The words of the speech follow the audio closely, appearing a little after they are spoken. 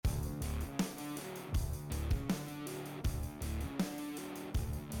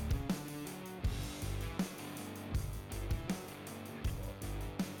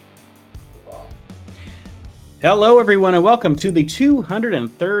Hello, everyone, and welcome to the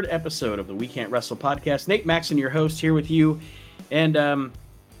 203rd episode of the We Can't Wrestle Podcast. Nate Maxon, your host, here with you. And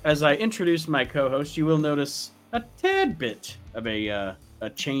as I introduce my co-host, you will notice a tad bit of a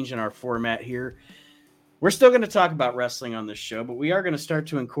change in our format here. We're still going to talk about wrestling on this show, but we are going to start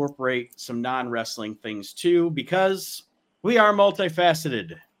to incorporate some non-wrestling things too, because we are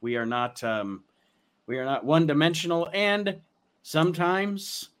multifaceted. We are not one-dimensional, and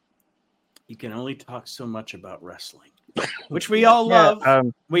sometimes you can only talk so much about wrestling, which we all love.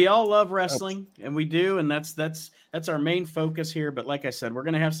 We all love wrestling, and we do, and that's our main focus here. But like I said, we're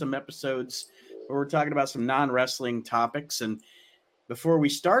going to have some episodes where we're talking about some non-wrestling topics. And before we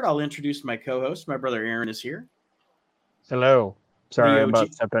start, I'll introduce my co-host. My brother Aaron is here. Hello. Sorry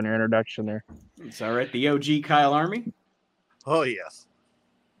about stepping on your introduction there. It's all right. The OG Kyle Army. Oh, yes.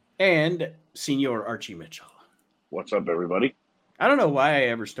 And Senior Archie Mitchell. What's up, everybody? I don't know why I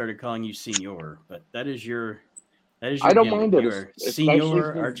ever started calling you Senior, but that is your I don't mind it.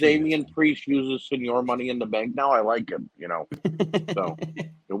 Senior Archie. Damian Priest uses Senior Money in the Bank now. I like him, so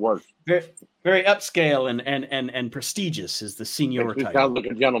it works. Very, very upscale and prestigious is the Senior title. He sounds like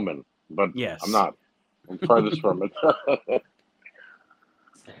a gentleman, but yes. I'm not. I'm farthest from it.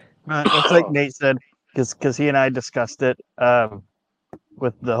 It's like Nate said, because he and I discussed it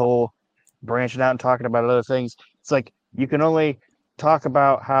with the whole branching out and talking about other things. It's like you can only talk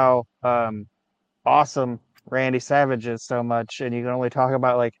about how awesome Randy Savage is so much, and you can only talk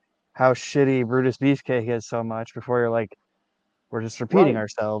about like how shitty Brutus Beefcake is so much before you're like, we're just repeating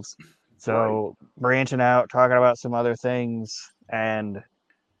ourselves. So branching out, talking about some other things, and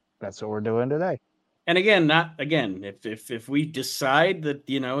that's what we're doing today. And if we decide that,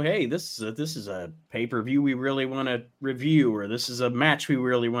 hey, this is a pay-per-view we really want to review, or this is a match we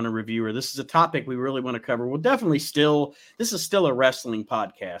really want to review, or this is a topic we really want to cover, we'll definitely this is still a wrestling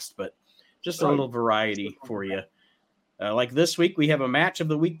podcast, but just a little variety for you. Like this week, we have a match of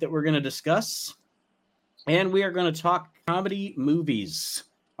the week that we're going to discuss, and we are going to talk comedy movies,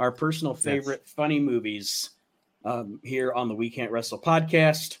 our personal favorite funny movies here on the We Can't Wrestle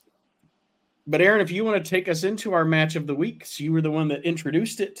Podcast. But Aaron, if you want to take us into our match of the week, so you were the one that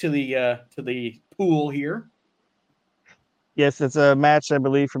introduced it to the pool here. Yes, it's a match I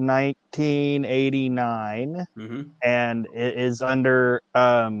believe from 1989, and it is under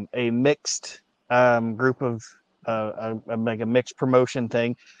a mixed group of like a mixed promotion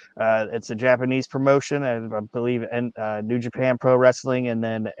thing. It's a Japanese promotion, I believe, and New Japan Pro Wrestling, and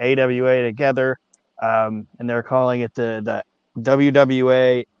then AWA together, and they're calling it the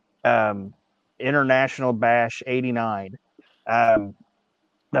WWA. International Bash 89. The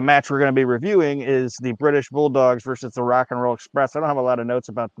match we're going to be reviewing is the British Bulldogs versus the Rock and Roll Express. I don't have a lot of notes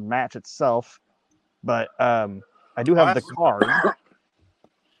about the match itself, but I do have the card.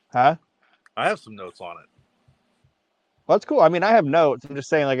 Huh? I have some notes on it. Well, that's cool. I mean, I have notes. I'm just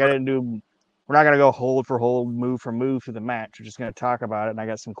saying, like, we're not going to go hold for hold, move for move through the match. We're just going to talk about it, and I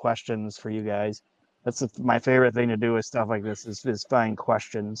got some questions for you guys. That's my favorite thing to do with stuff like this is find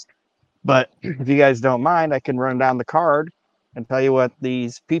questions. But if you guys don't mind, I can run down the card and tell you what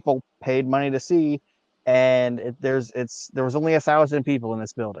these people paid money to see. And there was only 1,000 people in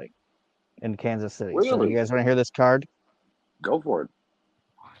this building in Kansas City. Really? So you guys want to hear this card? Go for it.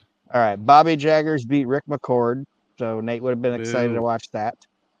 All right. Bobby Jaggers beat Rick McCord. So Nate would have been excited to watch that.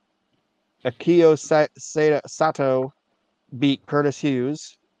 Akio Sato beat Curtis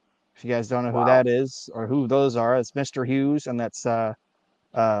Hughes. If you guys don't know who that is or who those are, it's Mr. Hughes, and that's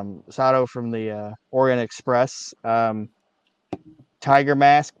Sato from the Orient Express. Tiger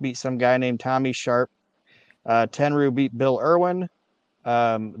Mask beat some guy named Tommy Sharp. Tenryu beat Bill Irwin.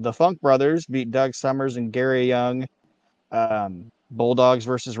 The Funk Brothers beat Doug Summers and Gary Young. Bulldogs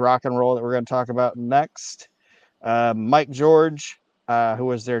versus Rock and Roll that we're going to talk about next. Mike George, who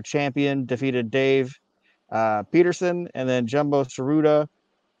was their champion, defeated Dave Peterson, and then Jumbo Tsuruta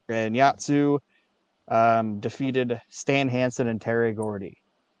and Yatsu defeated Stan Hansen and Terry Gordy.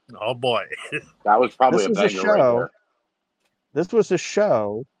 Oh boy, that was probably a banger right there. This was a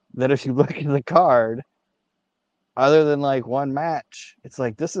show that, if you look at the card, other than like one match, it's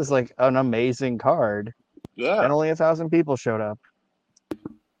like this is like an amazing card. Yeah, and only 1,000 people showed up.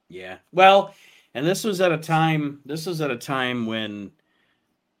 Yeah, well, and this was at a time. This was at a time when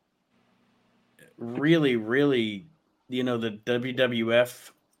really, the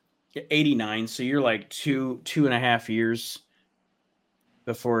WWF 89. So you're like two and a half years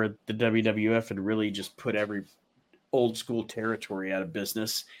before the WWF had really just put every old school territory out of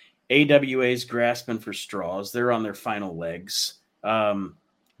business. AWA's grasping for straws. They're on their final legs.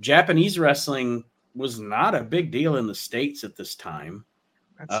 Japanese wrestling was not a big deal in the States at this time.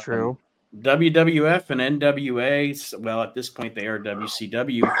 That's true. WWF and NWA, well, at this point they are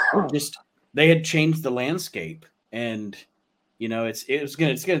WCW, just they had changed the landscape, and it's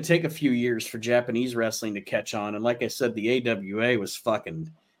gonna take a few years for Japanese wrestling to catch on. And like I said, the AWA was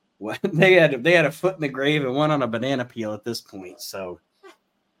fucking they had a foot in the grave and one on a banana peel at this point. So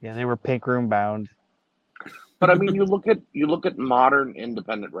yeah, they were pink room bound. But I mean, you look at modern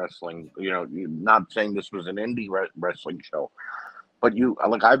independent wrestling. You're not saying this was an indie wrestling show, but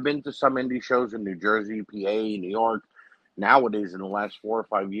I've been to some indie shows in New Jersey, PA, New York. Nowadays, in the last 4 or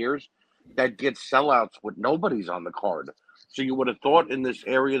 5 years, that gets sellouts with nobody's on the card. So you would have thought in this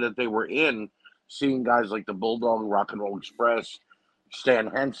area that they were in, seeing guys like the Bulldog, Rock and Roll Express, Stan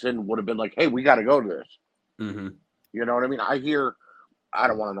Henson would have been like, "Hey, we got to go to this." mm-hmm. You know what I mean? I hear. I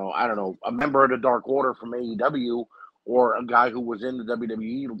don't know, a member of the Dark Order from AEW or a guy who was in the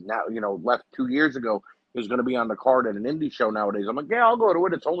WWE now, left 2 years ago is going to be on the card at an indie show nowadays. I'm like, yeah, I'll go to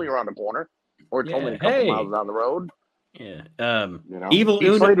it. It's only around the corner, or it's only a couple miles down the road. Yeah. Evil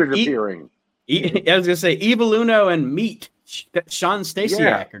Uno appearing. I was going to say Evil Uno and Meat, Sean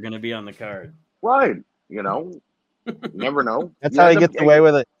Stasiak are going to be on the card. Right. Never know. That's how he gets away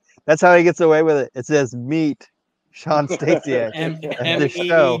with it. That's how he gets away with it. It says Meat. Sean Stasiak.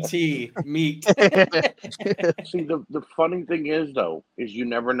 M-E-E-T, meat. See, the funny thing is, though, is you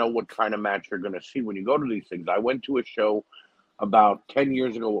never know what kind of match you're going to see when you go to these things. I went to a show about 10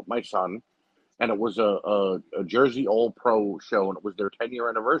 years ago with my son, and it was a Jersey All-Pro show, and it was their 10-year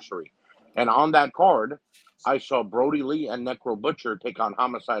anniversary. And on that card, I saw Brody Lee and Necro Butcher take on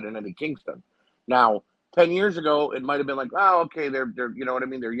Homicide and Eddie Kingston. Now, 10 years ago, it might have been like, oh, okay, they're you know what I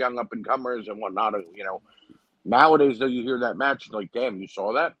mean? They're young up-and-comers and whatnot, Nowadays, though, you hear that match, like, damn, you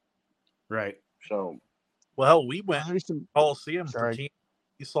saw that? Right. So. Well, we went to Coliseum.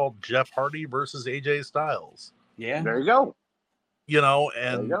 You saw Jeff Hardy versus AJ Styles. Yeah. There you go.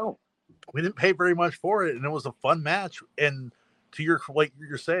 And we didn't pay very much for it, and it was a fun match. And to like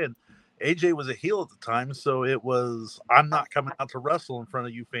you're saying, AJ was a heel at the time, so it was, I'm not coming out to wrestle in front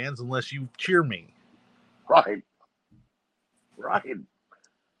of you fans unless you cheer me. Right.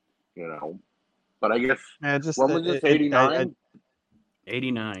 But I guess, when was this, 89?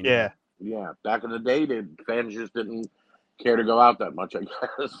 89. Yeah. Yeah, back in the day, the fans just didn't care to go out that much, I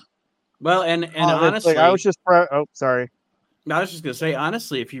guess. Well, and honestly... I was just... sorry. I was just going to say,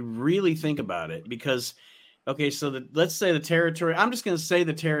 honestly, if you really think about it, because, okay, so let's say the territory... I'm just going to say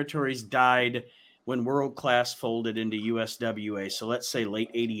the territories died when World Class folded into USWA, so let's say late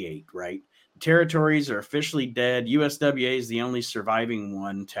 88, right? Territories are officially dead. USWA is the only surviving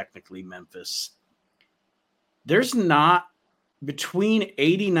one, technically Memphis. There's not, between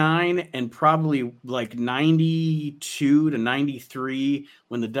 89 and probably like 92 to 93,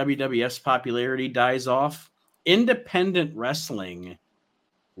 when the WWF's popularity dies off, independent wrestling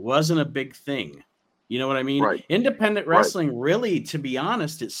wasn't a big thing. You know what I mean? Right. Independent wrestling, really, to be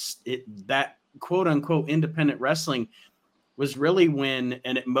honest, that quote unquote independent wrestling was really when,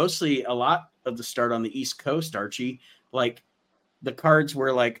 and it mostly a lot of the start on the East Coast, Archie, like the cards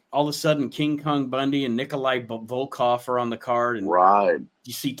were like all of a sudden King Kong Bundy and Nikolai Volkov are on the card, and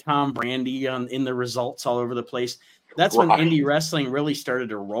you see Tom Brady in the results all over the place. That's when indie wrestling really started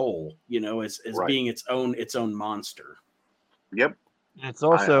to roll, as being its own monster. Yep. It's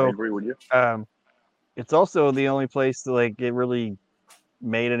also, I agree with you. It's also the only place that it really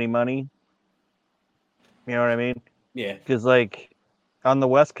made any money. You know what I mean? Yeah. Because on the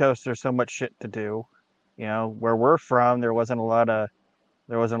West Coast, there's so much shit to do. Where we're from, there wasn't a lot of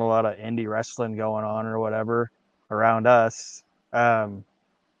indie wrestling going on or whatever around us.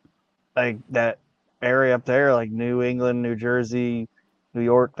 Like that area up there, like New England, New Jersey, New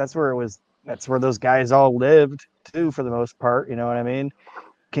York, that's where those guys all lived too, for the most part. You know what I mean?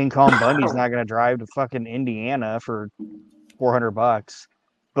 King Kong Bundy's not going to drive to fucking Indiana for $400.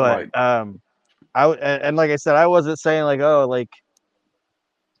 But and like I said, I wasn't saying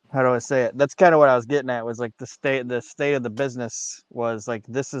how do I say it? That's kind of what I was getting at, was the state of the business was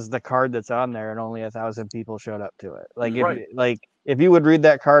this is the card that's on there, and only 1,000 people showed up to it. If you would read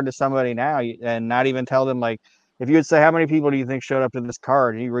that card to somebody now and not even tell them, if you would say, how many people do you think showed up to this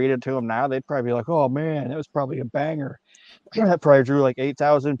card, and you read it to them now, they'd probably be like, oh man, that was probably a banger. That probably drew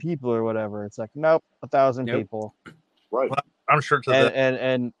 8,000 people or whatever. It's nope, 1,000 people. Right. Well, I'm sure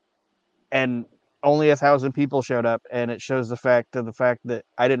and only 1,000 people showed up, and it shows the fact that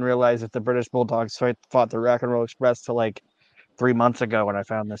I didn't realize that the British Bulldogs fought the Rock and Roll Express till 3 months ago when I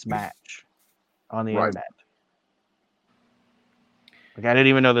found this match on the internet. I didn't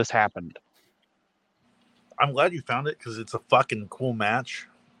even know this happened. I'm glad you found it, because it's a fucking cool match.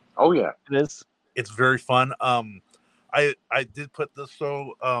 Oh yeah, it is. It's very fun. I did put this,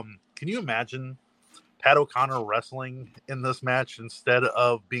 so can you imagine Pat O'Connor wrestling in this match instead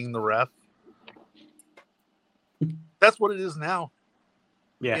of being the ref? That's what it is now.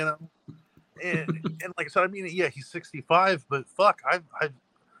 Yeah. You know? And like I said, I mean, yeah, he's 65, but fuck,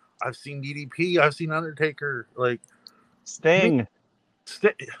 I've seen DDP, I've seen Undertaker, like Sting.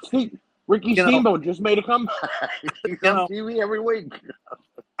 Ricky Steamboat just made a comeback. He's on TV every week.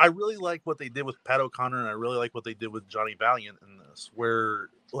 I really like what they did with Pat O'Connor, and I really like what they did with Johnny Valiant in this, where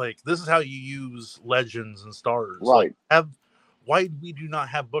like this is how you use legends and stars. Right. Like, why we do not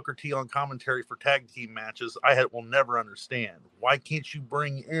have Booker T on commentary for tag team matches, will never understand. Why can't you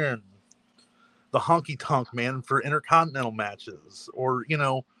bring in the Honky Tonk Man for intercontinental matches? Or, you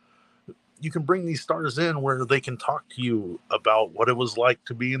know, you can bring these stars in where they can talk to you about what it was like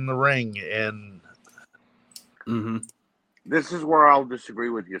to be in the ring. And this is where I'll disagree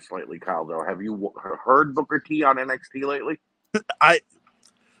with you slightly, Kyle, though. Have you heard Booker T on NXT lately?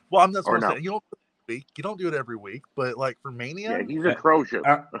 I'm not saying you don't do it every week, but like for Mania, yeah, he's atrocious.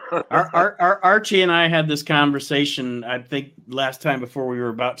 Our Archie and I had this conversation, I think last time before we were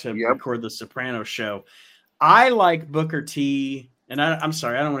about to record the Soprano show. I like Booker T, and I'm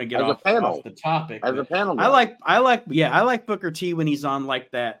sorry, I don't want to get off the topic. As a panel guy. I like Booker T when he's on like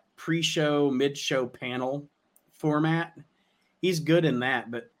that pre-show, mid-show panel format. He's good in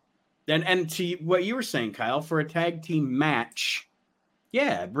that, but then and to what you were saying, Kyle, for a tag team match.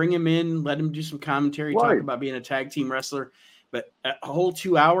 Yeah, bring him in, let him do some commentary, talk about being a tag team wrestler. But a whole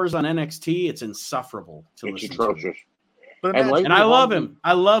 2 hours on NXT, it's insufferable to listen atrocious. to. And I love him.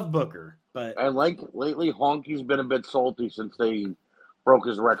 I love Booker. But lately, Honky's been a bit salty since they broke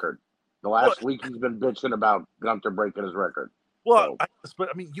his record. The last week, he's been bitching about Gunther breaking his record. Well, but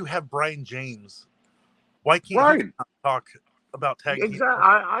I mean, you have Brian James. Why can't he talk about tag team? Exactly.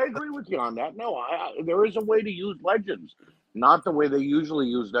 I agree with you on that. No, there is a way to use legends. Not the way they usually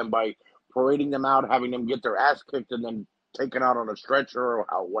use them by parading them out, having them get their ass kicked, and then taken out on a stretcher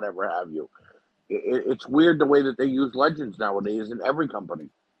or whatever have you. It's weird the way that they use legends nowadays in every company.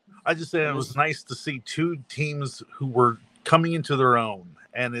 I just say it was nice to see two teams who were coming into their own,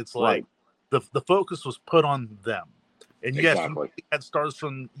 and it's like the focus was put on them. And yes, you had stars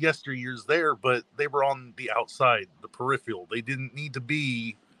from yesteryears there, but they were on the outside, the peripheral. They didn't need to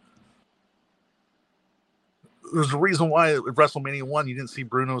be. There's a reason why at WrestleMania 1 you didn't see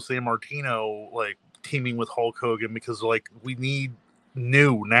Bruno Sammartino like teaming with Hulk Hogan, because like we need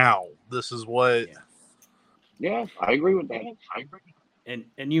new now. This is what. Yeah, I agree with that. I agree.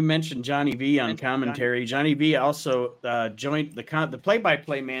 And you mentioned Johnny V on commentary. Johnny V also joined the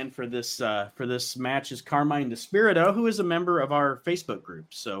play-by-play man for this match is Carmine Despirito, who is a member of our Facebook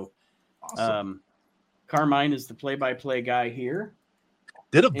group. So, awesome. Carmine is the play-by-play guy here.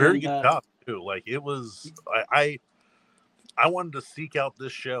 Did a very good job too. Like it was, I wanted to seek out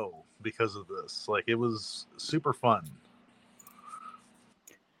this show because of this. Like it was super fun.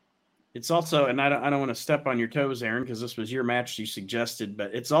 It's also, and I don't want to step on your toes, Aaron, because this was your match you suggested,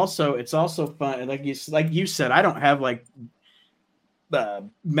 but it's also fun. Like you said, I don't have like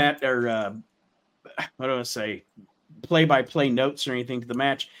Matt or what do I say, play-by-play notes or anything to the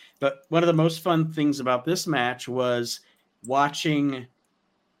match. But one of the most fun things about this match was watching,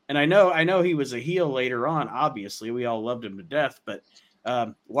 and I know he was a heel later on. Obviously, we all loved him to death, but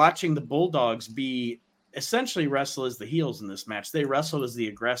watching the Bulldogs be essentially wrestle as the heels in this match. They wrestled as the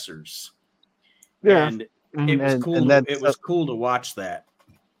aggressors. Yeah. And it was cool. It was cool to watch that.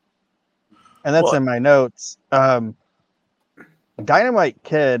 And that's in my notes. Dynamite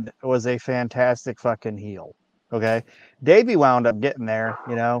Kid was a fantastic fucking heel. Okay. Davey wound up getting there,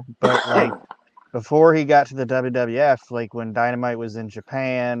 but like before he got to the WWF, like when Dynamite was in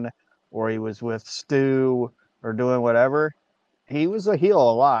Japan or he was with Stu or doing whatever, he was a heel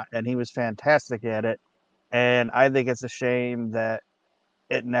a lot and he was fantastic at it. And I think it's a shame that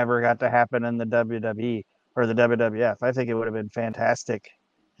it never got to happen in the WWE or the WWF. I think it would have been fantastic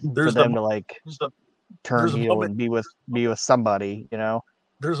for them to like turn heel and be with somebody,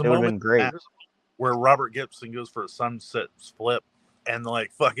 There's a it would have been great. Where Robert Gibson goes for a sunset flip and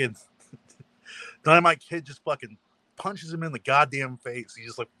like fucking Dynamite Kid just fucking punches him in the goddamn face. He's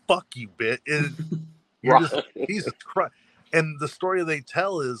just like, fuck you, bitch. And he's Christ. And the story they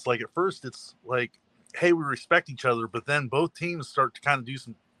tell is like, at first it's like, hey, we respect each other, but then both teams start to kind of do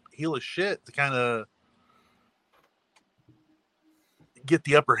some heelish shit to kind of get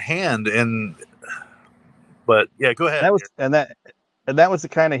the upper hand. But yeah, go ahead. That was the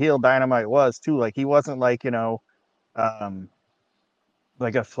kind of heel Dynamite was too. Like he wasn't like, like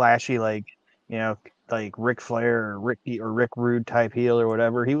a flashy, like Ric Flair or Rick Rude type heel or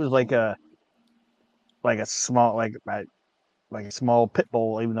whatever. He was like a small, like like a small pit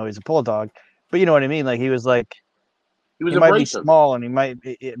bull, even though he's a bulldog. But you know what I mean? Like he was like He was he might be abrasive. small and he might,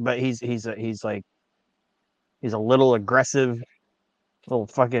 but he's a little aggressive, little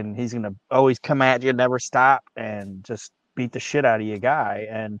fucking. He's gonna always come at you, never stop, and just beat the shit out of you, guy.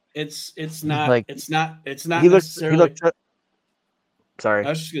 And it's not like it's not he necessarily. looked. Sorry, I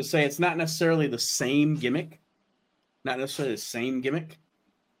was just gonna say it's not necessarily the same gimmick, but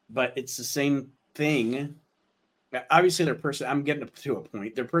it's the same thing. Obviously, I'm getting to a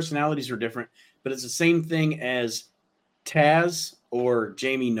point. Their personalities are different, but it's the same thing as Taz or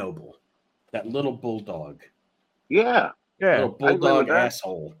Jamie Noble, that little bulldog. Yeah. Little bulldog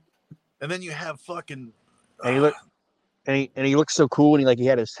asshole. And then you have fucking. And he looked so cool, and he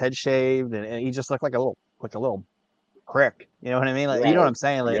had his head shaved, and he just looked like a little prick. You know what I mean? Like, you know what I'm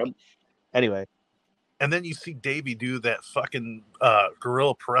saying? Like, anyway. And then you see Davey do that fucking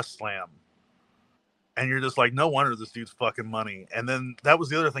gorilla press slam, and you're just like, no wonder this dude's fucking money. And then that was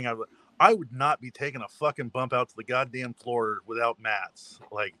the other thing. I would not be taking a fucking bump out to the goddamn floor without mats.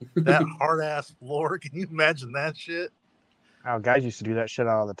 Like that hard ass floor. Can you imagine that shit? Oh, guys used to do that shit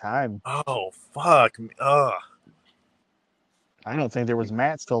all the time. Oh fuck me. I don't think there was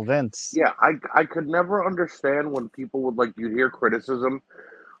mats till Vince. Yeah, I could never understand when people would you'd hear criticism.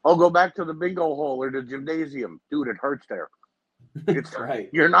 I'll go back to the bingo hall or the gymnasium. Dude, it hurts there. It's right.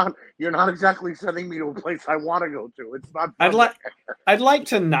 You're not exactly sending me to a place I want to go to. It's not. I'd like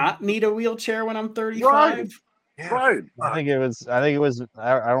to not need a wheelchair when I'm 35. Right. Yeah. Right. I think it was.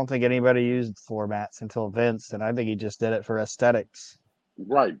 I don't think anybody used floor mats until Vince, and I think he just did it for aesthetics.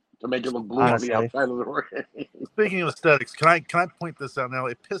 Right. To make it look blue Honestly. on the outside of the ring. Speaking of aesthetics, can I point this out now?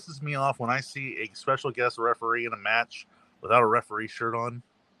 It pisses me off when I see a special guest referee in a match without a referee shirt on.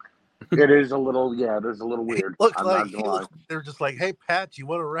 It is a little weird. They're just like, hey, Pat, you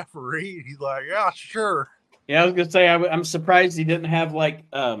want a referee? He's like, yeah, sure. Yeah, I was gonna say I'm surprised he didn't have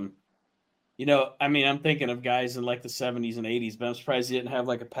I'm thinking of guys in like the 70s and 80s, but I'm surprised he didn't have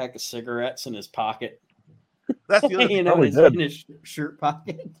like a pack of cigarettes in his pocket. That's the other thing. In his shirt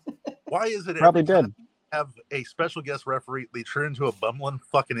pocket. Why is it probably did have a special guest referee? They turn into a bumbling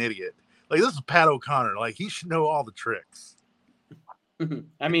fucking idiot. Like this is Pat O'Connor. Like he should know all the tricks.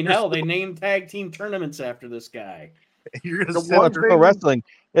 I mean, hell, they named tag team tournaments after this guy. You're gonna it's pro wrestling.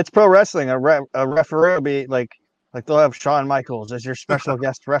 It's pro wrestling. A referee will be like they'll have Shawn Michaels as your special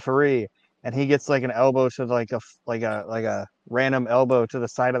guest referee, and he gets like an elbow to like a random elbow to the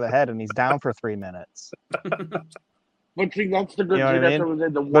side of the head, and he's down for 3 minutes. But see, that's the good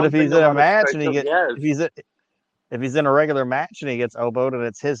thing. But if he's in a match and if he's in a regular match and he gets elbowed and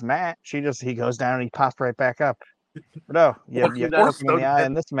it's his match, he goes down and he pops right back up. No, you poke him in the eye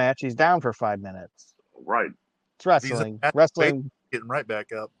in this match. He's down for 5 minutes. Right. It's wrestling. Getting right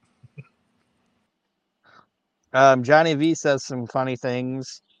back up. Johnny V says some funny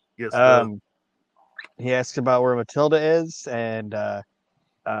things. Yes. He asks about where Matilda is, and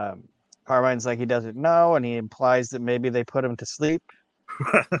Carmine's like he doesn't know, and he implies that maybe they put him to sleep.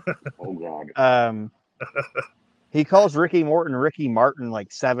 Oh God. He calls Ricky Morton Ricky Martin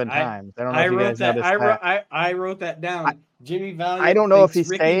like 7 times. I don't know if you guys noticed that. I wrote that down. Jimmy Valiant. I don't know if he's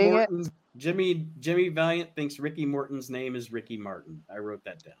saying it. Jimmy Valiant thinks Ricky Morton's name is Ricky Martin. I wrote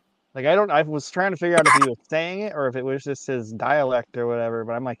that down. Like I was trying to figure out if he was saying it or if it was just his dialect or whatever.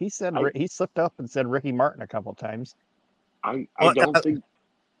 But I'm like, he slipped up and said Ricky Martin a couple times. I don't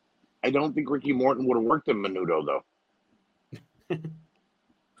think Ricky Morton would have worked in Menudo though.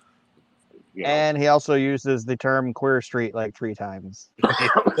 And he also uses the term Queer Street like 3 times.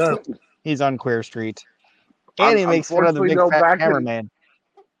 He's on Queer Street. And he makes fun of the big fat cameraman.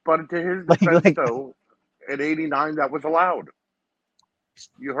 But to his defense, though, in '89, that was allowed.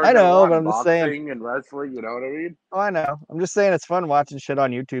 You heard I know, but I'm just saying, and wrestling, you know what I mean? Oh, I know. I'm just saying it's fun watching shit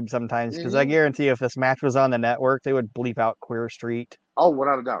on YouTube sometimes because I guarantee if this match was on the network, they would bleep out Queer Street. Oh,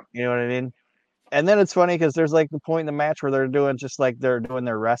 without a doubt. You know what I mean? And then it's funny because there's like the point in the match where they're doing just like they're doing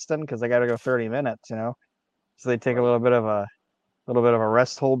their resting because they got to go 30 minutes, you know. So they take a little bit of a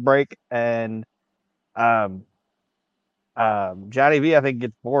rest hold break, and Johnny V I think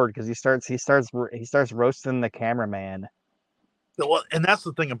gets bored because he starts roasting the cameraman. Well, and that's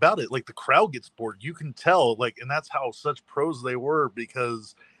the thing about it. Like the crowd gets bored. You can tell, like, and that's how such pros they were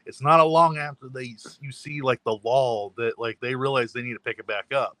because it's not a long after you see like the lull that like they realize they need to pick it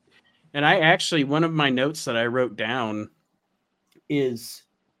back up. And I actually, one of my notes that I wrote down is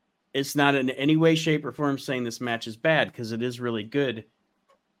it's not in any way, shape, or form saying this match is bad because it is really good.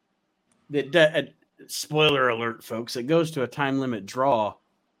 Spoiler alert, folks, it goes to a time limit draw,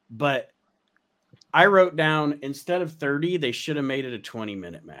 but I wrote down instead of 30, they should have made it a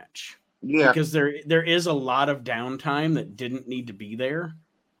 20-minute match. Yeah. Because there is a lot of downtime that didn't need to be there.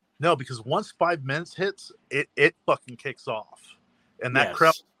 No, because once 5 minutes hits, it fucking kicks off. And that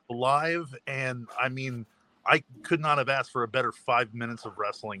crowd is alive. And I mean, I could not have asked for a better 5 minutes of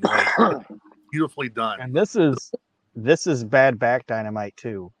wrestling. Like, beautifully done. And this is bad back Dynamite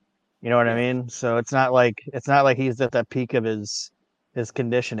too. You know what I mean? So it's not like he's at the peak of his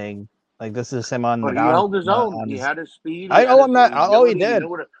conditioning. Like this is him on. But he held his own. He had his speed. He did.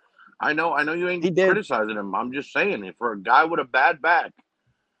 I know you ain't criticizing him. I'm just saying, for a guy with a bad back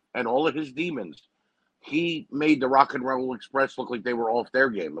and all of his demons, he made the Rock and Roll Express look like they were off their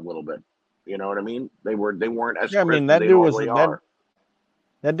game a little bit. You know what I mean? They weren't as. Yeah, I mean that dude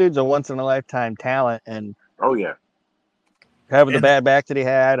that dude's a once in a lifetime talent, and having the bad back that he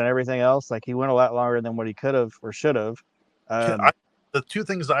had and everything else, like he went a lot longer than what he could have or should have. The two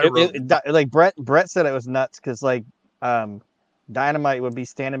things I wrote, like Brett said, it was nuts because like Dynamite would be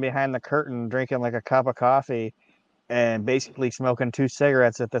standing behind the curtain drinking like a cup of coffee and basically smoking 2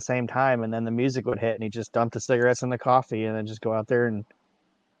 cigarettes at the same time, and then the music would hit and he just dumped the cigarettes in the coffee and then just go out there and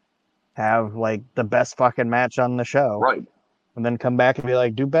have like the best fucking match on the show, right? And then come back and be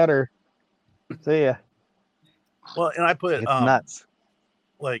like, do better. See ya. Well, and I put it's nuts.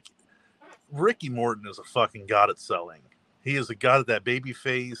 Like Ricky Morton is a fucking god at selling. He is a god at that baby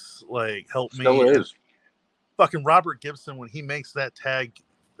face. Like, help me. Still is. Fucking Robert Gibson, when he makes that tag,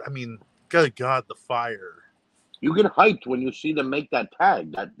 I mean, good God, the fire. You get hyped when you see them make that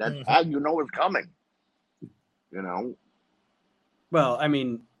tag. That tag, you know, is coming. You know. Well, I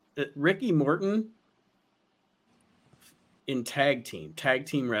mean, Ricky Morton in tag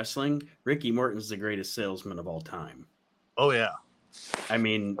team wrestling, Ricky Morton's the greatest salesman of all time. Oh yeah. I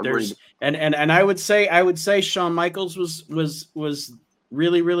mean, there's and I would say Shawn Michaels was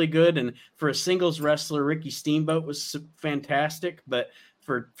really, really good, and for a singles wrestler, Ricky Steamboat was fantastic. But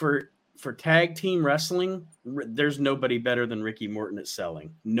for tag team wrestling, there's nobody better than Ricky Morton at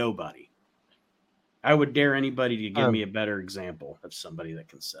selling. Nobody. I would dare anybody to give me a better example of somebody that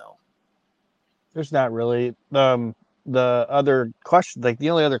can sell. There's not really. The other question, like the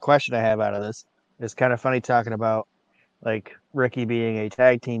only other question I have out of this is kind of funny talking about like Ricky being a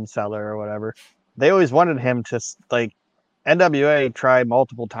tag team seller or whatever. They always wanted him to, like, NWA tried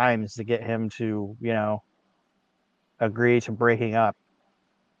multiple times to get him to, you know, agree to breaking up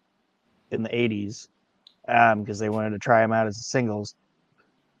in the 80s because they wanted to try him out as a singles.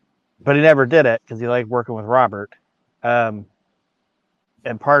 But he never did it because he liked working with Robert. And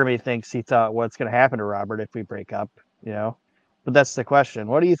part of me thinks he thought, what's going to happen to Robert if we break up, you know? But that's the question.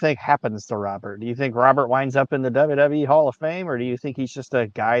 What do you think happens to Robert? Do you think Robert winds up in the WWE Hall of Fame, or do you think he's just a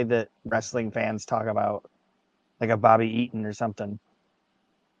guy that wrestling fans talk about, like a Bobby Eaton or something?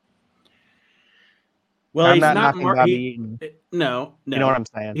 Well, I'm he's not not knocking Bobby Eaton. No. You know what I'm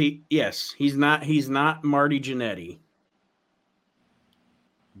saying? He's not Marty Jannetty.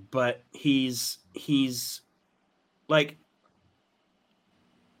 But he's like,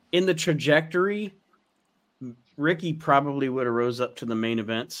 in the trajectory, Ricky probably would have rose up to the main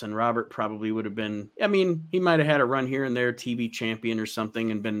events, and Robert probably would have been, I mean, he might have had a run here and there, TV champion or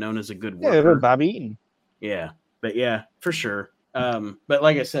something, and been known as a good worker. Yeah, Bobby Eaton. Yeah, but yeah, for sure. But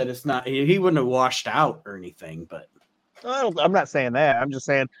like I said, it's not, he wouldn't have washed out or anything, but. I'm not saying that. I'm just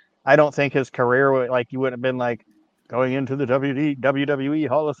saying, I don't think his career would, like, you wouldn't have been like, going into the WWE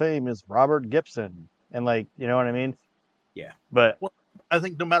Hall of Fame is Robert Gibson. And, like, you know what I mean? Yeah. But I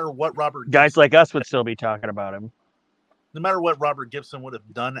think no matter what guys like us would still be talking about him. No matter what Robert Gibson would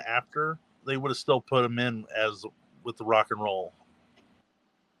have done after, they would have still put him in as with the Rock and Roll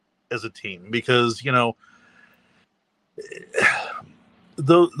as a team, because, you know,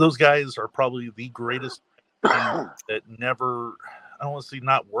 those guys are probably the greatest that never, I don't want to say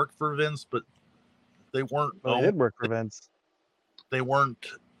not work for Vince, but they weren't. Well, they did work for Vince. They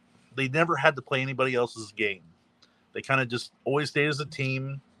never had to play anybody else's game. They kind of just always stayed as a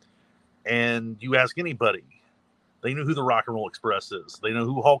team. And you ask anybody, they knew who the Rock and Roll Express is. They know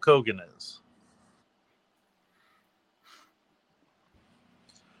who Hulk Hogan is.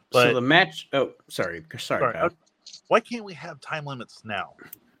 But, so the match. Oh, sorry. Why can't we have time limits now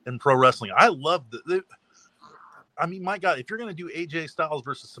in pro wrestling? I love I mean, my God, if you're going to do AJ Styles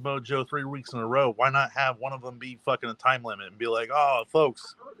versus Samoa Joe 3 weeks in a row, why not have one of them be fucking a time limit and be like, oh,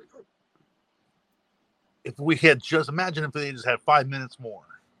 folks, if we had just, imagine if they just had 5 minutes more.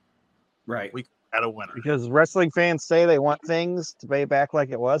 Right. We had a winner. Because wrestling fans say they want things to pay back like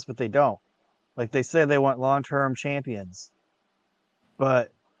it was, but they don't. Like, they say they want long-term champions.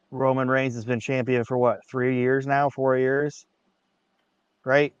 But Roman Reigns has been champion for what, 3 years now, 4 years?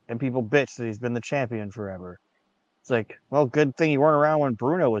 Right? And people bitch that he's been the champion forever. It's like, well, good thing you weren't around when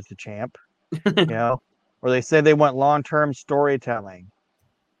Bruno was the champ, you know? Or they say they want long-term storytelling.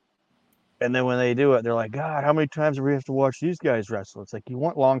 And then when they do it, they're like, God, how many times do we have to watch these guys wrestle? It's like, you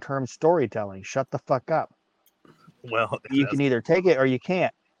want long-term storytelling. Shut the fuck up. Well, You can either take it or you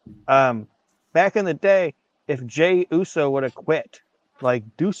can't. Back in the day, if Jey Uso would have quit, like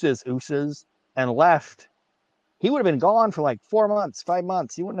Deuces Usos, and left, he would have been gone for like 4 months, 5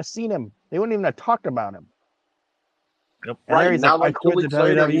 months. You wouldn't have seen him. They wouldn't even have talked about him. Yep. And Right he's now, like, like 2 weeks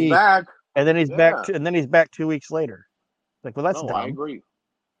later, he's back. And then he's Yeah. back 2 weeks later. Like, well, that's No, dumb. I agree.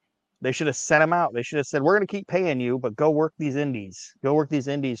 They should have sent him out. They should have said, we're going to keep paying you, but go work these indies. Go work these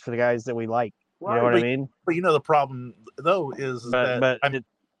indies for the guys that we like. You know what I mean? But the problem, though, is that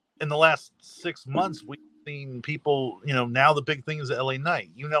in the last 6 months, we've seen people, now the big thing is LA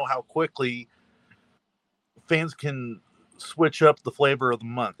Knight. You know how quickly fans can switch up the flavor of the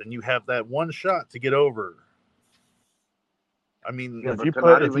month, and you have that one shot to get over. I mean, not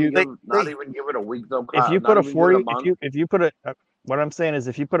even give it a week though. If you put a 40, if you put a, what I'm saying is,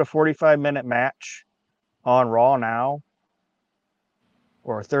 if you put a 45-minute match on Raw now,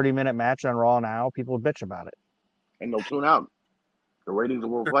 or a 30-minute match on Raw now, people would bitch about it, and they'll tune out. The ratings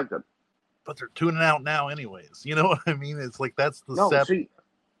will reflect it. But they're tuning out now, anyways. You know what I mean? It's like that's the step.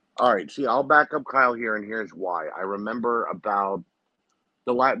 All right. See, I'll back up Kyle here, and here's why. I remember about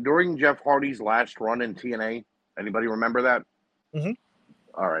during Jeff Hardy's last run in TNA. Anybody remember that? Mm-hmm.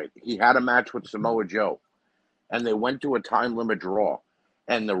 All right. He had a match with Samoa Joe, and they went to a time limit draw.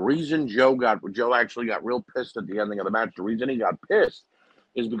 And the reason Joe actually got real pissed at the ending of the match, the reason he got pissed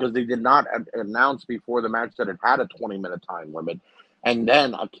is because they did not announce before the match that it had a 20-minute time limit. And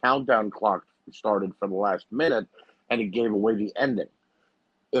then a countdown clock started for the last minute, and it gave away the ending.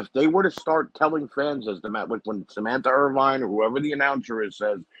 If they were to start telling fans as the match, like when Samantha Irvine or whoever the announcer is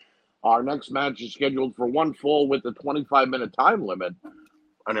says, our next match is scheduled for one full with a 25-minute time limit,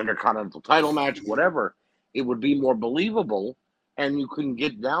 an Intercontinental title match, whatever, it would be more believable, and you can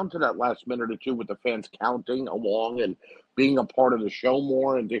get down to that last minute or two with the fans counting along and being a part of the show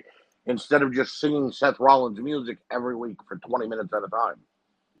more, and instead of just singing Seth Rollins music every week for 20 minutes at a time.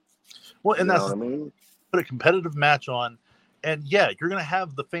 Well, and that's what I mean. Put a competitive match on, and yeah, you're going to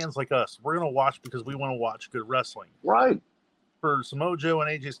have the fans like us. We're going to watch because we want to watch good wrestling. Right. For Samoa Joe and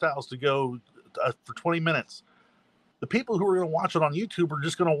AJ Styles to go for 20 minutes, the people who are going to watch it on YouTube are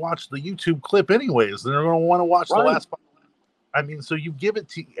just going to watch the YouTube clip anyways. They're going to want to watch the last 5 minutes. I mean, so you give it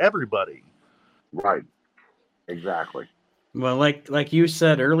to everybody. Right. Exactly. Well, like you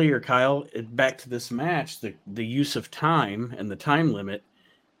said earlier, Kyle, back to this match, the use of time and the time limit,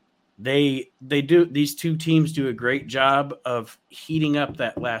 these two teams do a great job of heating up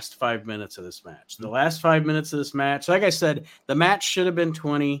that last 5 minutes of this match. The last 5 minutes of this match, like I said, the match should have been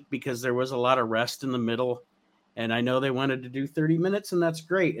 20 because there was a lot of rest in the middle. And I know they wanted to do 30 minutes, and that's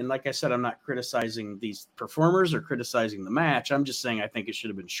great. And like I said, I'm not criticizing these performers or criticizing the match. I'm just saying I think it should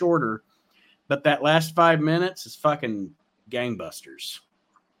have been shorter. But that last 5 minutes is fucking gangbusters.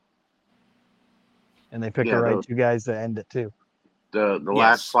 And they picked the right two guys to end it too. The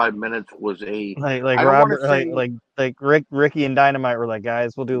last 5 minutes was a like Robert, like Ricky and Dynamite were like,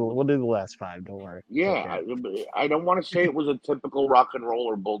 guys, we'll do the last 5. Don't worry. Yeah, okay. I don't want to say it was a typical Rock and Roll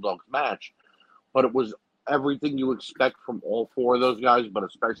or Bulldogs match, but it was everything you expect from all 4 of those guys, but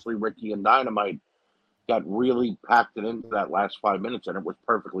especially Ricky and Dynamite, that really packed it into that last 5 minutes, and it was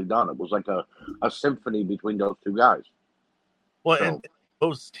perfectly done. It was like a symphony between those two guys. Well, and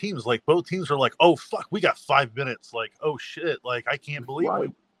both teams are like, oh fuck, we got 5 minutes. Like, oh shit, like I can't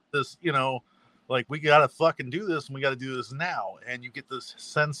believe this. Like we gotta fucking do this, and we gotta do this now. And you get this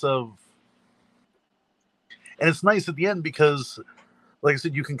sense of, and it's nice at the end because, like I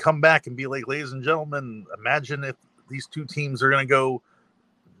said, you can come back and be like, ladies and gentlemen, imagine if these two teams are gonna go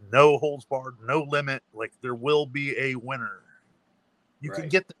no holds barred, no limit. Like there will be a winner. You can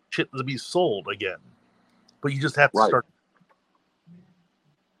get the shit to be sold again, but you just have to start.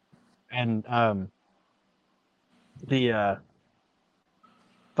 And the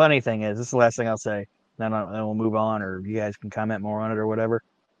funny thing is, this is the last thing I'll say. Then we'll move on, or you guys can comment more on it or whatever.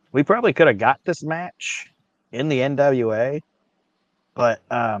 We probably could have got this match in the NWA, but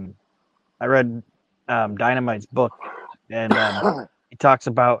I read Dynamite's book, and he talks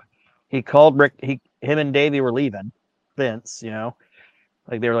about he called Rick. Him and Davey were leaving Vince.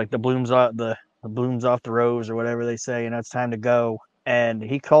 Like they were like the blooms off the rose or whatever they say. It's time to go. And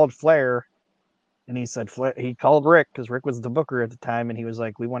he called Flair, and he said he called Rick because Rick was the booker at the time, and he was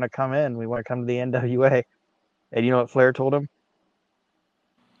like, "We want to come in. We want to come to the NWA." And you know what Flair told him?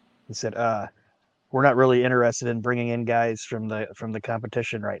 He said, "We're not really interested in bringing in guys from the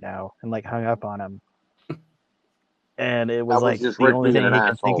competition right now," and like hung up on him. and it was That was like just the Rick only being thing an he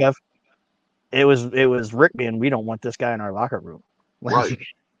could think asshole. of. It was Rick being, we don't want this guy in our locker room. Right.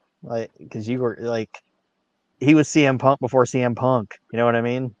 Like, because you were like, he was CM Punk before CM Punk. You know what I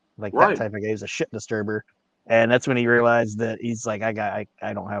mean? Like Right. that type of guy. He's a shit disturber. And that's when he realized that he's like, I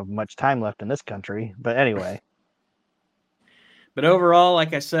don't have much time left in this country. But anyway. But overall,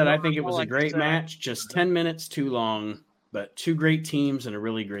 like I said, I think it was a great match. Just 10 minutes too long, but two great teams and a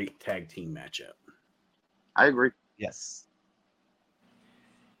really great tag team matchup. I agree. Yes.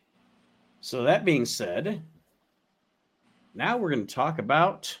 So that being said, now we're going to talk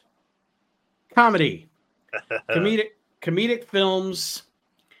about comedy, comedic films.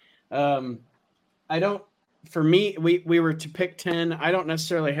 For me, we were to pick 10. I don't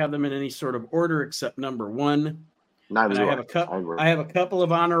necessarily have them in any sort of order except number 1. Neither do I have a couple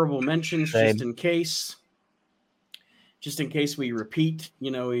of honorable mentions just in case we repeat.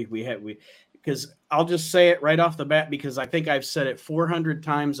 You know, because I'll just say it right off the bat because I think I've said it 400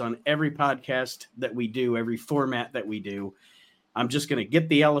 times on every podcast that we do, every format that we do. I'm just going to get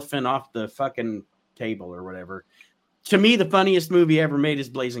the elephant off the fucking table or whatever. To me, the funniest movie ever made is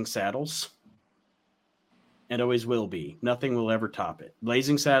Blazing Saddles. And always will be. Nothing will ever top it.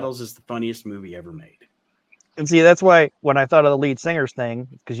 Blazing Saddles is the funniest movie ever made. And see, that's why when I thought of the lead singers thing,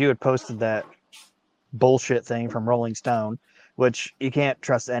 because you had posted that bullshit thing from Rolling Stone, which you can't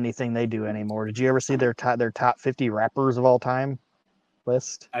trust anything they do anymore. Did you ever see their top 50 rappers of all time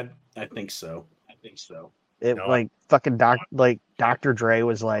list? I think so. It like fucking Dr. Dre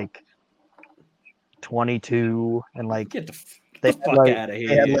was like 22, and like get the fuck out of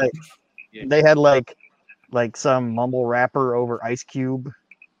here. They had like some mumble rapper over Ice Cube.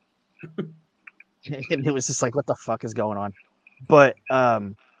 And it was just like, what the fuck is going on? But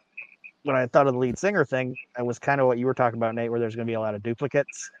when I thought of the lead singer thing, it was kind of what you were talking about, Nate, where there's going to be a lot of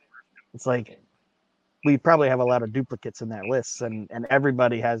duplicates. It's like we probably have a lot of duplicates in that list, and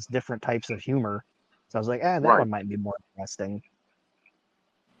everybody has different types of humor. So I was like, that one might be more interesting.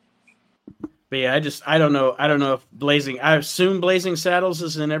 But yeah, I don't know if I assume Blazing Saddles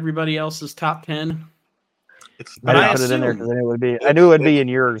is in everybody else's top 10. I didn't put it in there because I knew it would be in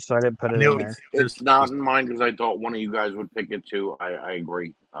yours, so I didn't put it in there. It's not in mine because I thought one of you guys would pick it too. I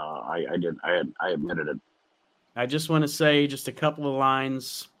agree. I did. I admitted it. I just want to say just a couple of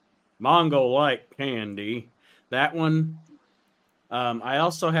lines. Mongo like candy. That one. I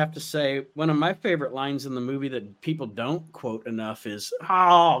also have to say one of my favorite lines in the movie that people don't quote enough is,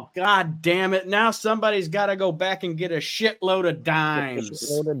 "Oh, God damn it. Now somebody's got to go back and get a shitload of dimes."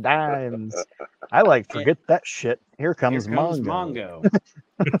 I like, forget that shit. Here comes Mongo.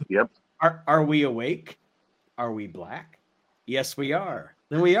 Yep. Are we awake? Are we black? Yes, we are.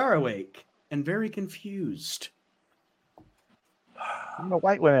 Then we are awake and very confused. I'm the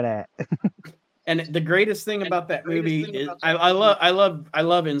white women at. And the greatest thing about that movie is I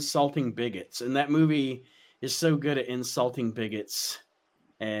love insulting bigots, and that movie is so good at insulting bigots,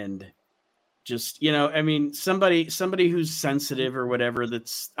 and just, you know, I mean, somebody who's sensitive or whatever,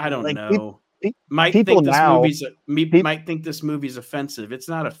 that's, I don't know, might think this movie's offensive. It's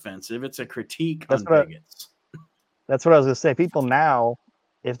not offensive. It's a critique on bigots. That's what I was gonna say. People now,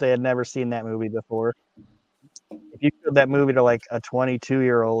 if they had never seen that movie before, if you showed that movie to like a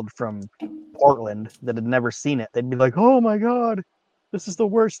 22-year-old from Portland that had never seen it, they'd be like, "Oh my God, this is the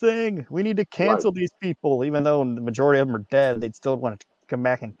worst thing. We need to cancel these people." Even though the majority of them are dead, they'd still want to come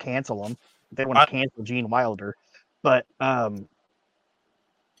back and cancel them. They want to cancel Gene Wilder. But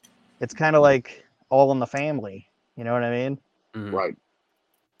it's kind of like All in the Family. You know what I mean? Mm-hmm. Right.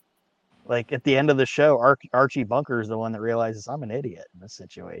 Like at the end of the show, Archie Bunker is the one that realizes I'm an idiot in this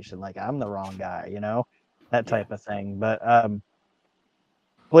situation. Like I'm the wrong guy, you know? That type of thing. But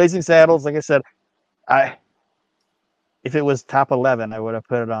Blazing Saddles, like I said, if it was top 11, I would have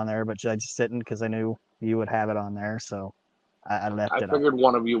put it on there, but I just didn't because I knew you would have it on there, so I left it. I figured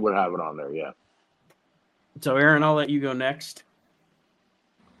one of you would have it on there, yeah. So Aaron, I'll let you go next.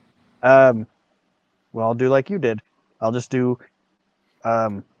 Well, I'll do like you did. I'll just do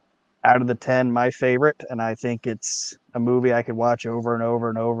out of the 10, my favorite, and I think it's a movie I could watch over and over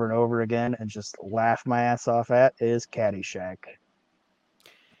and over and over again and just laugh my ass off at, is Caddyshack.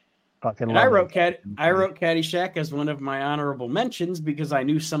 And I wrote Caddyshack as one of my honorable mentions because I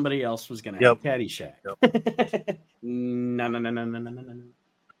knew somebody else was going to have Caddyshack. Yep. No.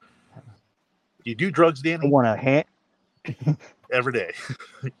 You do drugs, Danny? I want a hand every day.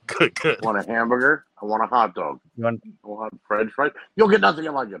 Good. I want a hamburger. I want a hot dog. I want French fries. You'll get nothing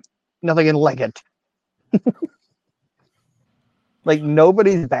like it. Nothing like it. Like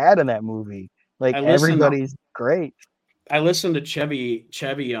nobody's bad in that movie. Like everybody's great. I listened to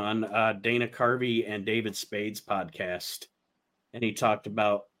Chevy on Dana Carvey and David Spade's podcast, and he talked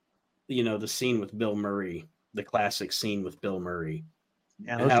about, the scene with Bill Murray, the classic scene with Bill Murray.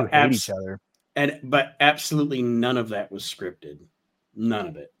 Yeah, those two hate each other. But absolutely none of that was scripted. None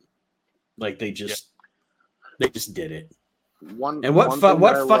of it. Like they just did it. What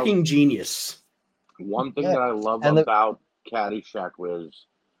fucking genius. One thing that I love about Caddyshack was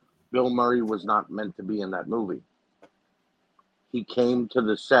Bill Murray was not meant to be in that movie. He came to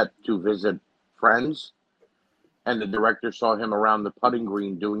the set to visit friends, and the director saw him around the putting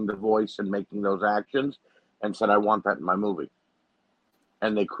green doing the voice and making those actions and said, I want that in my movie.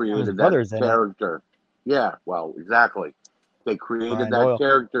 And they created that character. Yeah, well, exactly. They created that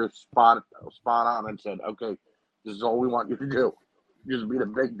character spot on and said, okay, this is all we want you to do. Just be the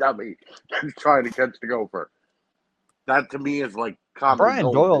big dummy that's trying to catch the gopher. That to me is like comedy.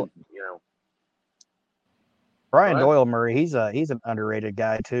 Brian Doyle, Brian What? Doyle Murray, he's an underrated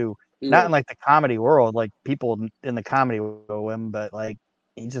guy too. He Not is. in like the comedy world, like people in the comedy will know him, but like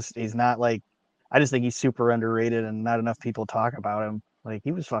he's not like, I just think he's super underrated and not enough people talk about him. Like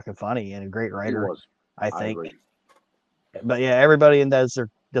he was fucking funny and a great He writer, was. I I think. agree. But yeah, everybody in that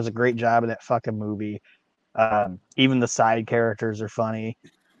does a great job in that fucking movie. Even the side characters are funny.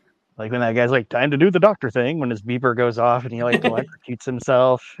 Like when that guy's like, time to do the doctor thing, when his beeper goes off and he like electrocutes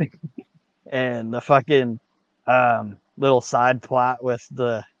himself. And the fucking little side plot with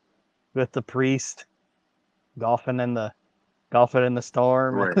the priest golfing in the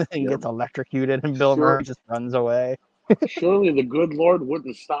storm, Right, and he yep. gets electrocuted and Bill Sure. Murray just runs away. Surely the good Lord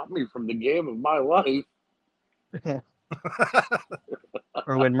wouldn't stop me from the game of my life.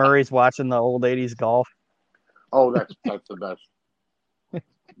 Or when Murray's watching the old 80s golf. Oh, that's the best.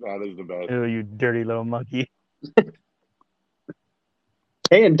 That is the best. Oh, you dirty little monkey.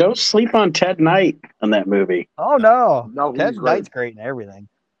 Hey, and don't sleep on Ted Knight on that movie. Oh no, No, Ted he's great. Knight's great in everything.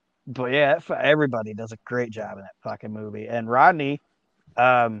 But yeah, everybody does a great job in that fucking movie. And Rodney,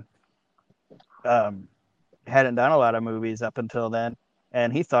 hadn't done a lot of movies up until then,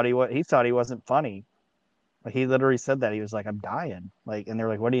 and he thought he wasn't funny. Like he literally said that he was like, "I'm dying." Like, and they're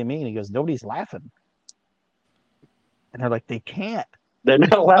like, "What do you mean?" He goes, "Nobody's laughing." And they're like, "They can't. They're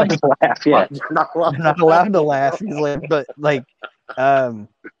not allowed to laugh yet. They're not allowed They're not allowed to laugh." He's like, but like, the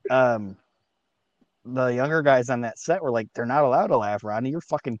younger guys on that set were like, "They're not allowed to laugh, Rodney. You're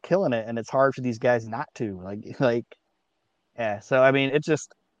fucking killing it, and it's hard for these guys not to." Like, yeah. So I mean, it's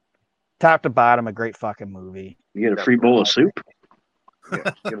just top to bottom a great fucking movie. You get a free bowl of soup.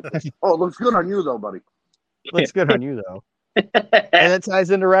 Yeah, oh, it looks good on you though, buddy. Looks good on you though. And that ties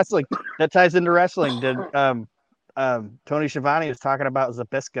into wrestling. Did Tony Schiavone was talking about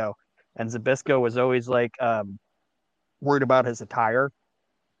Zbyszko, and Zbyszko was always like worried about his attire.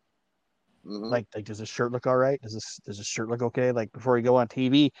 Mhm. Like, does his shirt look all right? Does his shirt look okay? Like before he go on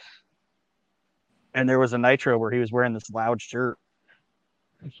TV. And there was a Nitro where he was wearing this loud shirt,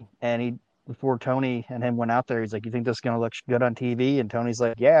 and before Tony and him went out there, he's like, "You think this is gonna look good on TV?" And Tony's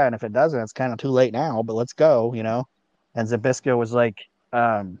like, "Yeah, and if it doesn't, it's kind of too late now, but let's go, you know." And Zbyszko was like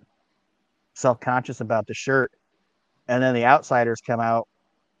self-conscious about the shirt, and then the Outsiders come out,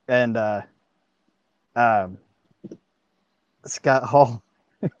 and Scott Hall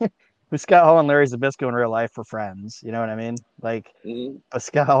and Larry Zbyszko in real life were friends, you know what I mean? Like, Mhm. but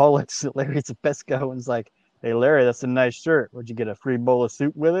Scott Hall looks at Larry Zbyszko and is like, "Hey Larry, that's a nice shirt. Would you get a free bowl of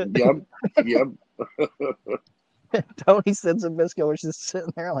soup with it?" Yep. Tony said Zbyszko was just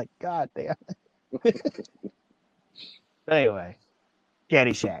sitting there like, "God damn it." Anyway,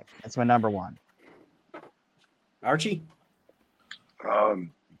 Caddyshack. That's my number one. Archie?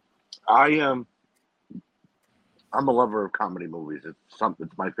 I'm a lover of comedy movies.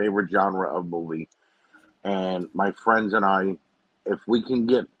 It's my favorite genre of movie. And my friends and I, if we can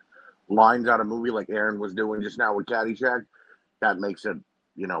get lines out of movie like Aaron was doing just now with Caddyshack, that makes it,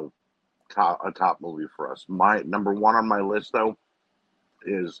 a top movie for us. My number one on my list though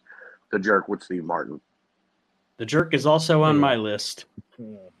is The Jerk with Steve Martin. The Jerk is also on my list.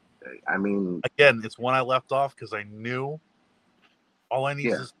 I mean, Again, it's one I left off because I knew all I need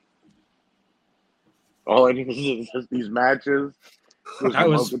is all I need is just these matches. I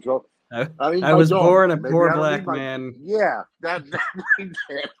was- control. I need I my was dog. born a Maybe poor I don't black need my- man. Yeah, that right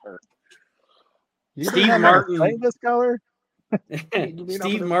there. You Steve think I'm gonna Martin. play this color? You mean I'm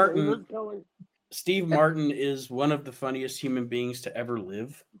Steve gonna Martin. say this color? Steve Martin is one of the funniest human beings to ever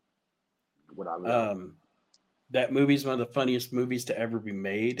live. Without a doubt. That movie's one of the funniest movies to ever be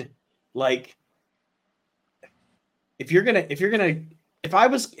made. Like, if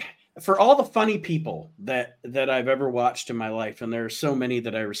for all the funny people that I've ever watched in my life, and there are so many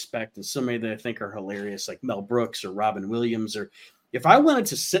that I respect and so many that I think are hilarious, like Mel Brooks or Robin Williams, or if I wanted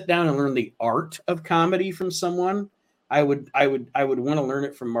to sit down and learn the art of comedy from someone, I would want to learn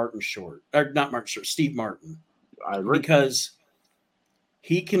it from Martin Short, or not Martin Short, Steve Martin. I agree. Because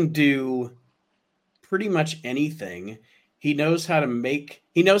he can do pretty much anything. He knows how to make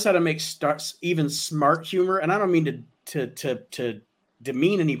even smart humor, and I don't mean to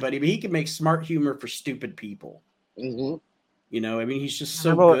demean anybody, but he can make smart humor for stupid people. Mm-hmm. You know, I mean, he's just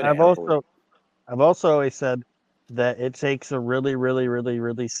so good. I've also always said that it takes a really, really, really,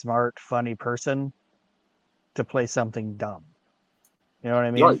 really smart, funny person to play something dumb. You know what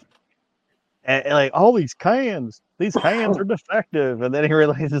I mean? Right. And like, all these cans are defective, and then he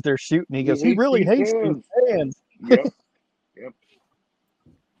realizes they're shooting. He goes, he really hates these cans. Yep.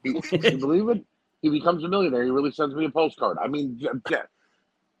 You believe it? He becomes a millionaire. He really sends me a postcard. I mean,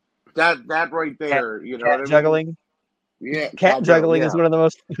 that right there, you know, cat juggling. Yeah, cat juggling is one of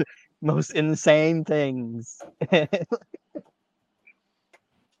the most insane things.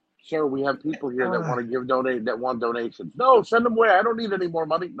 Sir, we have people here that want to that want donations. No, send them away. I don't need any more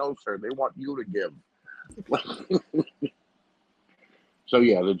money. No, sir, they want you to give. So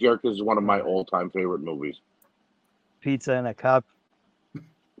yeah, The Jerk is one of my all-time favorite movies. Pizza in a cup.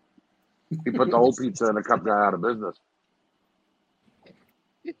 He put the whole pizza in a cup guy out of business.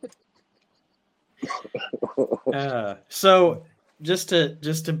 So just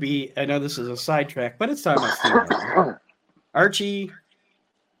to be, I know this is a sidetrack, but it's time about Steve Martin. Archie,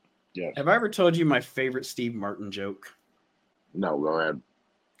 yes. Have I ever told you my favorite Steve Martin joke? No, go ahead.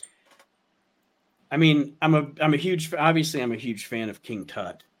 I mean, I'm a huge fan of King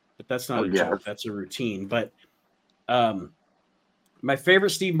Tut, but that's not a joke. That's a routine. But my favorite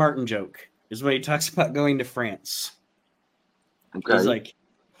Steve Martin joke is when he talks about going to France. Okay.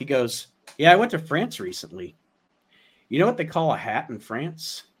 He goes, yeah, I went to France recently. You know what they call a hat in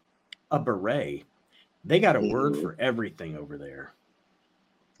France? A beret. They got a word for everything over there.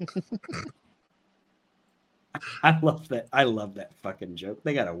 I love that. I love that fucking joke.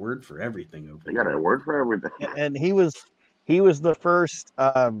 They got a word for everything over there. They got a word for everything. And he was the first.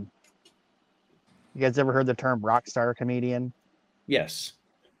 You guys ever heard the term rock star comedian? Yes.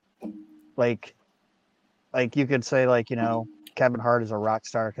 Like you could say, you know, Kevin Hart is a rock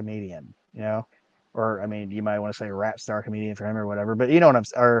star comedian, you know, or I mean, you might want to say a rap star comedian for him or whatever, but you know what I'm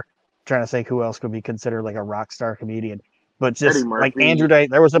trying to say, who else could be considered like a rock star comedian? But just like Andrew Dice,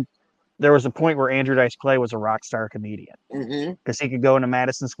 there was a point where Andrew Dice Clay was a rock star comedian because he could go into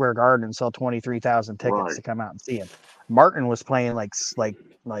Madison Square Garden and sell 23,000 tickets to come out and see him. Martin was playing like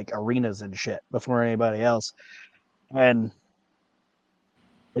arenas and shit before anybody else, and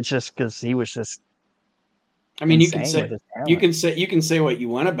it's just because he was just. I mean, you can say what you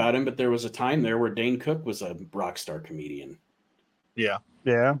want about him, but there was a time there where Dane Cook was a rock star comedian. Yeah.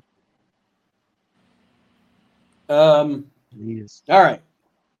 Yeah. All right.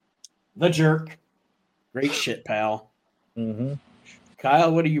 The Jerk. Great shit, pal. Mm-hmm.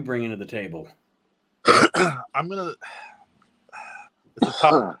 Kyle, what are you bringing to the table? It's a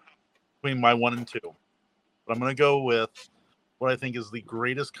tough between my 1 and 2. But I'm going to go with what I think is the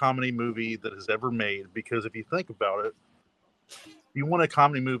greatest comedy movie that has ever made. Because if you think about it, you want a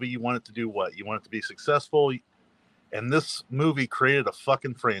comedy movie, you want it to do what? You want it to be successful. And this movie created a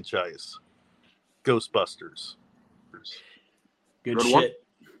fucking franchise. Ghostbusters. Good shit.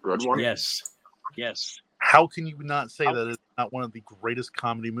 Good one. Yes. How can you not say that it's not one of the greatest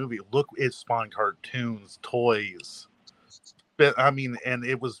comedy movies? Look, it spawned cartoons, toys. I mean, and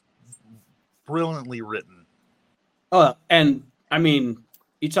it was brilliantly written. Oh, and I mean,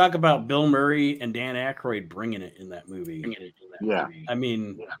 you talk about Bill Murray and Dan Aykroyd bringing it in that movie. I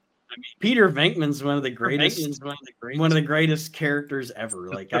mean, Peter Venkman's one of the greatest characters ever.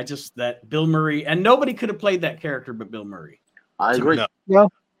 Like that Bill Murray, and nobody could have played that character but Bill Murray. I agree. No.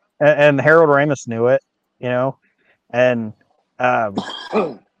 Well, and Harold Ramis knew it, you know, and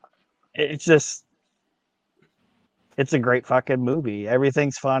it's a great fucking movie.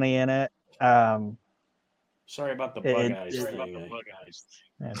 Everything's funny in it. Sorry about the bug eyes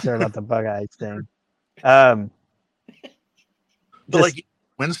thing. Sorry about the bug eyes thing. Like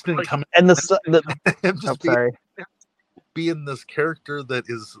Winston coming and being this character that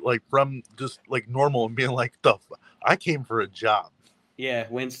is like from just like normal and being like, I came for a job. Yeah,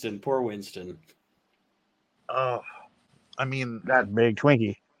 Winston, poor Winston. Oh, I mean that big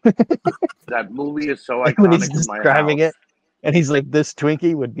Twinkie. That movie is so iconic. When he's describing it, and he's like, "This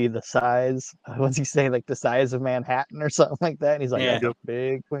Twinkie would be the size." What's he say? Like the size of Manhattan or something like that. And he's like, "That's a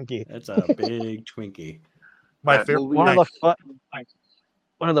big Twinkie." That's a big Twinkie. My favorite.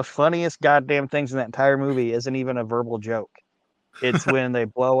 one of the funniest goddamn things in that entire movie isn't even a verbal joke. It's when they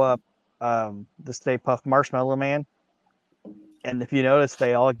blow up the Stay Puft Marshmallow Man. And if you notice,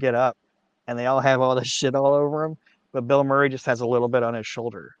 they all get up and they all have all this shit all over them. But Bill Murray just has a little bit on his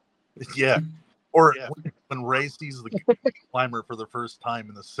shoulder. Yeah. Or when Ray sees the climber for the first time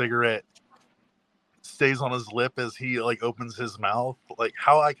and the cigarette stays on his lip as he like opens his mouth. Like,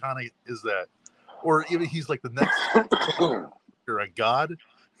 how iconic is that? Or even he's like the next you're a god.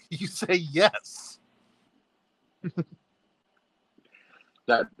 You say yes.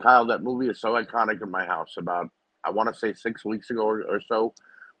 That movie is so iconic in my house. About, I want to say 6 weeks ago or so,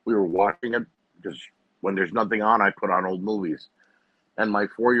 we were watching it because when there's nothing on, I put on old movies. And my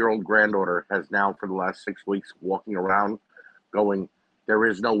 4-year-old granddaughter has now, for the last 6 weeks, walking around going, "There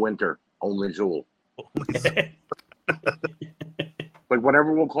is no winter, only Zool." Like,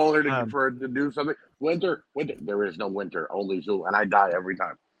 whenever we'll call her to do something, winter, there is no winter, only Zool. And I die every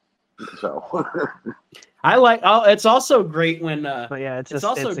time. So I like. Oh, it's also great when. But yeah, it's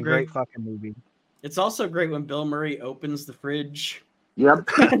a great fucking movie. It's also great when Bill Murray opens the fridge. Yep.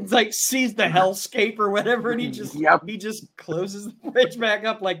 It's like sees the hellscape or whatever, and he just closes the fridge back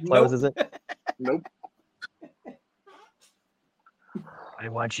up. Like closes nope. it. Nope. I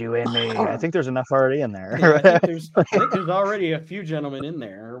want you in me. I think there's enough already in there. Yeah, I think there's already a few gentlemen in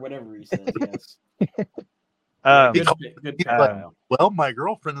there, or whatever he says. Yes. Good like, well, my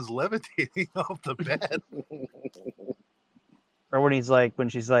girlfriend is levitating off the bed. Or when she's like,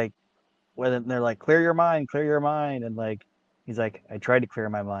 when they're like, clear your mind, and like, he's like, I tried to clear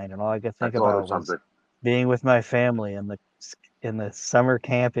my mind, and all I could think about was being with my family and in the summer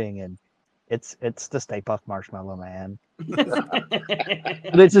camping, and it's the Stay Puft Marshmallow Man.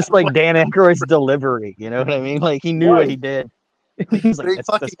 But it's just like Dan Aykroyd's delivery, you know what I mean? Like, he knew what he did. He's like, it's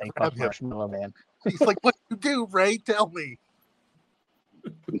the Stay Puft Marshmallow Man. He's like, what you do, Ray? Tell me.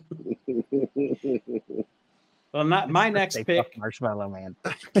 Well, not my next Stay pick. Puft Marshmallow Man.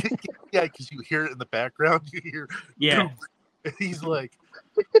 Yeah, because you hear it in the background. You hear, yeah. He's like,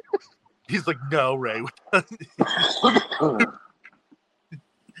 no, Ray.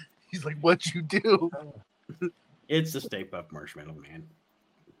 He's like, what'd you do? It's the Stay Puft Marshmallow Man.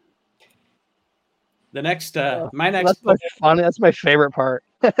 The next, my next. That's my favorite part.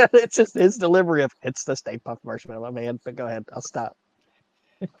 It's just his delivery of "It's the Stay Puft Marshmallow Man." But go ahead, I'll stop.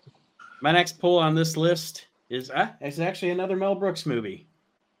 My next pull on this list is it's actually another Mel Brooks movie,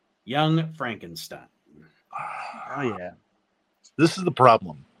 Young Frankenstein. Oh yeah, this is the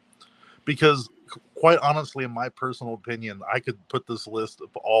problem, because quite honestly, in my personal opinion, I could put this list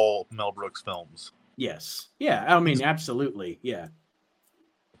of all Mel Brooks films. Yes, yeah, I mean, absolutely, yeah.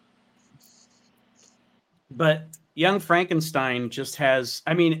 But Young Frankenstein just has,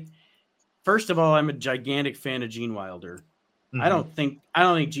 I mean, first of all, I'm a gigantic fan of Gene Wilder. Mm-hmm. I don't think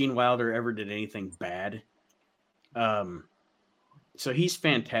Gene Wilder ever did anything bad. So he's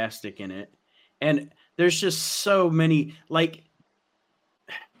fantastic in it. And there's just so many, like,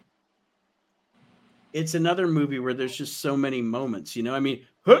 it's another movie where there's just so many moments, you know? I mean,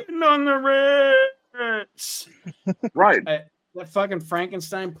 putting on the Ritz. Right. That fucking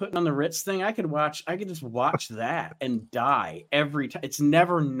Frankenstein putting on the Ritz thing, I could just watch that and die every time. It's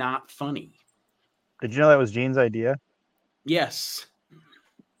never not funny. Did you know that was Gene's idea? Yes.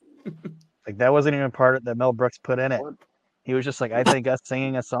 Like, that wasn't even part that Mel Brooks put in it. He was just like, I think us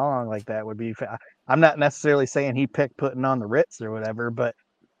singing a song like that would be. I'm not necessarily saying he picked putting on the Ritz or whatever, but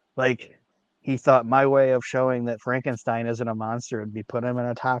like, he thought my way of showing that Frankenstein isn't a monster would be put him in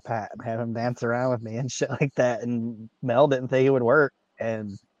a top hat and have him dance around with me and shit like that. And Mel didn't think it would work.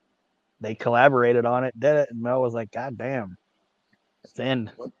 And they collaborated on it, did it. And Mel was like, God damn, it's in.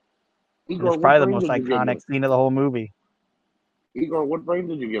 It's probably the most iconic scene of the whole movie. Igor, what brain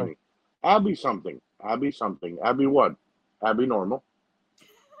did you give me? Abby something. Abby what? Abby normal.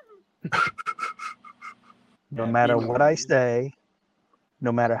 No matter what I say,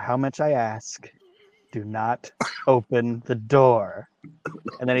 no matter how much I ask, do not open the door.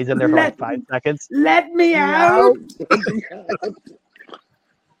 And then he's in there for like 5 seconds. Let me out.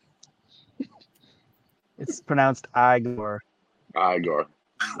 It's pronounced Igor. Igor.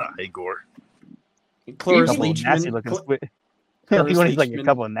 Cloris Leachman. When he's like a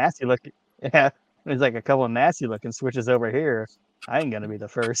couple of nasty looking. Yeah. When he's like a couple of nasty looking switches over here. I ain't gonna be the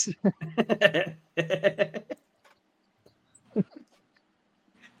first.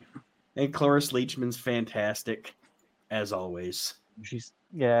 And Cloris Leachman's fantastic, as always.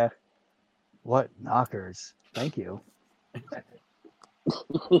 What knockers? Thank you.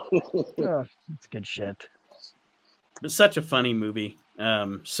 It's good shit. It's such a funny movie.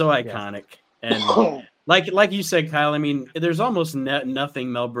 So iconic. And Like you said, Kyle. I mean, there's almost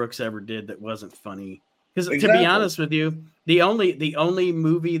nothing Mel Brooks ever did that wasn't funny. Because to be honest with you, the only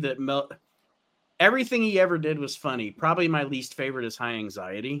movie that everything he ever did was funny. Probably my least favorite is High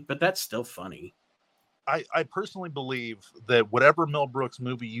Anxiety, but that's still funny. I personally believe that whatever Mel Brooks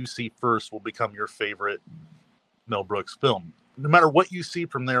movie you see first will become your favorite Mel Brooks film, no matter what you see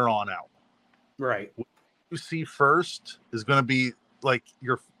from there on out. Right. What you see first is going to be like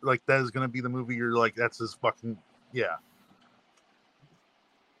that is going to be the movie you're like, that's his fucking, yeah.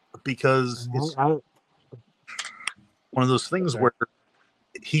 Because it's one of those things where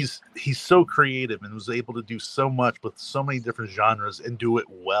he's so creative and was able to do so much with so many different genres and do it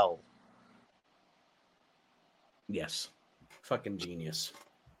well. Yes. Fucking genius.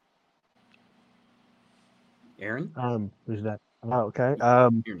 Aaron? Who's that? Oh, okay.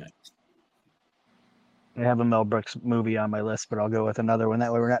 You're next. I have a Mel Brooks movie on my list, but I'll go with another one.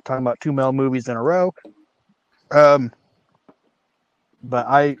 That way we're not talking about two Mel movies in a row. But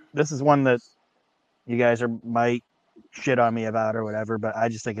this is one that you guys might shit on me about or whatever, but I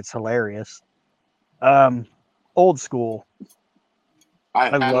just think it's hilarious. Old School. I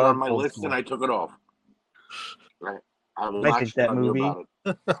had it on my list and I took it off. I think that movie. About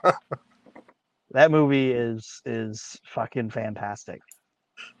it. That movie is fucking fantastic.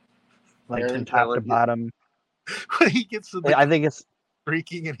 Like from top to bottom. When he gets to I think it's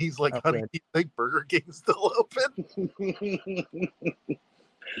freaking and he's like, "Honey, do you think Burger King's still open?"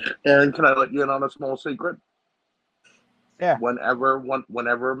 Aaron, can I let you in on a small secret? Yeah.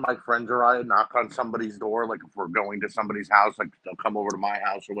 Whenever my friends or I knock on somebody's door, like if we're going to somebody's house, like they'll come over to my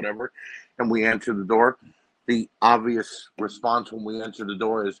house or whatever, and we answer the door, the obvious response when we answer the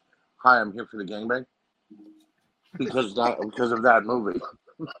door is, "Hi, I'm here for the gangbang," because of that movie.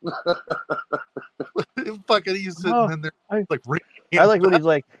 Fucking, he's sitting in there like. I like when he's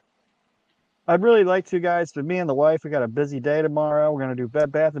like, "I'd really like to, guys, but me and the wife, we got a busy day tomorrow. We're gonna do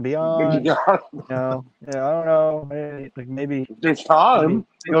Bed Bath and Beyond. Yeah. I don't know. Maybe there's time.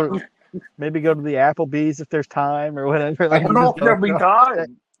 Maybe go to the Applebee's if there's time or whatever." Like, I don't know if there'll be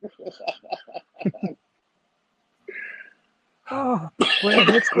time. When it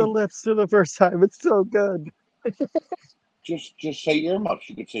hits the lips for the first time, it's so good. Just say earmuffs.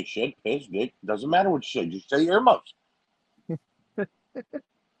 You could say shit, piss, dick. Doesn't matter what you say. Just say earmuffs.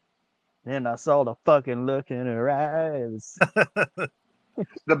 And I saw the fucking look in her eyes.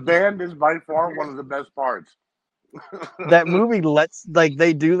 The band is by far one of the best parts. That movie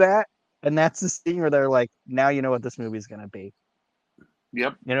they do that, and that's the scene where they're like, now you know what this movie's gonna be.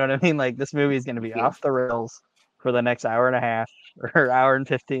 Yep. You know what I mean? Like, this movie is gonna be off the rails for the next hour and a half or hour and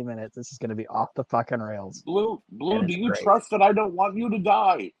 15 minutes. This is gonna be off the fucking rails. Blue, do you trust that I don't want you to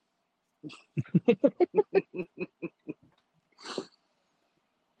die?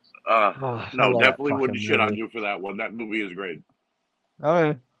 No, definitely wouldn't shit on you for that one. That movie is great.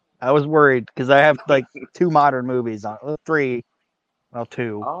 Okay. I was worried because I have like two modern movies on three. Well,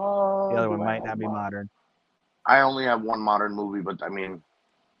 two. The other one might not be modern. I only have one modern movie, but I mean.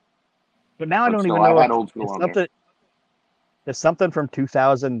 But now I don't even know if something from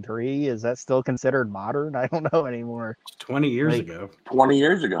 2003, is that still considered modern? I don't know anymore. 20 years ago. 20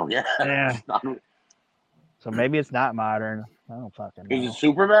 years ago, yeah. Yeah. So maybe it's not modern. I don't fucking know. Is it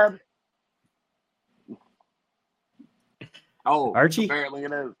Superman? Oh, Archie? Apparently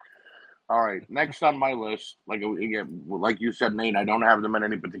it is. All right, next on my list, like you said, Nate, I don't have them in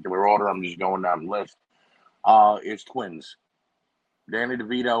any particular order. I'm just going down the list. Is Twins. Danny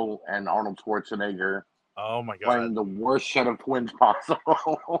DeVito and Arnold Schwarzenegger. Oh my God! Playing the worst set of twins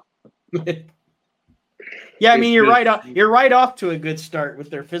possible. Yeah, I mean you're right off to a good start with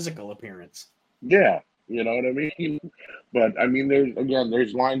their physical appearance. Yeah, you know what I mean. But I mean,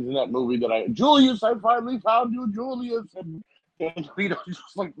 there's lines in that movie that Julius, I finally found you, Julius, and DeVito's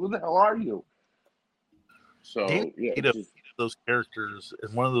just like, who the hell are you? So yeah, those characters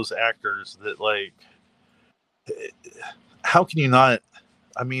and one of those actors that like, how can you not?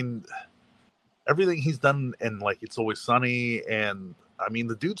 I mean, everything he's done and like It's Always Sunny, and I mean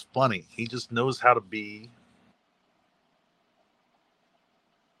the dude's funny. He just knows how to be.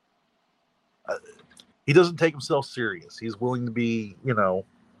 He doesn't take himself serious. He's willing to be,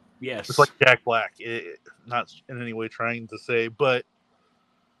 yes, just like Jack Black. Not in any way trying to say, but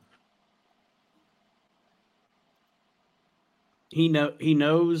he knows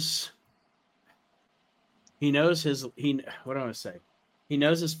his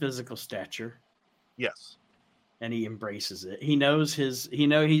physical stature. Yes. And he embraces it. He knows he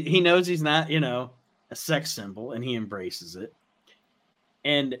knows he's not, a sex symbol, and he embraces it.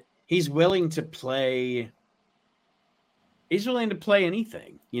 And he's willing to play He's willing to play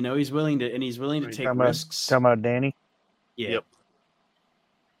anything. He's willing to take risks. Talking about Danny? Yeah. Yep.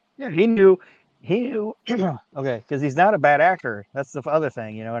 Yeah, he knew, okay, because he's not a bad actor. That's the other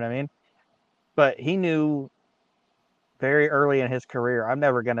thing, you know what I mean? But he knew very early in his career, I'm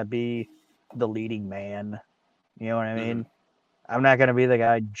never going to be the leading man. You know what I mean? I'm not going to be the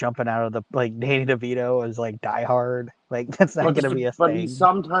guy jumping out of the, like, Danny DeVito is like Die Hard. Like, that's not going to be a thing. But he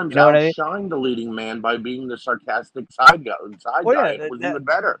sometimes outshined the leading man by being the sarcastic side guy. It was even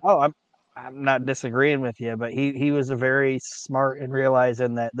better. Oh, I'm not disagreeing with you, but he was a very smart in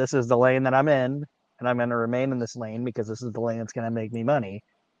realizing that this is the lane that I'm in, and I'm going to remain in this lane because this is the lane that's going to make me money.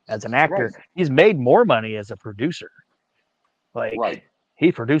 As an actor, he's made more money as a producer. Like,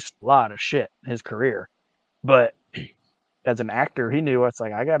 he produced a lot of shit in his career, but as an actor, he knew it's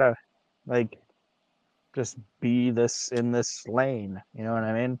like, I gotta, like, just be in this lane. You know what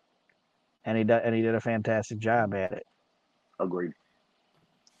I mean? And he did a fantastic job at it. Agreed.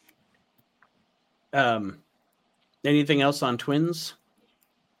 Anything else on Twins?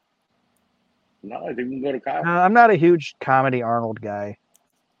 No, I think we can go to Kyle. I'm not a huge comedy Arnold guy,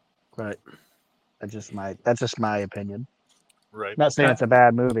 but that's just my opinion. Right. Not saying it's a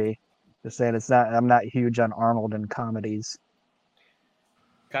bad movie. Just saying I'm not huge on Arnold and comedies.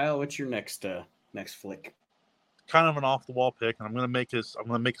 Kyle, what's your next flick? Kind of an off the wall pick, and I'm gonna make a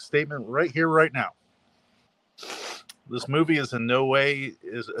statement right here, right now. This movie is in no way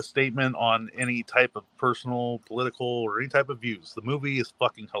is a statement on any type of personal, political, or any type of views. The movie is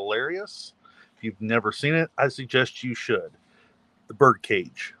fucking hilarious. If you've never seen it, I suggest you should. The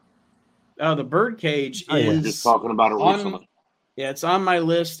Birdcage. Oh, The Birdcage I was just talking about it recently. Yeah, it's on my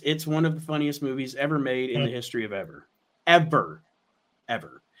list. It's one of the funniest movies ever made in the history of ever. Ever.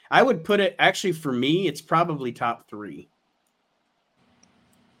 I would put it, actually, for me, it's probably top 3.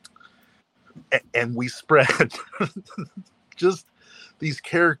 And we spread just these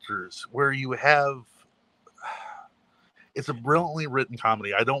characters where you have, it's a brilliantly written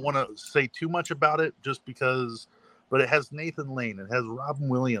comedy. I don't want to say too much about it just because, but it has Nathan Lane. It has Robin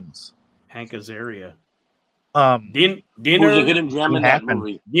Williams. Hank Azaria. Who's a hidden gem in that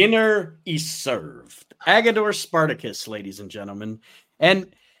movie? Dinner is served. Agador Spartacus, ladies and gentlemen.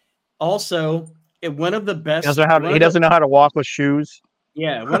 And also, one of the best... He doesn't know how to walk with shoes.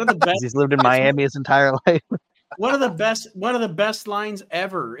 Yeah, one of the best... He's lived in Miami his entire life. One of the best lines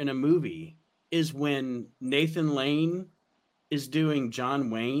ever in a movie is when Nathan Lane is doing John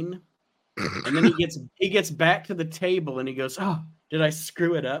Wayne, and then he gets back to the table and he goes, "Oh, did I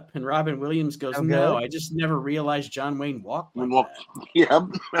screw it up?" And Robin Williams goes, Okay. "No, I just never realized John Wayne walked like that." Yep.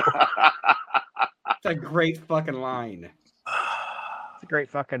 It's a great fucking line. It's a great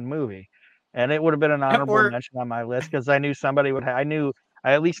fucking movie, and it would have been an honorable mention on my list because I knew somebody would.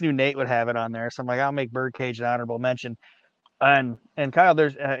 I at least knew Nate would have it on there, so I'm like, I'll make Birdcage an honorable mention. And Kyle,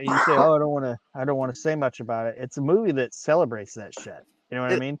 there's you say, "Oh, I don't want to say much about it." It's a movie that celebrates that shit. You know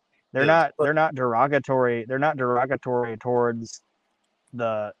what I mean? They're not derogatory. They're not derogatory towards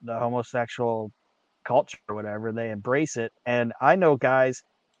the homosexual culture or whatever. They embrace it. And I know guys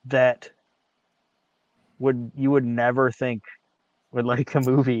that you would never think would like a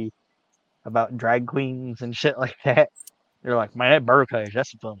movie about drag queens and shit like that. They're like, man, that Birdcage, that's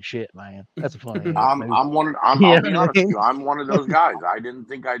some funny shit, man. That's a funny. I'll be honest with you. I'm one of those guys. I didn't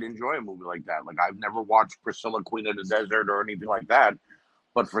think I'd enjoy a movie like that. Like, I've never watched Priscilla, Queen of the Desert or anything like that.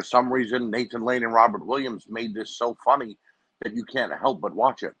 But for some reason, Nathan Lane and Robert Williams made this so funny that you can't help but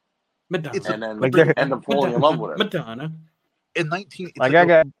watch it. Madonna. And then end up falling in love with it. Madonna. In 19, like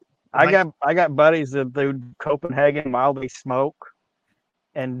I got buddies that do Copenhagen while they smoke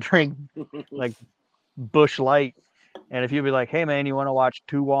and drink like Busch Light. And if you'd be like, "Hey man, you want to watch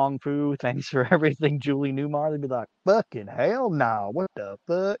Tu Wong Fu? Thanks for everything, Julie Newmar," they'd be like, "Fucking hell no! What the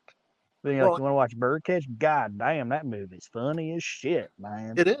fuck?" Then you're like, "You want to watch Birdcage? God damn, that movie's funny as shit,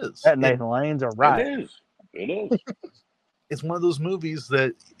 man." It is. That Nathan Lane's are right. It is. It's one of those movies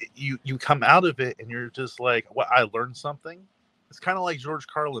that you come out of it and you're just like, "Well, I learned something." It's kind of like George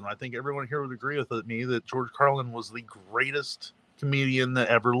Carlin. I think everyone here would agree with me that George Carlin was the greatest comedian that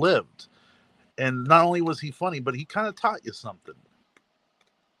ever lived. And not only was he funny, but he kind of taught you something.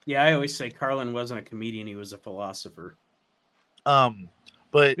 Yeah, I always say Carlin wasn't a comedian; he was a philosopher.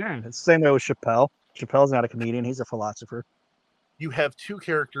 But yeah, it's the same way with Chappelle. Chappelle's not a comedian; he's a philosopher. You have two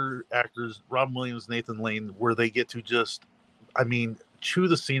character actors, Robin Williams, Nathan Lane, where they get to just, chew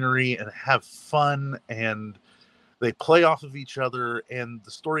the scenery and have fun, and they play off of each other, and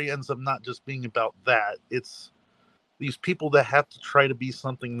the story ends up not just being about that. It's these people that have to try to be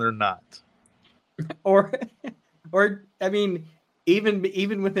something they're not. Or even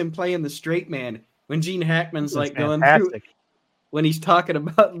with him playing the straight man, when Gene Hackman's like going through, when he's talking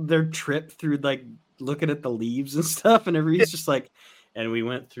about their trip through, like, looking at the leaves and stuff, and he's just like, and we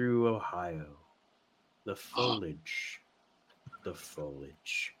went through Ohio, the foliage,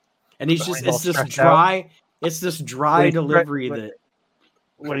 and he's just, it's this dry delivery that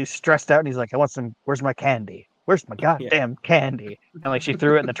when he's stressed out and he's like, I want some, where's my candy? Where's my goddamn candy? And like she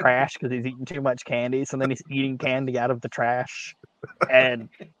threw it in the trash because he's eating too much candy. So then he's eating candy out of the trash. And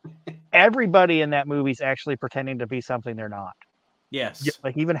everybody in that movie's actually pretending to be something they're not. Yes.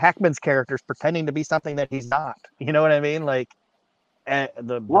 Like even Hackman's character's pretending to be something that he's not. You know what I mean? Like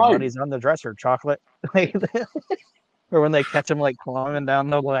the buddy's on the dresser, chocolate. Or when they catch him like climbing down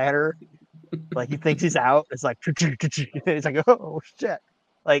the ladder, like he thinks he's out. It's like he's like, oh shit.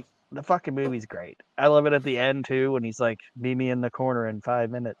 Like the fucking movie's great. I love it at the end too when he's like, meet me in the corner in 5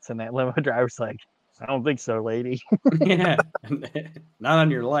 minutes, and that limo driver's like, I don't think so, lady. Yeah, not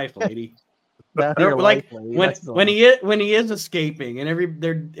on your life, lady. Not your like life, lady. when he is escaping, and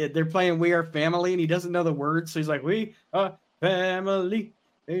they're playing "We Are Family," and he doesn't know the words, so he's like, "We are family."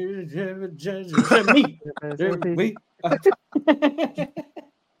 Me. We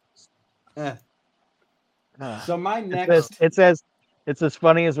So my next, it's as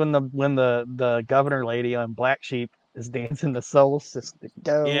funny as when the governor lady on Black Sheep is dancing the soul sister.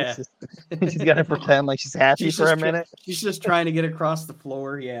 Yeah. Sister. She's got to pretend like she's happy for a minute. She's just trying to get across the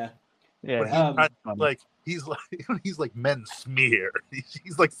floor. Yeah. Yeah. He's like men smear.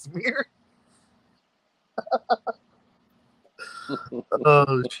 He's like smear.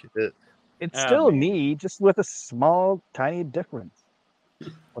 Oh shit. It's still me, just with a small, tiny difference.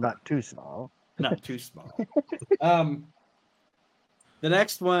 Well, not too small. Not too small. The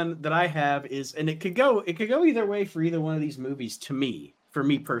next one that I have is, and it could go either way for either one of these movies for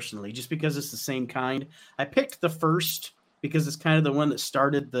me personally, just because it's the same kind. I picked the first because it's kind of the one that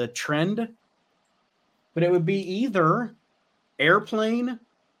started the trend, but it would be either Airplane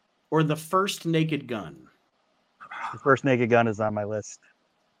or The First Naked Gun. The First Naked Gun is on my list.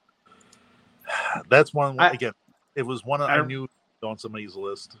 That's one, again, it was one I knew on somebody's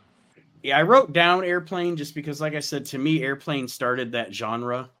list. Yeah, I wrote down Airplane just because, like I said, to me, Airplane started that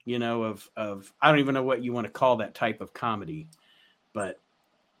genre, of I don't even know what you want to call that type of comedy, but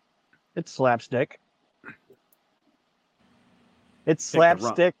it's slapstick. It's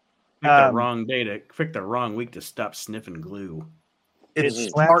slapstick. Pick the wrong day to pick the wrong week to stop sniffing glue.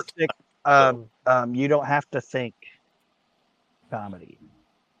 It's slapstick. You don't have to think comedy.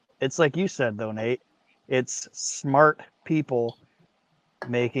 It's like you said, though, Nate. It's smart people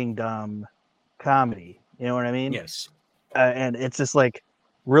making dumb comedy. You know what I mean? Yes. And it's just like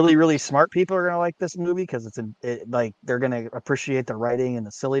really, really smart people are gonna like this movie because like they're gonna appreciate the writing and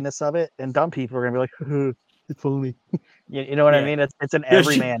the silliness of it, and dumb people are gonna be like, it's funny. You know what I mean? It's an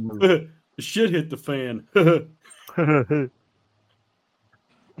everyman movie. The shit hit the fan.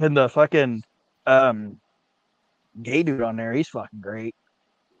 And the fucking gay dude on there, he's fucking great.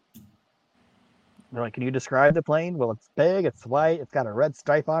 They're like, can you describe the plane? Well, it's big, it's white, it's got a red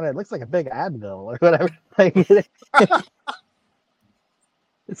stripe on it. It looks like a big Advil or whatever.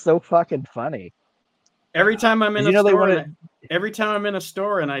 It's so fucking funny. Every time I'm in every time I'm in a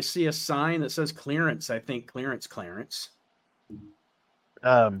store and I see a sign that says clearance, I think clearance.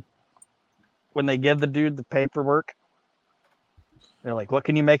 When they give the dude the paperwork, they're like, what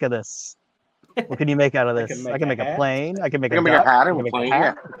can you make of this? What can you make out of this? I can make a plane. I can make a hat. I can make a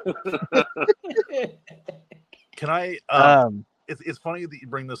hat. Can I? It's funny that you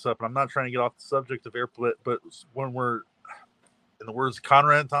bring this up, and I'm not trying to get off the subject of Airplane, but when we're, in the words of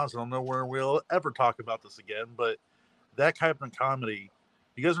Conrad and Thompson, I don't know where we'll ever talk about this again, but that type of comedy.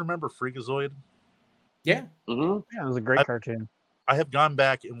 You guys remember Freakazoid? Yeah. Mm-hmm. Yeah, it was a great cartoon. I have gone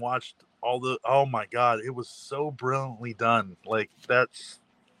back and watched all the. Oh my god, it was so brilliantly done. Like That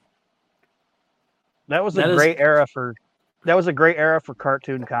was a great era for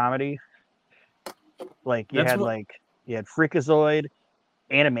cartoon comedy. Like you had Freakazoid,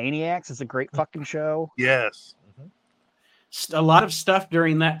 Animaniacs is a great fucking show. Yes. Mm-hmm. A lot of stuff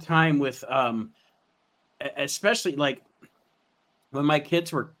during that time with especially like when my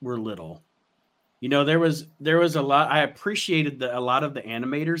kids were little. There was a lot. I appreciated a lot of the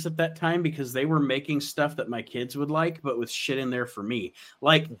animators at that time because they were making stuff that my kids would like, but with shit in there for me.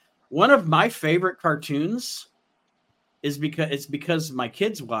 Like one of my favorite cartoons is because my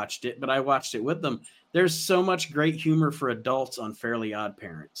kids watched it, but I watched it with them. There's so much great humor for adults on Fairly Odd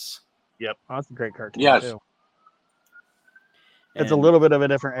Parents. Yep. Oh, that's a great cartoon too. It's a little bit of a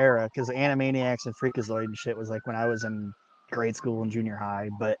different era because Animaniacs and Freakazoid and shit was like when I was in grade school and junior high.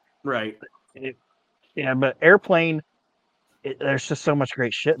 But right. But Airplane, there's just so much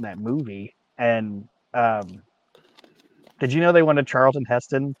great shit in that movie. And Did you know they wanted Charlton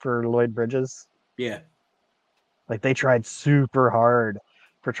Heston for Lloyd Bridges? Yeah. Like they tried super hard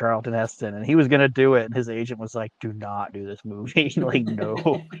for Charlton Heston, and he was gonna do it, and his agent was like, "Do not do this movie." Like,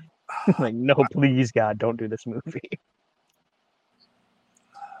 no, like, no, please, God, don't do this movie.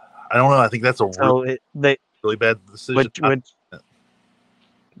 I don't know. I think that's a really bad decision.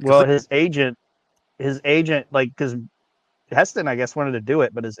 Well, his agent, like, because Heston, I guess, wanted to do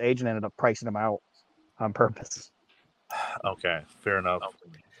it, but his agent ended up pricing him out on purpose. Okay, fair enough.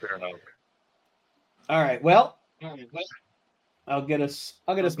 All right. Well, I'll get us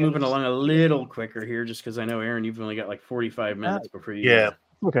moving along a little quicker here, just because I know, Aaron, you've only got like 45 minutes before you. Yeah.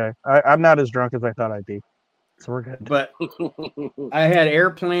 Okay. I'm not as drunk as I thought I'd be, so we're good. But I had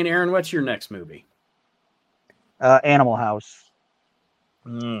Airplane. Aaron, what's your next movie? Animal House.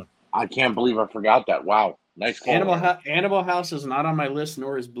 I can't believe I forgot that. Wow. Nice call. Animal House is not on my list,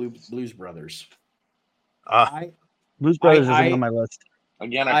 nor is Blues Brothers. Blues Brothers isn't on my list.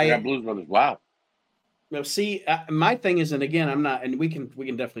 Again, I forgot Blues Brothers. Wow. No, see, my thing is, and again, I'm not, and we can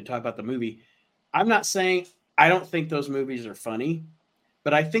definitely talk about the movie. I'm not saying I don't think those movies are funny,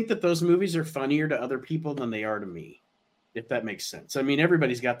 but I think that those movies are funnier to other people than they are to me, if that makes sense. I mean,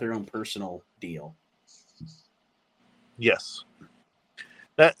 everybody's got their own personal deal. Yes.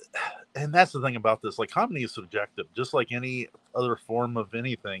 And that's the thing about this. Like, comedy is subjective, just like any other form of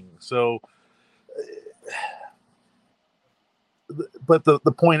anything. So, but the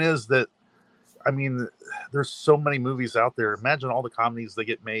point is that, I mean, there's so many movies out there. Imagine all the comedies that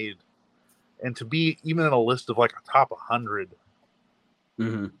get made, and to be even in a list of like a top 100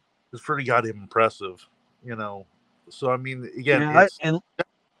 is pretty goddamn impressive, you know. So I mean, again,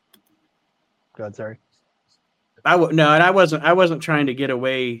 God, sorry. And I wasn't trying to get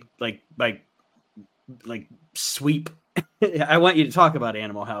away like sweep. I want you to talk about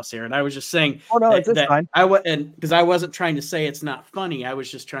Animal House here, and I was just saying. Oh no, it's fine. Because I wasn't trying to say it's not funny. I was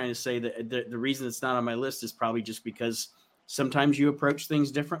just trying to say that the reason it's not on my list is probably just because sometimes you approach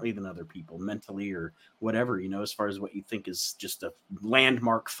things differently than other people, mentally or whatever. You know, as far as what you think is just a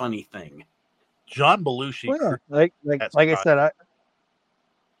landmark funny thing. John Belushi, like I said,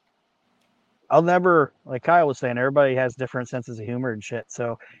 I'll never, like Kyle was saying, everybody has different senses of humor and shit.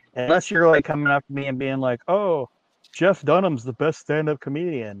 So unless you're like coming up to me and being like, "Oh, Jeff Dunham's the best stand-up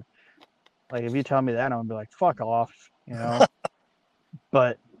comedian," like if you tell me that, I'm gonna be like, "Fuck off," you know.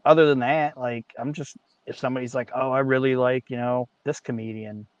 But other than that, like if somebody's like, "Oh, I really like, you know, this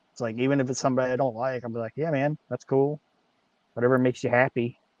comedian," it's like, even if it's somebody I don't like, I'll be like, "Yeah, man, that's cool. Whatever makes you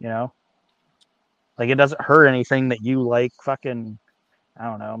happy," you know. Like it doesn't hurt anything that you like fucking. I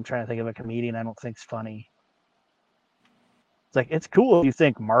don't know. I'm trying to think of a comedian I don't think's funny. It's like, it's cool if you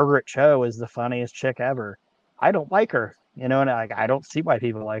think Margaret Cho is the funniest chick ever. I don't like her, you know, and I don't see why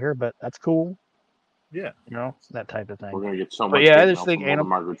people like her, but that's cool. Yeah. You know, that type of thing. We're going to get so much. I just think all the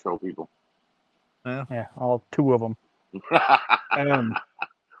Margaret Cho people. Yeah, all two of them.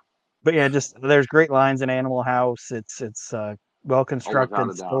 But yeah, just there's great lines in Animal House. It's a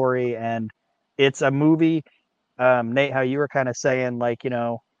well-constructed story, and it's a movie. Nate, how you were kind of saying, like, you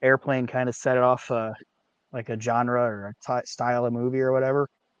know, Airplane kind of set it off like a genre or a style of movie or whatever.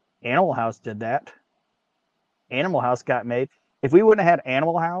 Animal House did that. Animal House got made. If we wouldn't have had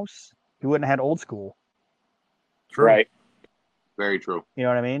Animal House, we wouldn't have had Old School. True. Right. Very true. You know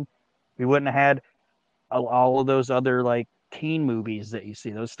what I mean? We wouldn't have had all of those other like teen movies that you see.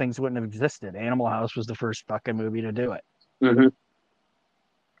 Those things wouldn't have existed. Animal House was the first fucking movie to do it. Mm-hmm.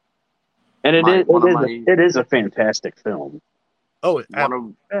 And it is a fantastic film. Oh,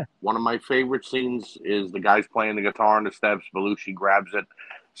 one of my favorite scenes is the guy's playing the guitar on the steps. Belushi grabs it,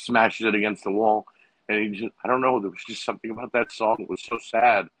 smashes it against the wall, and I don't know, there was just something about that song that was so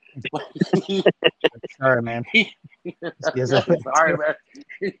sad. Sorry, man. Sorry, man.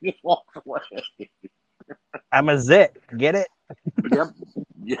 He just walked away. I'm a zit. Get it? Yep.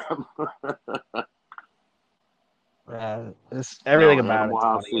 Everything about Animal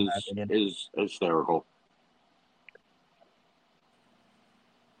House is hysterical.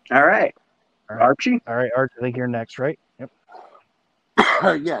 All right. Archie? All right, Archie, I think you're next, right? Yep.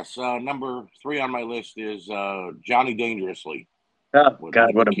 Yes. Number 3 on my list is Johnny Dangerously. Oh,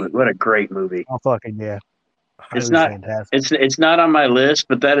 God, what a great movie. Oh, fucking yeah. It's not on my list,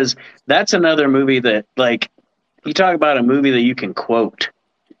 but that's another movie that, like, you talk about a movie that you can quote.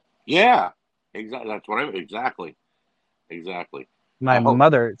 Yeah. Exactly. That's what exactly. My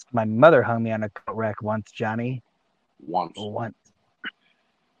mother hung me on a coat rack once, Johnny. Once.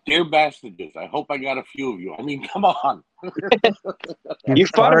 Dear bastards, I hope I got a few of you. I mean, come on. You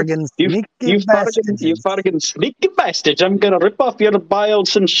fucking sneaky bastards. I'm going to rip off your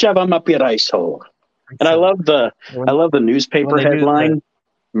bowels and shove them up your ice hole. And I love the newspaper headline.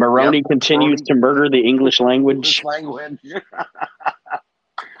 Maroney continues to murder the English language.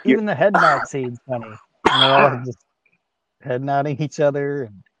 Even the head nod scene's funny. And they're all just head nodding each other,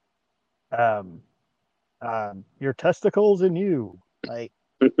 and your testicles and you, like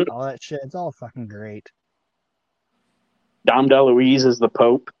all that shit. It's all fucking great. Dom DeLuise is the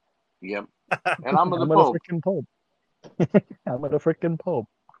Pope. Yep. And I'm the Pope. Freaking Pope. I'm the freaking Pope.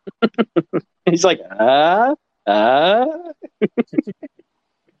 He's like,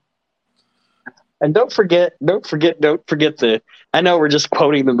 And don't forget the. I know we're just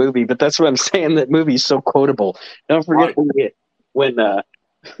quoting the movie, but that's what I'm saying. That movie's so quotable. Don't forget when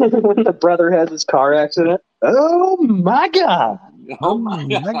when the brother has his car accident. Oh my God! Oh my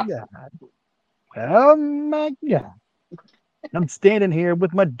God! Oh my God! I'm standing here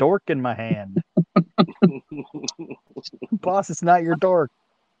with my dork in my hand. Boss, it's not your dork.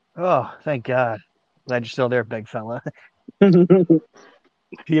 Oh, thank God! Glad you're still there, big fella.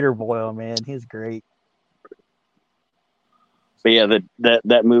 Peter Boyle, man, he's great. But yeah,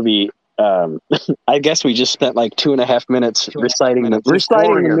 that movie. I guess we just spent like 2.5 minutes reciting the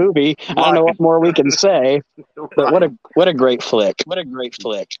movie. I don't know what more we can say, but what a great flick! What a great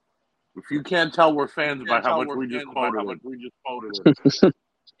flick! If you can't tell, we're fans by how much we just quoted it.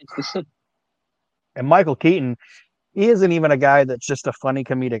 And Michael Keaton, he isn't even a guy that's just a funny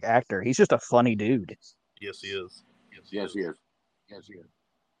comedic actor. He's just a funny dude. Yes, he is. Yes, he is.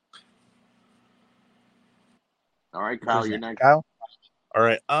 All right, Kyle, you're next. Kyle? All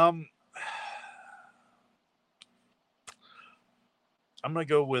right. I'm gonna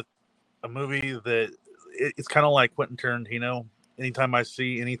go with a movie that it's kind of like Quentin Tarantino. Anytime I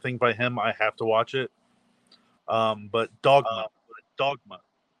see anything by him, I have to watch it. But Dogma.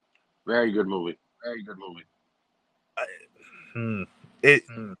 Very good movie. I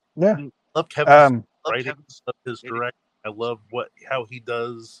love Kevin's writing, love his directing. I love how he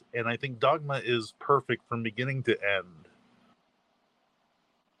does, and I think Dogma is perfect from beginning to end.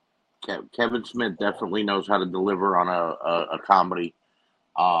 Kevin Smith definitely knows how to deliver on a comedy.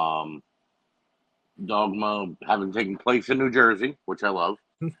 Dogma having taken place in New Jersey, which I love.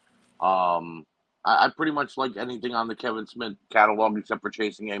 I pretty much like anything on the Kevin Smith catalog except for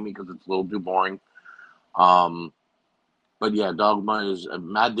Chasing Amy because it's a little too boring. But yeah, Dogma is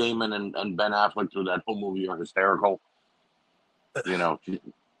Matt Damon and Ben Affleck through that whole movie are hysterical. You know,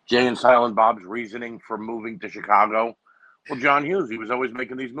 Jay and Silent Bob's reasoning for moving to Chicago. Well, John Hughes, he was always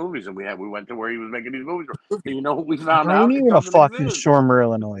making these movies, and we went to where he was making these movies. You know what we found out? I ain't even fucking Shormer,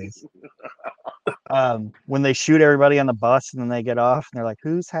 Illinois. When they shoot everybody on the bus and then they get off, and they're like,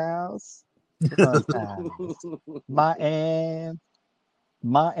 "Whose house?" My aunt.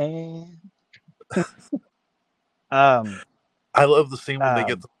 I love the scene when they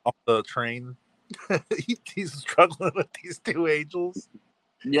get off the train. He's struggling with these two angels.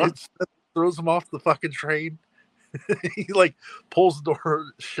 Yeah, throws them off the fucking train. He like pulls the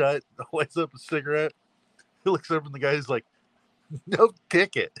door shut, lights up a cigarette. He looks over and the guy's like, "No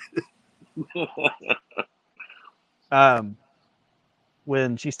ticket."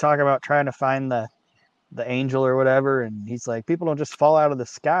 When she's talking about trying to find the angel or whatever, and he's like, "People don't just fall out of the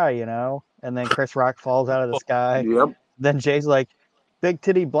sky, you know." And then Chris Rock falls out of the sky. Yep. Then Jay's like, "Big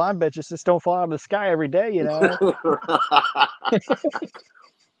titty blonde bitches just don't fall out of the sky every day, you know."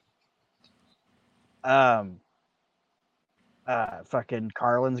 Fucking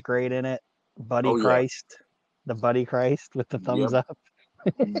Carlin's great in it. Buddy Christ, the Buddy Christ with the thumbs up.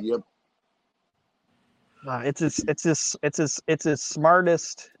 Yep. It's his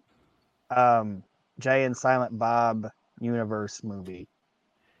smartest Jay and Silent Bob universe movie.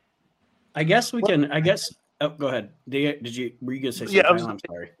 I guess we can. Oh, go ahead. Were you gonna say something? I'm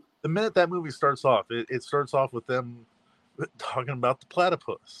sorry. The minute that movie starts off, it starts off with them talking about the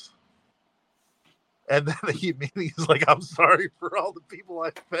platypus, and then he's like, "I'm sorry for all the people I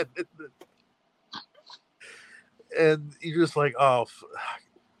offended," and you're just like, "Oh."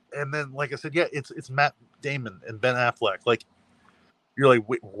 And then, like I said, yeah, it's Matt Damon and Ben Affleck. Like, you're like,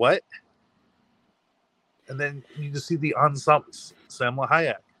 "Wait, what?" And then you just see the ensemble, Salma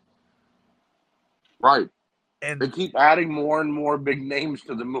Hayek. Right. And they keep adding more and more big names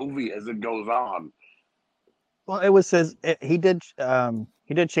to the movie as it goes on. Well, it was he did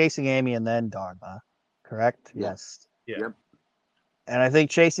Chasing Amy and then Dogma, correct? Yeah. Yes. Yeah. Yep. And I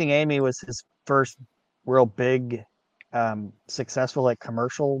think Chasing Amy was his first real big, successful like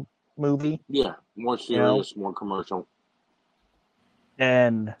commercial movie. Yeah, more serious, more commercial.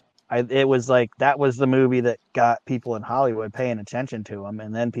 And it was like that was the movie that got people in Hollywood paying attention to him,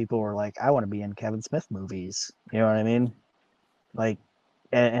 and then people were like, "I want to be in Kevin Smith movies." You know what I mean? Like,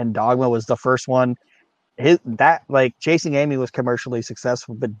 and Dogma was the first one. Chasing Amy was commercially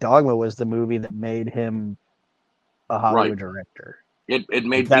successful, but Dogma was the movie that made him a Hollywood director. It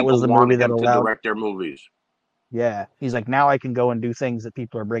made that people was the want movie that him to allowed direct their movies. Yeah, he's like, now I can go and do things that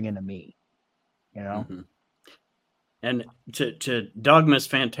people are bringing to me. You know. Mm-hmm. And to Dogma's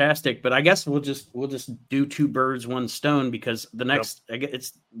fantastic, but I guess we'll just do two birds, one stone, because the next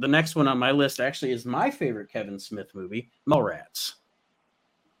it's the next one on my list actually is my favorite Kevin Smith movie, Mallrats.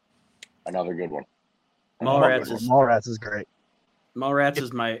 Another good one. Mallrats is great. Mallrats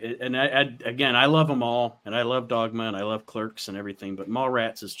is I love them all, and I love Dogma, and I love Clerks and everything, but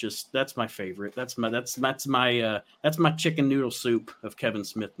Mallrats is that's my favorite. That's my chicken noodle soup of Kevin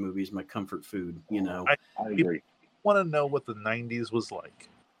Smith movies, my comfort food. You know, I agree. Want to know what the 90s was like?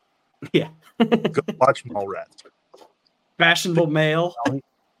 Yeah. Go watch Mallrats. Fashionable male.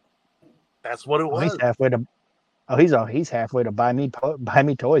 That's what it was. He's halfway to buy me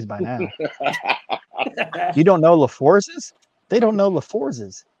toys by now. You don't know LaForce's? They don't know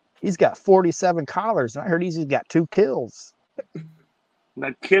LaForce's. He's got 47 collars, and I heard he's got 2 kills.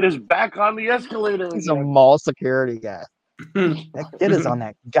 That kid is back on the escalator. He's a mall security guy. That kid is on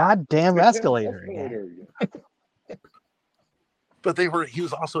that goddamn escalator again. But he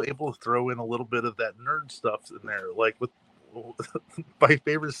was also able to throw in a little bit of that nerd stuff in there. Like with my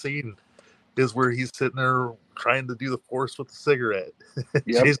favorite scene is where he's sitting there trying to do the force with the cigarette.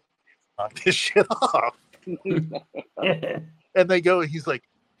 Yep. He's knocked his shit off. And they go, he's like,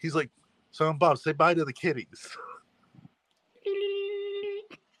 Son Bob, say bye to the kitties.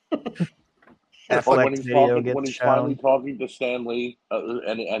 When he's finally talking to Stanley,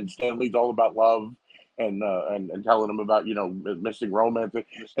 and Stanley's all about love. And telling him about missing romance,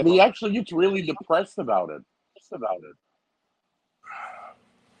 and he actually gets really depressed about it.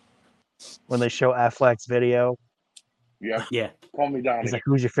 When they show Affleck's video, yeah. Call me Donnie. He's like,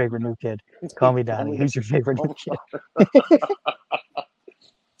 "Who's your favorite new kid? Call me Donnie. Who's your favorite new kid?"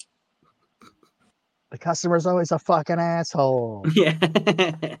 The customer's always a fucking asshole. Yeah.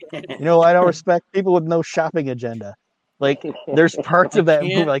 I don't respect people with no shopping agenda. Like, there's parts of that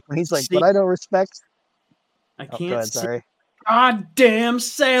movie, like when he's like, "But I don't respect." I can't see sorry. Goddamn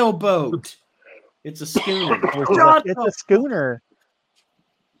sailboat. It's a schooner. It's a schooner.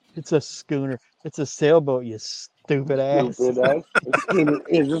 It's a schooner. It's a sailboat, you stupid ass. A schooner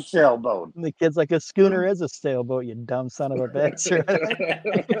is a sailboat. And the kid's like, a schooner is a sailboat, you dumb son of a bitch.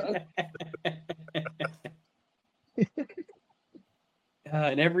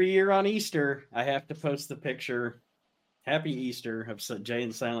 And every year on Easter, I have to post the picture, Happy Easter, of Jay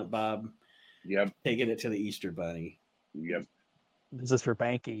and Silent Bob. Yep. Taking it to the Easter Bunny. Yep. This is for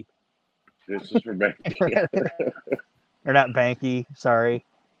Banky. Or not Banky, sorry.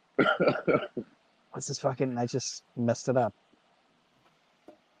 What's this fucking... I just messed it up.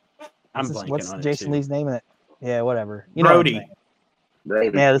 What's Jason Lee's name in it? Yeah, whatever. Brody.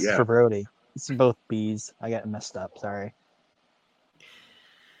 Brody. Yeah, this is for Brody. It's both B's. I got messed up, sorry.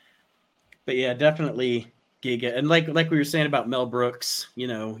 But yeah, definitely... Giga. And like we were saying about Mel Brooks, you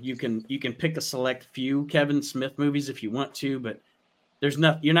can pick a select few Kevin Smith movies if you want to, but you're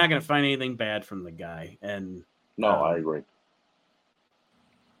not going to find anything bad from the guy. And no, I agree.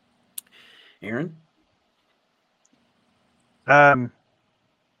 Aaron? I'll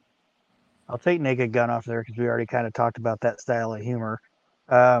take Naked Gun off there because we already kind of talked about that style of humor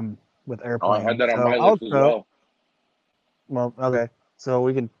with Airplane. I had that on my list as well. Well, okay. So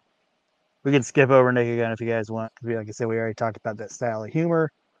we can skip over Naked Gun if you guys want, because like I said, we already talked about that style of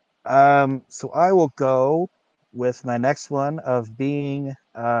humor. So I will go with my next one of being,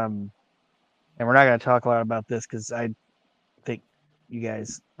 and we're not going to talk a lot about this because I think you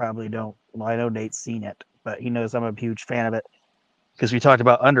guys probably don't. Well, I know Nate's seen it, but he knows I'm a huge fan of it because we talked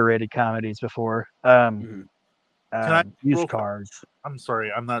about underrated comedies before. Used Cars. I'm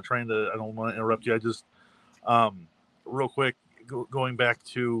sorry, I'm not trying to. I don't want to interrupt you. I just, real quick, going back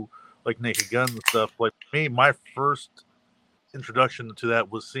to like Naked Gun and stuff. Like me, my first introduction to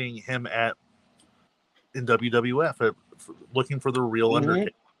that was seeing him in WWF looking for the real Undertaker.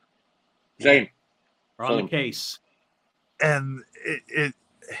 Same. On the case. And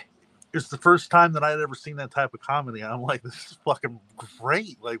it's the first time that I had ever seen that type of comedy. I'm like, this is fucking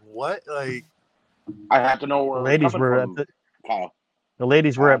great. Like what? Like I have to know where the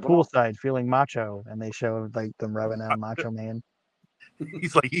ladies were at poolside feeling macho, and they showed like them rubbing out Macho Man.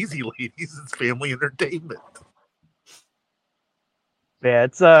 He's like, easy ladies, it's family entertainment. Yeah,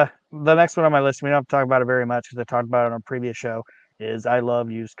 it's the next one on my list. We don't have to talk about it very much because I talked about it on a previous show. Is I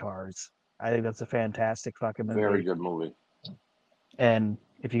love Used Cars. I think that's a fantastic fucking movie. Very good movie. And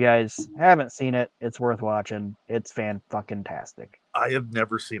if you guys haven't seen it, it's worth watching. It's fan-fucking-tastic. I have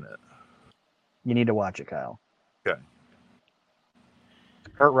never seen it. You need to watch it, Kyle. Okay.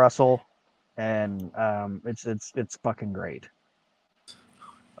 Kurt Russell, and it's fucking great.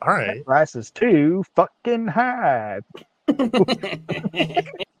 All right. That price is too fucking high.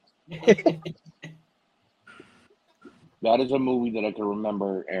 That is a movie that I can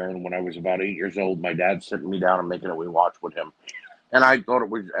remember, Aaron, when I was about 8 years old. My dad sitting me down and making it we watch with him. And I thought it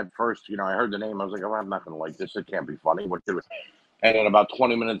was, at first, I heard the name. I was like, oh, I'm not going to like this. It can't be funny. What should it? And then about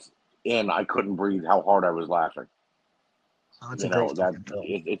 20 minutes in, I couldn't breathe how hard I was laughing. Oh,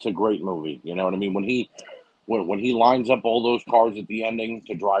 it's a great movie. You know what I mean? When he lines up all those cars at the ending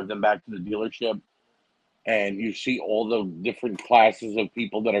to drive them back to the dealership, and you see all the different classes of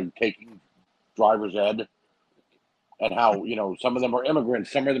people that are taking driver's ed, and how, some of them are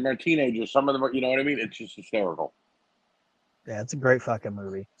immigrants, some of them are teenagers, some of them are, you know what I mean? It's just hysterical. Yeah, it's a great fucking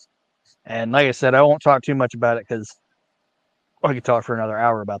movie. And like I said, I won't talk too much about it because I could talk for another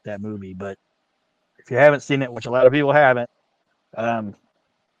hour about that movie. But if you haven't seen it, which a lot of people haven't, go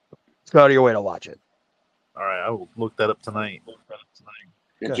out of your way to watch it. All right, I will look that up tonight.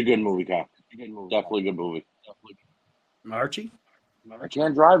 It's a good movie, Kyle. Definitely a good movie. Archie? I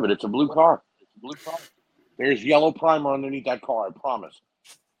can't drive it. It's a blue car. There's yellow primer underneath that car, I promise.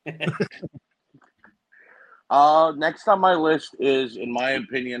 Next on my list is, in my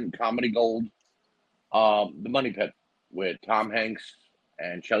opinion, comedy gold, The Money Pit with Tom Hanks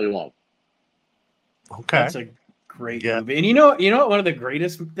and Shelley Long. Okay. That's a great movie. And you know what one of the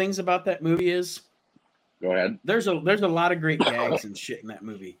greatest things about that movie is? Go ahead. There's a lot of great gags and shit in that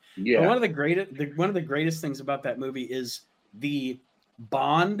movie. Yeah. But one of the greatest things about that movie is the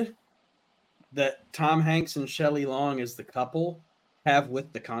bond that Tom Hanks and Shelley Long as the couple have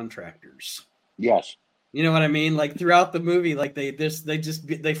with the contractors. Yes. You know what I mean? Like throughout the movie, like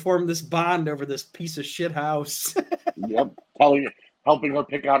they form this bond over this piece of shit house. Yep. Helping her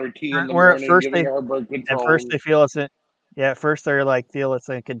pick out her tea in the morning, giving her birth control. At first they feel at first they're like feel it's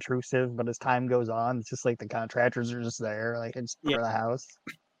like intrusive, but as time goes on, it's just like the contractors are just there, like it's part of the house.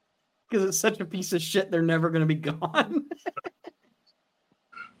 Because it's such a piece of shit, they're never gonna be gone.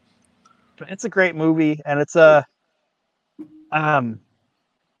 It's a great movie, and it's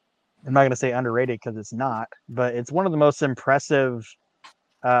I'm not going to say underrated because it's not, but it's one of the most impressive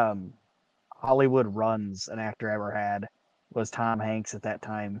Hollywood runs an actor ever had was Tom Hanks at that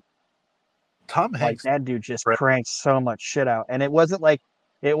time. Tom Hanks, that dude just cranked so much shit out, and it wasn't like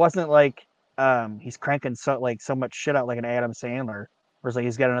he's cranking so much shit out like an Adam Sandler, where it's like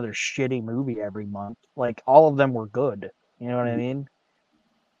he's got another shitty movie every month. Like all of them were good. You know what I mean?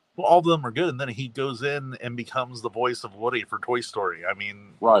 Well, all of them are good, and then he goes in and becomes the voice of Woody for Toy Story. I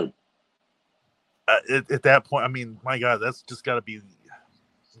mean, right. At that point, I mean, my God, that's just got to be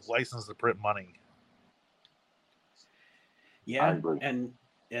licensed to print money. Yeah,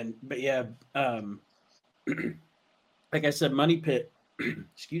 but yeah, like I said, Money Pit.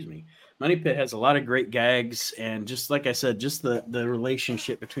 Excuse me, Money Pit has a lot of great gags, and just like I said, just the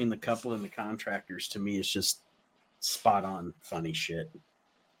relationship between the couple and the contractors to me is just spot on, funny shit.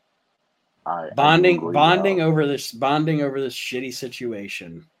 Bonding over this shitty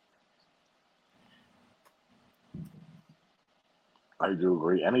situation. I do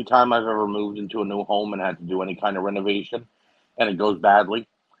agree. Anytime I've ever moved into a new home and had to do any kind of renovation and it goes badly,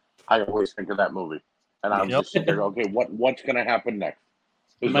 I always think of that movie. And I just sit there, okay, what's going to happen next?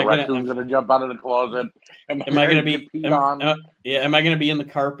 Is the raccoon going to jump out of the closet? Am I going to be am I going to be in the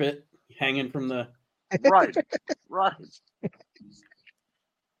carpet hanging from the... Right.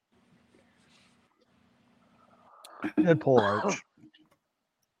 Good pull, Arch.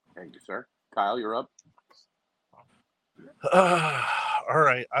 Thank you, sir. Kyle, you're up. All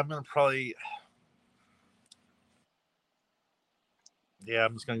right, I'm gonna probably. Yeah,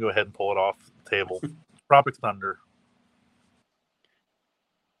 I'm just gonna go ahead and pull it off the table. Tropic Thunder.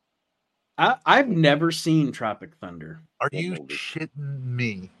 I've never seen Tropic Thunder. Are you shitting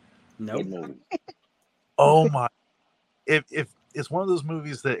me? Nope. Oh my! If it's one of those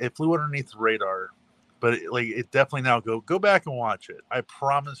movies that it flew underneath the radar. But it definitely now go back and watch it. I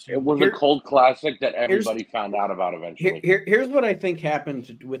promise you. It was a cult classic that everybody found out about eventually. Here's what I think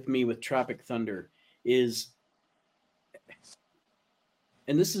happened with me with Tropic Thunder is,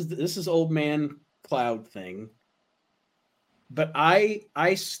 and this is old man cloud thing, but I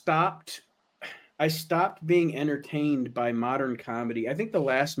stopped being entertained by modern comedy. I think the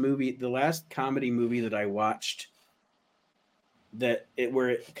last comedy movie that I watched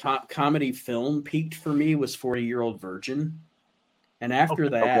comedy film peaked for me was 40-Year-Old Virgin. And after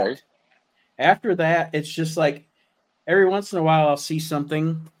that, it's just like every once in a while I'll see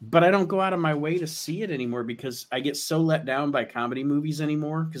something, but I don't go out of my way to see it anymore because I get so let down by comedy movies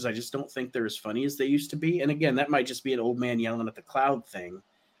anymore because I just don't think they're as funny as they used to be. And again, that might just be an old man yelling at the cloud thing.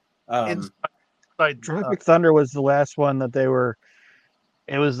 Tropic Thunder was the last one that they were.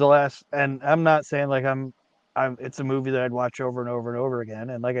 It was the last, and I'm not saying like I'm. It's a movie that I'd watch over and over and over again.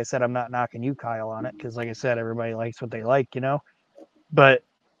 And like I said, I'm not knocking you, Kyle, on it because, like I said, everybody likes what they like, you know. But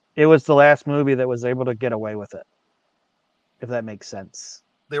it was the last movie that was able to get away with it, if that makes sense.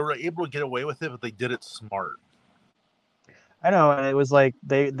 They were able to get away with it, but they did it smart. I know, and it was like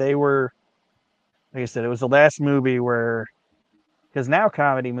they were, like I said, it was the last movie where, because now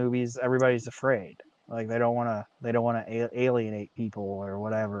comedy movies, everybody's afraid, like they don't want to alienate people or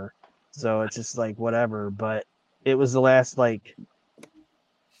whatever, so it's just like whatever. But it was the last, like,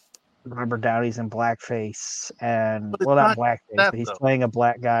 Robert Downey's in blackface, and well, not blackface, but he's playing a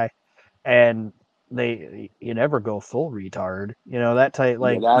black guy, and you never go full retard, you know, that type,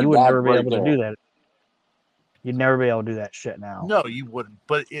 like you would never be able to do that. You'd never be able to do that shit now. No, you wouldn't.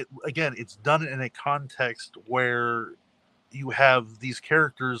 But it's done in a context where you have these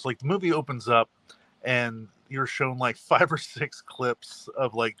characters, like the movie opens up and you're shown like 5 or 6 clips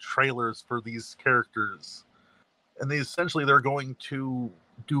of like trailers for these characters. And they're going to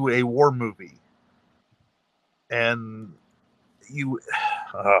do a war movie. And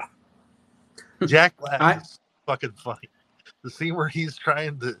Jack Black is fucking funny. The scene where he's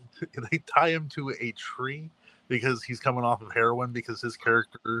they tie him to a tree because he's coming off of heroin because his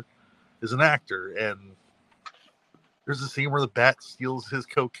character is an actor. And there's a scene where the bat steals his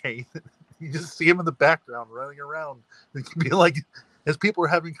cocaine. You just see him in the background running around. It can be like, as people are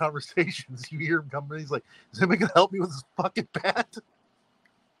having conversations, you hear him coming in. He's like, is anybody going to help me with this fucking bat?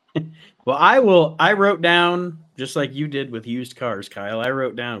 Well, I wrote down, just like you did with used cars, Kyle, I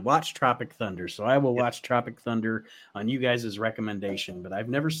wrote down, watch Tropic Thunder. So I will watch Tropic Thunder on you guys' recommendation, but I've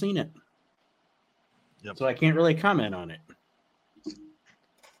never seen it. Yep. So I can't really comment on it.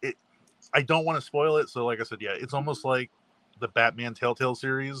 I don't want to spoil it. So like I said, it's almost like the Batman Telltale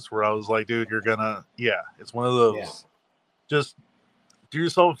series where I was like, dude, it's one of those. Yeah. Just do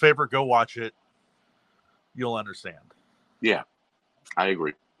yourself a favor, go watch it. You'll understand. Yeah, I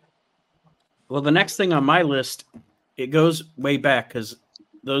agree. Well, the next thing on my list, it goes way back because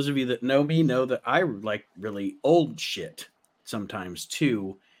those of you that know me know that I like really old shit sometimes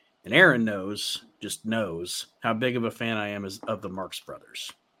too. And Aaron knows how big of a fan I am of the Marx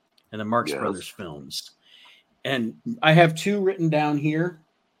Brothers and the Marx Brothers films. And I have 2 written down here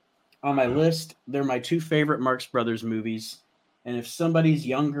on my list. They're my 2 favorite Marx Brothers movies. And if somebody's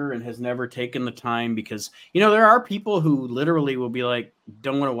younger and has never taken the time, because, you know, there are people who literally will be like,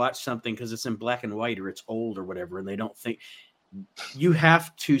 don't want to watch something because it's in black and white or it's old or whatever. And they don't think you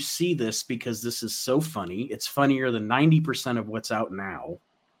have to see this because this is so funny. It's funnier than 90% of what's out now.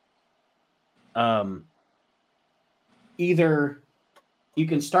 Either you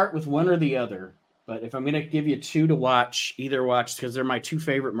can start with one or the other, but if I'm going to give you 2 to watch, either watch, because they're my 2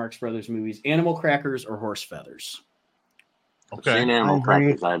 favorite Marx Brothers movies, Animal Crackers or Horse Feathers. Okay. I've seen Animal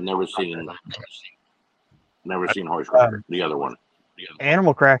Crackers. I've never seen Horse Crackers. The other one.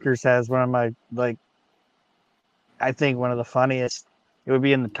 Animal Crackers has one of my, like, I think one of the funniest. It would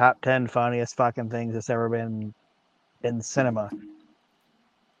be in the top 10 funniest fucking things that's ever been in cinema.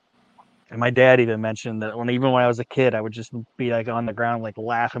 And my dad even mentioned that even when I was a kid, I would just be like on the ground, like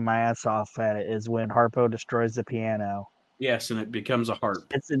laughing my ass off at it. Is when Harpo destroys the piano. Yes, and it becomes a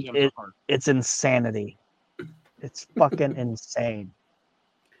harp. It's insanity. It's fucking insane.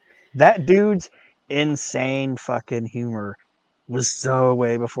 That dude's insane fucking humor was so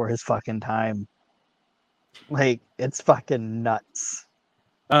way before his fucking time. Like, it's fucking nuts.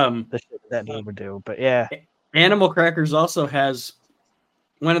 The shit that he would do. But yeah. Animal Crackers also has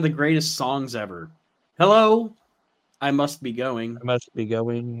one of the greatest songs ever. Hello, I must be going. I must be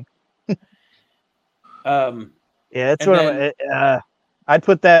going. Yeah, it's one of I'd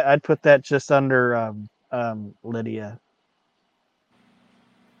put that just under Lydia.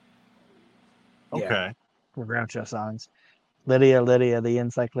 Okay. For Groucho songs. Lydia, the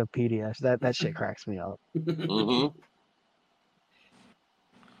encyclopedia. That shit cracks me up. Mm-hmm.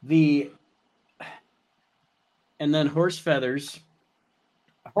 And then Horse Feathers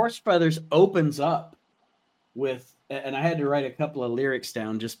opens up with, and I had to write a couple of lyrics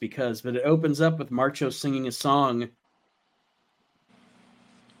down just because, but it opens up with Marcho singing a song.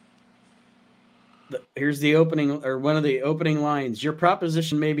 Here's the opening, or one of the opening lines. Your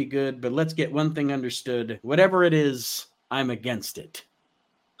proposition may be good, but let's get one thing understood. Whatever it is, I'm against it.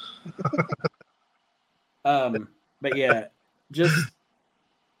 But yeah, just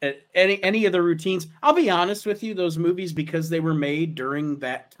any of the routines. I'll be honest with you, those movies, because they were made during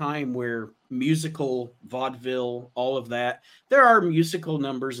that time where musical, vaudeville, all of that, there are musical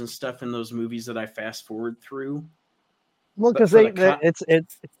numbers and stuff in those movies that I fast forward through. Well, because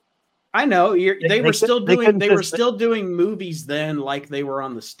I know they were still doing movies then, like they were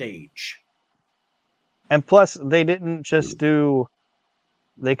on the stage. And plus, they couldn't just do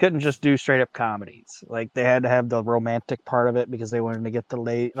straight up comedies. Like, they had to have the romantic part of it because they wanted to get the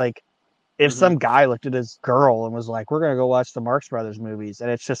late. Like, if some guy looked at his girl and was like, "We're gonna go watch the Marx Brothers movies,"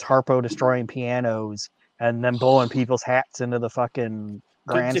 and it's just Harpo destroying pianos and then blowing people's hats into the fucking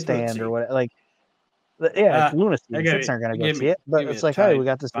grandstand or whatever. Like, it's lunacy. Kids aren't gonna go see it. But it's like, hey, we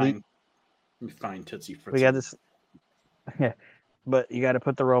got this. Fine, Tootsie Frutti. We got this. Yeah. But you got to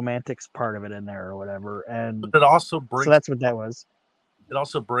put the romantics part of it in there or whatever, and but it also breaks. So that's what that was. It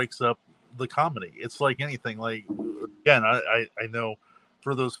also breaks up the comedy. It's like anything. Like, again, I know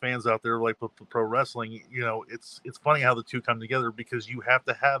for those fans out there, like with pro wrestling, it's funny how the two come together because you have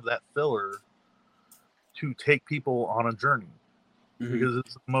to have that filler to take people on a journey because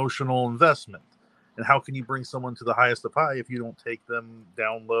it's emotional investment. And how can you bring someone to the highest of high if you don't take them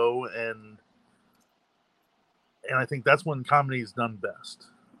down low? And I think that's when comedy is done best.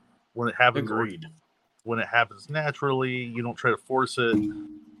 When it happens, when it happens naturally, you don't try to force it.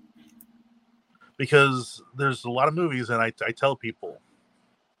 Because there's a lot of movies, and I tell people,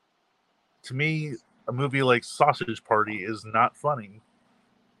 to me, a movie like Sausage Party is not funny.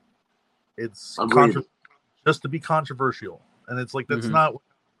 It's just to be controversial, and it's like that's not what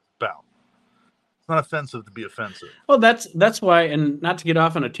it's about. It's not offensive to be offensive. Well, that's why, and not to get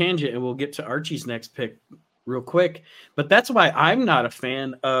off on a tangent, and we'll get to Archie's next pick real quick, but that's why I'm not a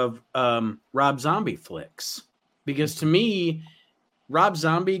fan of Rob Zombie flicks, because to me, Rob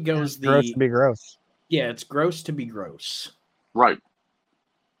Zombie goes gross to be gross. Yeah, it's gross to be gross. Right.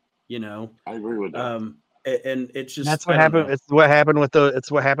 I agree with that. And it's just that's what happened. It's what happened with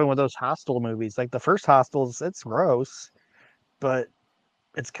those Hostel movies. Like the first Hostels, it's gross, but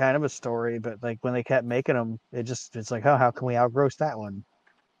it's kind of a story. But like when they kept making them, it's like, oh, how can we outgross that one?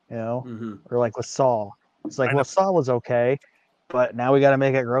 Or like with Saw. It's like, well, Saw was okay, but now we got to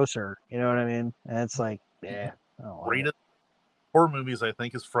make it grosser. You know what I mean? And it's like, yeah. Rated horror movies, I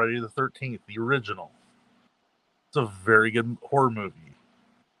think, is Friday the 13th, the original. It's a very good horror movie.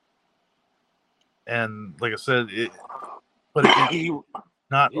 And like I said, it's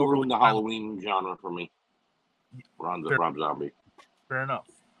not ruined the Halloween genre for me. Rob Zombie. Fair enough.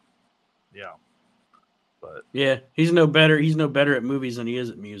 Yeah. But yeah, he's no better at movies than he is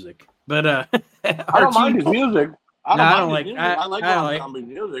at music. But I don't mind his music. I don't like Rob Zombie's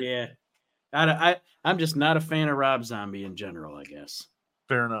music. Yeah, I'm just not a fan of Rob Zombie in general, I guess.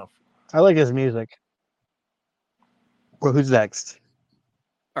 Fair enough. I like his music. Well, who's next?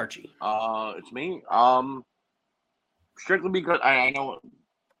 Archie. It's me. Strictly because I know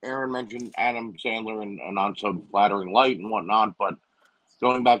Aaron mentioned Adam Sandler and not so flattering light and whatnot, but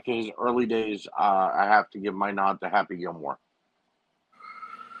going back to his early days, I have to give my nod to Happy Gilmore.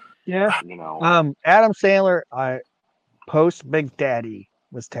 Yeah. Adam Sandler, post Big Daddy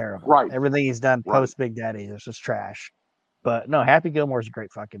was terrible. Right. Everything he's done post Big Daddy is just trash. But no, Happy Gilmore is a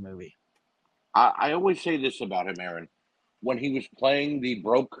great fucking movie. I always say this about him, Aaron. When he was playing the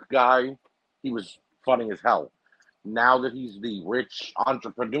broke guy, he was funny as hell. Now that he's the rich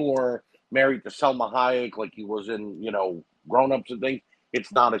entrepreneur married to Selma Hayek, like he was in, Grown Ups and things,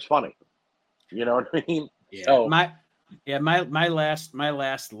 it's not as funny. You know what I mean? Yeah. So, my last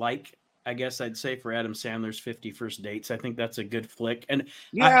I guess I'd say for Adam Sandler's 50 First Dates. I think that's a good flick. And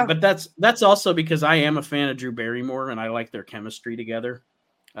but that's also because I am a fan of Drew Barrymore and I like their chemistry together.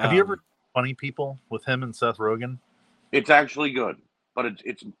 Have you ever Funny People with him and Seth Rogen? It's actually good, but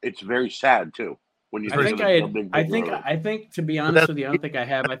it's very sad too. When you I think to be honest with you, I don't think I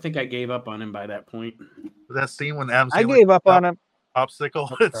have. I think I gave up on him by that point. That scene when Adam Sandler I gave up on him. Popsicle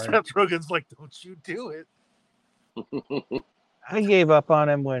and Seth Rogen's like, "Don't you do it." I gave up on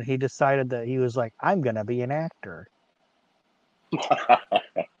him when he decided that he was like, I'm going to be an actor.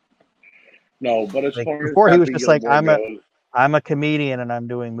 No, but as far before he was just like, I'm a comedian and I'm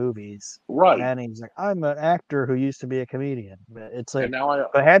doing movies. Right. And he's like, I'm an actor who used to be a comedian. But it's like,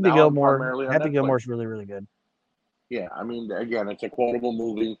 but Happy Gilmore's really, really good. Yeah. I mean, again, it's a quotable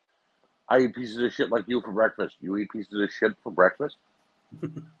movie. I eat pieces of shit like you for breakfast. You eat pieces of shit for breakfast?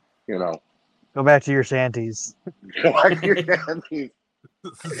 Go back to your shanties. I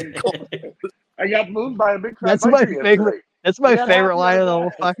got moved by a big fat That's my favorite. That's my favorite line of the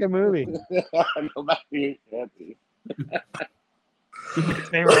whole fucking movie. Go back to your shanties.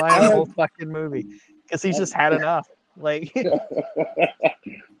 Favorite line of the whole fucking movie because he's just had enough. Like,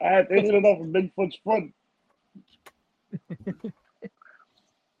 hanging it off of Bigfoot's foot.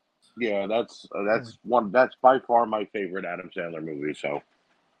 Yeah, that's by far my favorite Adam Sandler movie. So,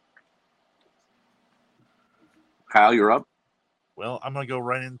 Kyle, you're up. Well, I'm gonna go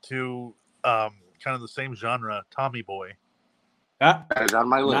right into kind of the same genre, Tommy Boy. That's on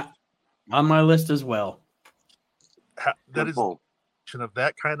my list. On my list as well. That is of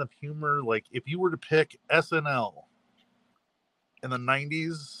that kind of humor. Like if you were to pick SNL in the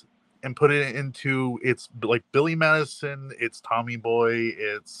 90s and put it into, it's like Billy Madison, it's Tommy Boy,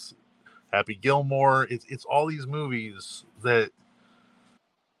 it's Happy Gilmore, it's all these movies and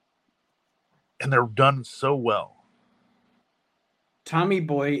they're done so well. Tommy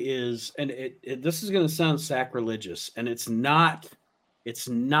Boy is, and this is going to sound sacrilegious, and it's not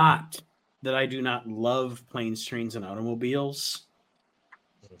that I do not love Planes, Trains, and Automobiles,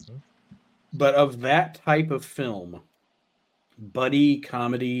 but of that type of film, buddy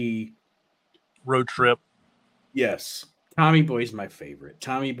comedy, road trip. Yes, Tommy Boy's my favorite.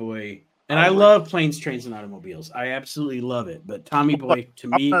 Tommy Boy, and I love Planes, Trains, and Automobiles. I absolutely love it. But Tommy Boy, to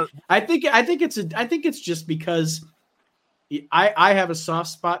me, I think it's just because I have a soft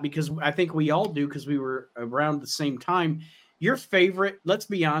spot, because I think we all do, because we were around the same time. Your favorite, let's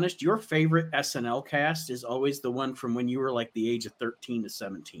be honest, your favorite SNL cast is always the one from when you were like the age of 13 to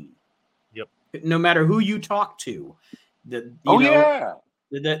 17. Yep. No matter who you talk to. No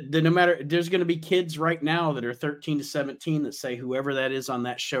matter, there's going to be kids right now that are 13 to 17 that say whoever that is on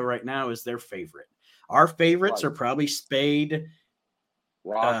that show right now is their favorite. Our favorites are probably Spade,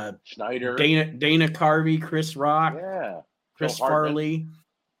 Rock, Schneider, Dana Carvey, Chris Rock, Chris Farley,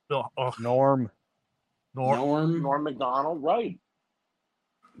 Norm Macdonald, right?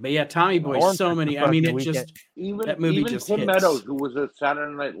 But yeah, Tommy Boy, so many. I mean, it just that movie even just Tim hits. Meadows, who was a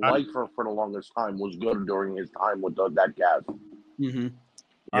Saturday Night Lifer for the longest time, was good during his time with that cast. Mm-hmm. You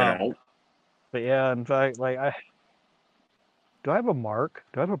know? But yeah, in fact, like, do I have a mark?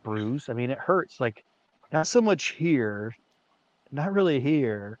 Do I have a bruise? I mean, it hurts. Like, not so much here, not really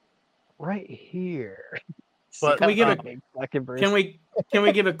here, right here. But can we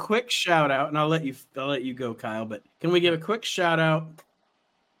give a quick shout out, and I'll let you go, Kyle. But can we give a quick shout out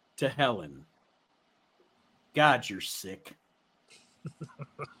to Helen? God, you're sick.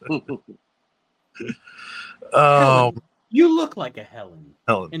 Helen, you look like a Helen.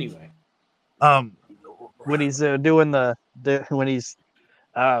 Anyway, when he's doing when he's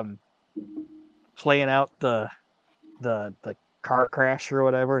playing out the car crash or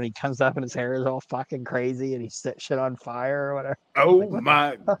whatever, and he comes up and his hair is all fucking crazy and he set shit on fire or whatever. Oh like,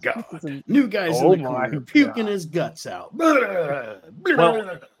 my God. New guy's in the corner puking his guts out. Well,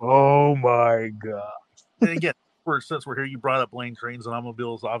 oh my God. And again, since we're here, you brought up Planes, Trains, and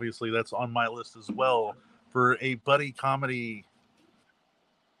Automobiles. Obviously, that's on my list as well for a buddy comedy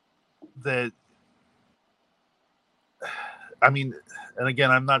that, I mean, and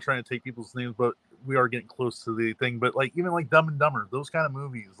again, I'm not trying to take people's names, but we are getting close to the thing. But like even like Dumb and Dumber, those kind of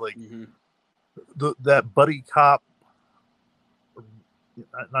movies, like that buddy cop,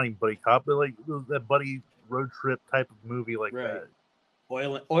 not even buddy cop, but like that buddy road trip type of movie, like that.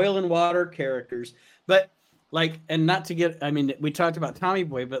 Oil and water characters, but like, and not to get, I mean, we talked about Tommy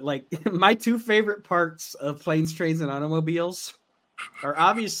Boy, but like my two favorite parts of Planes, Trains, and Automobiles are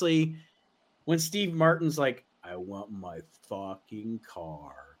obviously when Steve Martin's like, I want my fucking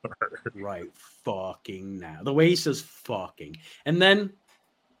car right fucking now. The way he says fucking. And then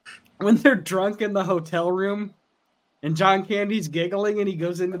when they're drunk in the hotel room and John Candy's giggling and he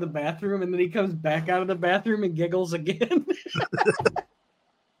goes into the bathroom and then he comes back out of the bathroom and giggles again.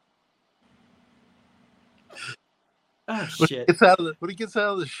 Oh shit. When he gets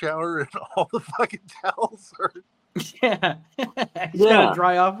out of the shower and all the fucking towels are He's gotta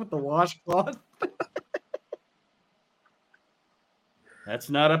dry off with the washcloth. That's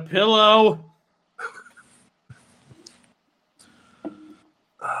not a pillow.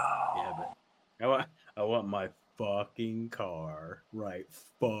 Yeah, but I want my fucking car right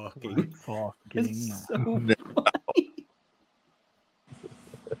fucking. So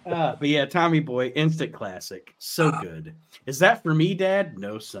but yeah, Tommy Boy, instant classic. So good. Is that for me, Dad?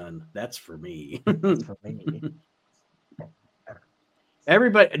 No, son. That's for me. For me.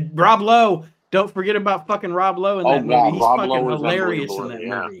 Everybody, Rob Lowe. Don't forget about fucking Rob Lowe in that movie. He's fucking hilarious in that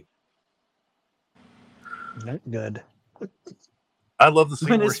movie. Not good. I love the scene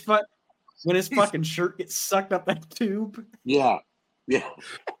when his fucking shirt gets sucked up that tube. Yeah.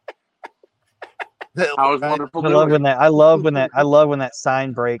 That was wonderful. I love when that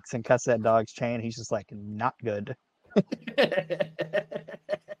sign breaks and cuts that dog's chain. He's just like, not good.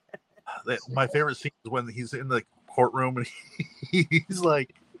 My favorite scene is when he's in the courtroom and he's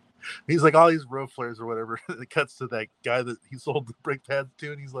like, He's like all these road flares or whatever. It cuts to that guy that he sold the brake pads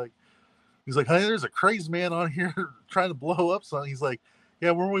to, and he's like, hey, there's a crazy man on here trying to blow up something. He's like,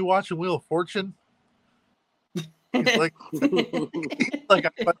 yeah, weren't we watching Wheel of Fortune? He's like, weren't we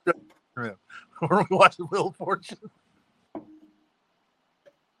watching Wheel of Fortune?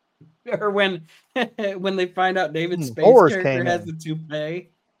 Or when they find out David Spade's character has the toupee.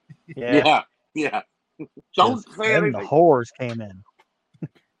 Yeah. Don't say anything. The whores came in.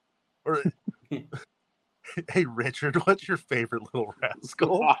 Or, hey, Richard, what's your favorite Little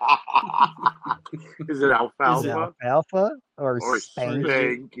Rascal? Is it Alfalfa? Is it Alfalfa or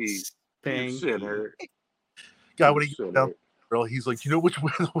Spanky? Sinner. God, when he gets down, girl, he's like, you know which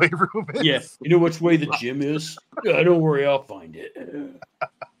way the weight room is? Yeah, you know which way the gym is? Yeah, don't worry, I'll find it.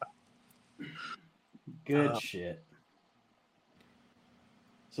 Good shit.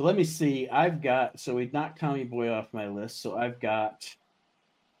 So let me see. So we knocked Tommy Boy off my list. So I've got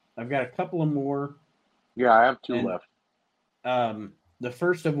a couple of more. Yeah, I have 2 left. The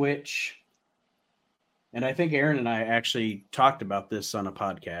first of which, and I think Aaron and I actually talked about this on a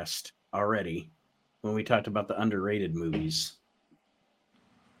podcast already when we talked about the underrated movies.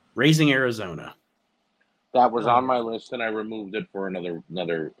 Raising Arizona. That was on my list, and I removed it for another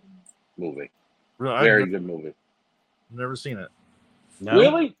movie. Really? Very good movie. Never seen it. No?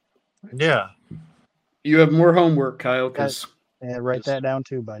 Really? Yeah. You have more homework, Kyle. Because write that down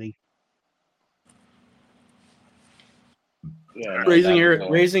too, buddy. Yeah, Raising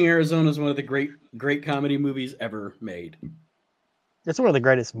Arizona is one of the great comedy movies ever made. It's one of the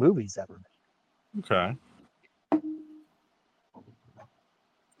greatest movies ever made. Okay.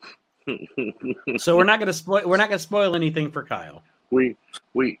 So we're not going to spoil anything for Kyle. We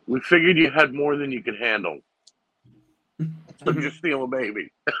figured you had more than you could handle. So just steal a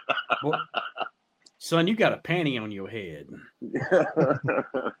baby. Well, son, you got a panty on your head.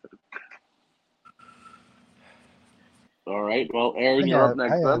 All right. Well, Aaron, you're up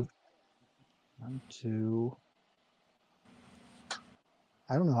next then. 1, 2.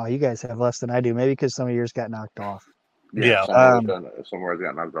 I don't know how you guys have less than I do. Maybe because some of yours got knocked off. Yeah. Somewhere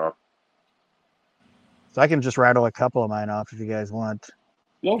got knocked off. So I can just rattle a couple of mine off if you guys want.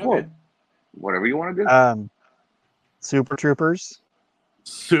 Go for it. Whatever you want to do. Super Troopers.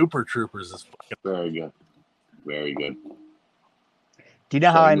 Super Troopers is fucking very good. Very good. Do you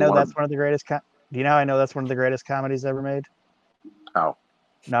know how I know that's one of the greatest? Do you know how I know that's one of the greatest comedies ever made? How?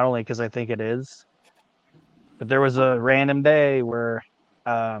 Not only because I think it is, but there was a random day where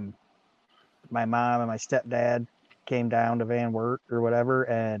my mom and my stepdad came down to Van Wert or whatever,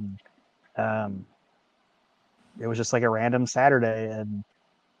 and it was just like a random Saturday, and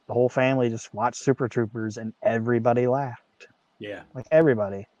the whole family just watched Super Troopers, and everybody laughed. Yeah, like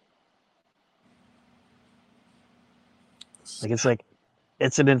everybody.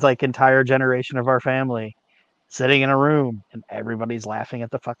 It's an entire generation of our family sitting in a room, and everybody's laughing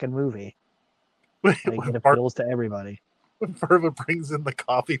at the fucking movie. It appeals to everybody. When Ferva brings in the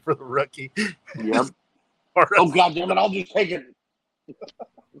coffee for the rookie. Yep. Oh, God damn it, I'll just take it.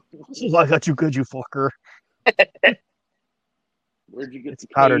 I got you good, you fucker. Where'd you get it's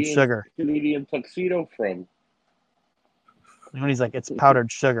powdered sugar. Canadian tuxedo from? And he's like, it's powdered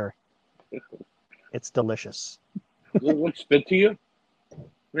sugar. It's delicious. What spit to you?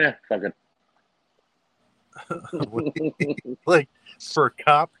 Yeah, fuck it. Like, for a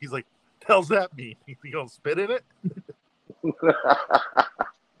cop, he's like, what the hell's that mean? You gonna spit in it? For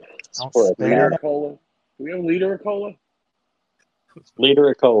a liter of cola? Do we have a liter of cola? Liter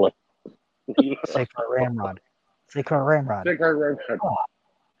of cola. Say for a ramrod. Say for a ramrod. Say for a ramrod. Oh,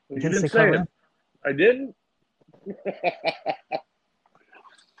 you didn't say it. I didn't?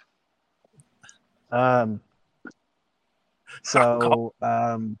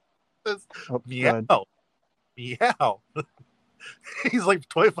 Meow. Meow. He's like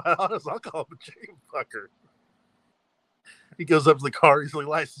 $25. I'll call him a chicken fucker. He goes up to the car. He's like,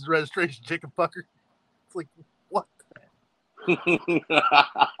 license, registration, chicken fucker. It's like, what?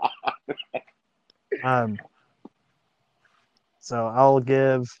 So I'll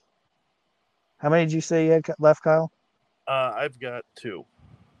give. How many did you say you had left, Kyle? I've got 2.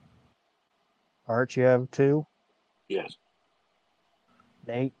 Art, you have 2? Yes.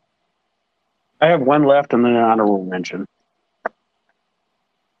 Nate? I have 1 left and then an honorable mention.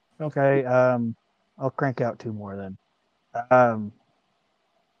 Okay, I'll crank out 2 more then. And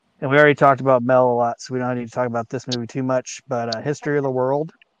we already talked about Mel a lot, so we don't need to talk about this movie too much, but History of the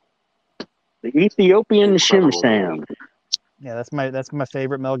World. The Ethiopian Shimsham. Yeah, that's my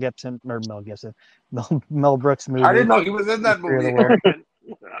favorite Mel Brooks movie. I didn't know he was in that movie.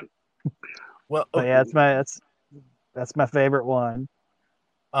 Well, yeah, that's my favorite one.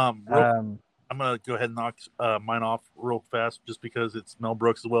 I'm gonna go ahead and knock mine off real fast, just because it's Mel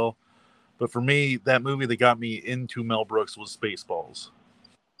Brooks as well. But for me, that movie that got me into Mel Brooks was Spaceballs.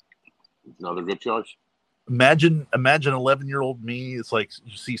 Another good choice. Imagine 11-year-old me. It's like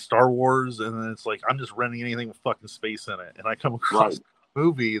you see Star Wars, and then it's like I'm just renting anything with fucking space in it, and I come across a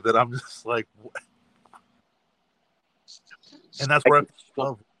movie that I'm just like, what? And that's where it's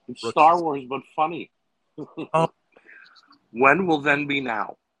Star Wars, but funny. When will then be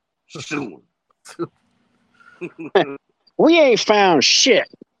now? Soon. We ain't found shit.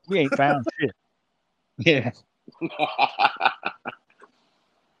 We ain't found shit. Yeah.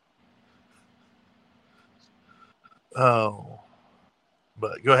 Oh,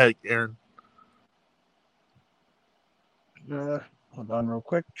 but go ahead, Aaron. Hold on real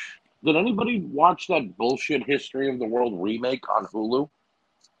quick. Did anybody watch that bullshit History of the World remake on Hulu?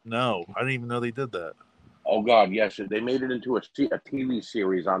 No, I didn't even know they did that. Oh, God, yes. They made it into a TV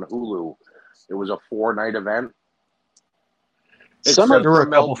series on Hulu. It was a 4-night event. Some of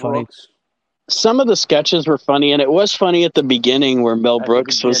the sketches were funny, and it was funny at the beginning where Mel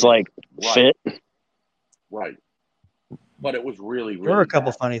Brooks was like fit. Right. But it was really, really There were a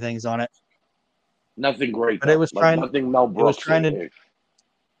couple bad. funny things on it. Nothing great. But it was nothing Mel Brooks.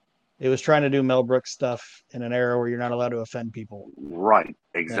 It was trying to do Mel Brooks stuff in an era where you're not allowed to offend people. Right.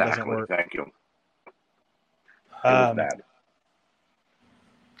 Exactly. Thank you. It was bad.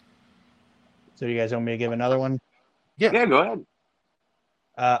 So you guys want me to give another one? Yeah, go ahead.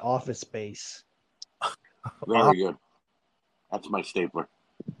 Office Space. Very good. That's my stapler.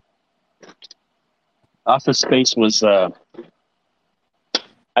 Office Space was... I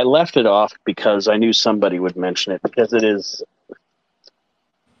left it off because I knew somebody would mention it, because it is...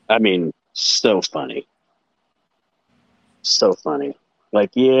 I mean, so funny. So funny.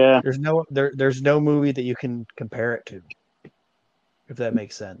 Like, yeah. There's no movie that you can compare it to, if that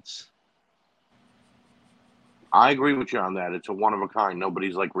makes sense. I agree with you on that. It's a one of a kind.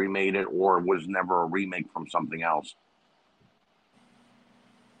 Nobody's like remade it or was never a remake from something else.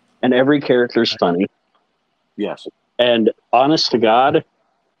 And every character's funny. Yes. And honest to God,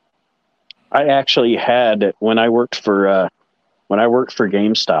 I actually had, when I worked for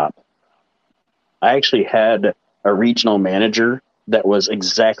GameStop, I actually had a regional manager that was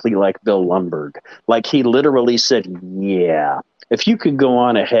exactly like Bill Lumberg. Like, he literally said, yeah, if you could go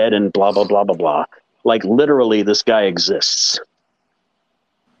on ahead and blah, blah, blah, blah, blah. Like, literally, this guy exists.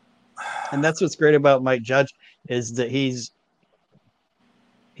 And that's what's great about Mike Judge, is that he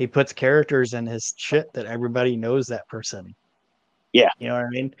puts characters in his shit that everybody knows that person. Yeah. You know what I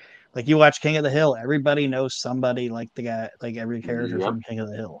mean? Like, you watch King of the Hill, everybody knows somebody like the guy, like every character from King of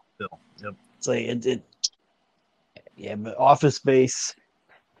the Hill. Yep. It's like yeah, but Office Space,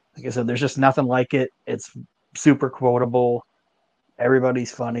 like I said, there's just nothing like it. It's super quotable.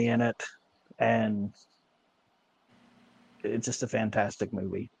 Everybody's funny in it, and it's just a fantastic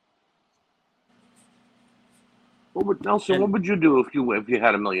movie. Nelson, what would you do if you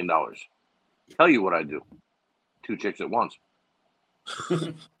had $1 million? Tell you what I'd do. 2 chicks at once.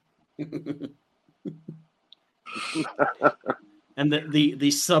 And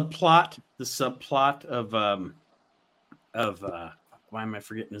the subplot of why am I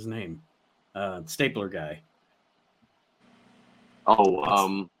forgetting his name? Stapler guy.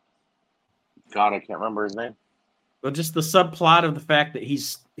 God, I can't remember his name. Well, just the subplot of the fact that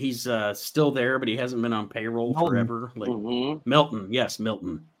he's still there, but he hasn't been on payroll forever. Like Milton, yes,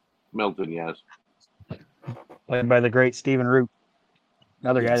 Milton. Milton, yes. Played by the great Stephen Root.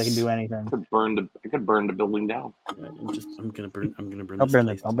 Another guy that can do anything. I could burn the building down. I'm gonna burn. I'll burn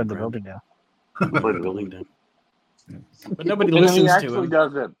the building down. Burn the building down. But nobody listens to him.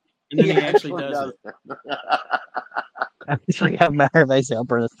 Does it. And then he actually does it. It's like, how matter if I say I'll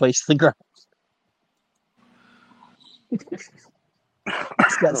burn this place to the ground.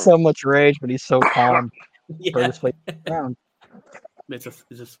 He's got so much rage, but he's so calm. Yeah. Burn this place to the ground. It's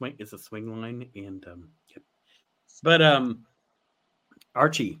a swing line, and but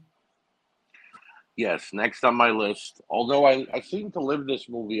Archie. Yes, next on my list, although I seem to live this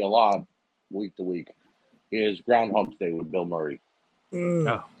movie a lot week to week, is Groundhog Day with Bill Murray.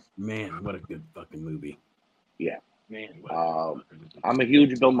 Oh man, what a good fucking movie. Yeah. Man, I'm a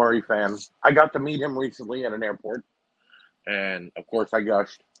huge Bill Murray fan. I got to meet him recently at an airport, and of course I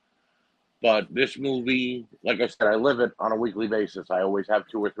gushed. But this movie, like I said, I live it on a weekly basis. I always have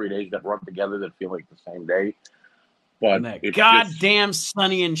 2 or 3 days that run together that feel like the same day. But and that goddamn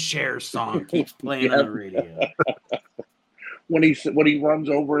Sonny and Cher song keeps playing on the radio. when he runs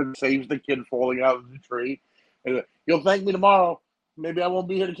over and saves the kid falling out of the tree, and you'll thank me tomorrow. Maybe I won't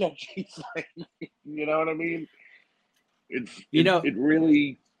be here to catch you. You know what I mean? It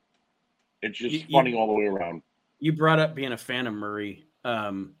really, it's just funny all the way around. You brought up being a fan of Murray.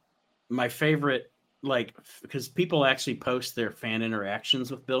 My favorite, like, because people actually post their fan interactions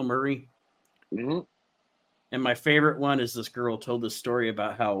with Bill Murray. Mm-hmm. And my favorite one is this girl told this story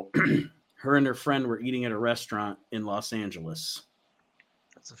about how her and her friend were eating at a restaurant in Los Angeles.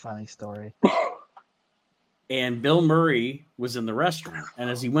 That's a funny story. And Bill Murray was in the restaurant. And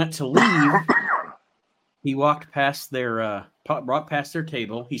as he went to leave, he walked past brought past their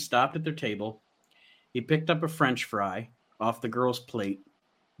table. He stopped at their table. He picked up a French fry off the girl's plate,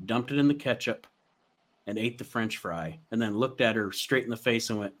 dumped it in the ketchup, and ate the French fry, and then looked at her straight in the face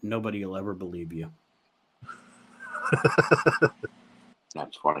and went, "Nobody will ever believe you."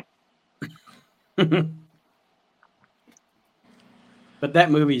 That's funny. But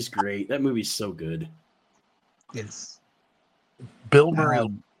that movie's great. That movie's so good. It's Bill Murray,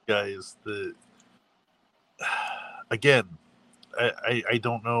 guys. Again, I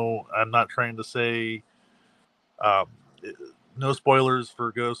don't know. I'm not trying to say no spoilers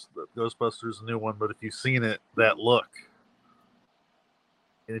for Ghostbusters, the new one. But if you've seen it, that look,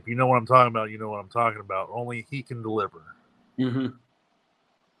 and if you know what I'm talking about, you know what I'm talking about. Only he can deliver. Mm-hmm.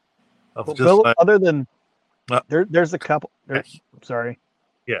 Well, Bill, other than there's a couple. Sorry.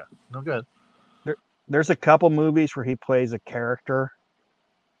 Yeah. No good. There's a couple movies where he plays a character.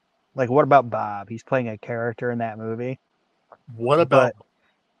 Like, what about Bob? He's playing a character in that movie. What about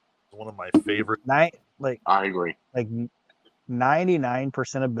one of my favorite? I agree. Like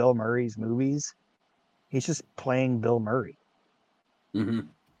 99% of Bill Murray's movies, he's just playing Bill Murray. Mm-hmm.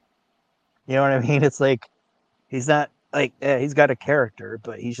 You know what I mean? It's like he's not like he's got a character,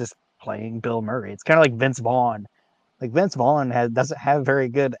 but he's just playing Bill Murray. It's kind of like Vince Vaughn. Like Vince Vaughn doesn't have very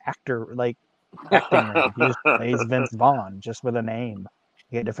good acting range. He just plays Vince Vaughn just with a name.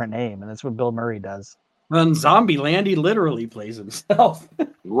 You get a different name, and that's what Bill Murray does. Well, in Zombieland, he literally plays himself.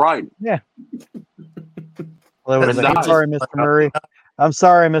 Right. Yeah. Well, it was like, I'm sorry, Mr. Murray. I'm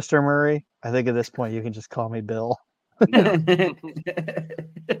sorry, Mr. Murray. I think at this point you can just call me Bill.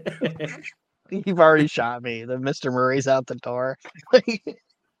 You've already shot me. The Mr. Murray's out the door.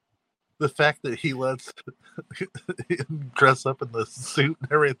 The fact that he lets him dress up in the suit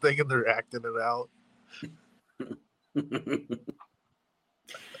and everything, and they're acting it out.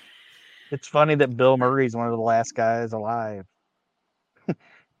 It's funny that Bill Murray's one of the last guys alive.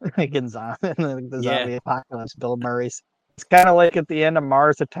 Like in the zombie apocalypse, Bill Murray's. It's kind of like at the end of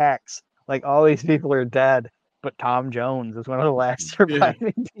Mars Attacks. Like all these people are dead, but Tom Jones is one of the last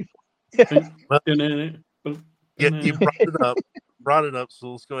surviving people. You brought it up,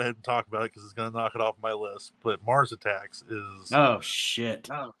 so let's go ahead and talk about it because it's going to knock it off my list. But Mars Attacks is oh shit!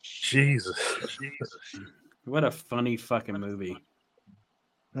 Jesus! What a funny fucking movie.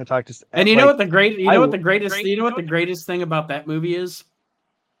 I talked to, and you know what the greatest thing about that movie is?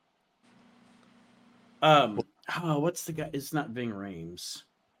 What's the guy? It's not Ving Rhames.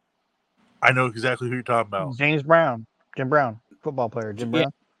 I know exactly who you're talking about. Jim Brown, football player, Jim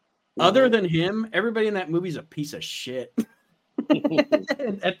Brown. Other than him, everybody in that movie is a piece of shit.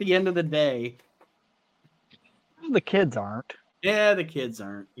 At the end of the day, the kids aren't. Yeah, the kids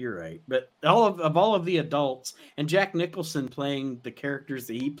aren't. You're right. But all of the adults, and Jack Nicholson playing the characters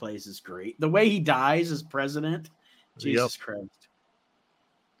that he plays is great. The way he dies as president, Jesus Christ.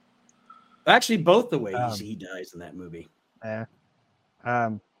 Actually, both the ways he dies in that movie. Yeah.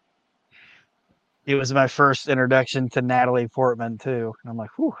 It was my first introduction to Natalie Portman too. And I'm like,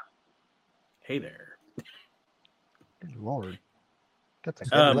 whew. Hey there. Good Lord. That's a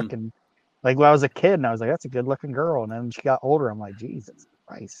good looking. Like when I was a kid and I was like, that's a good looking girl. And then she got older. I'm like, Jesus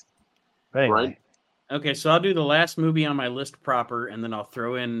Christ. But anyway. Right. Okay, so I'll do the last movie on my list proper, and then I'll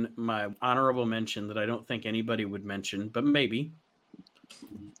throw in my honorable mention that I don't think anybody would mention, but maybe.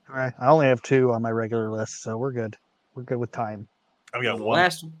 All right. I only have 2 on my regular list, so we're good. We're good with time. I've got one.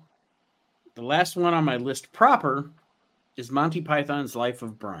 The last one on my list proper is Monty Python's Life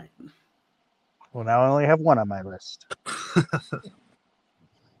of Brian. Well, now I only have 1 on my list.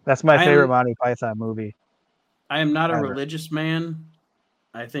 That's my favorite Monty Python movie. I am not a religious man.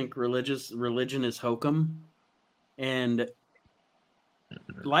 I think religion is hokum. And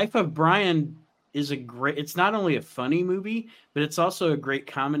Life of Brian is it's not only a funny movie, but it's also a great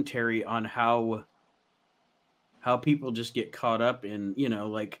commentary on how people just get caught up in,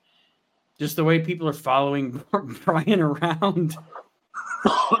 like just the way people are following Brian around.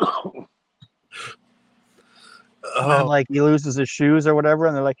 And like he loses his shoes or whatever,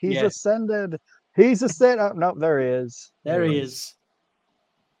 and they're like, he's ascended. He's ascended. Oh, no, there he is. There he is.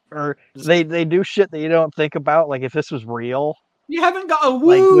 Or they do shit that you don't think about. Like if this was real, you haven't got a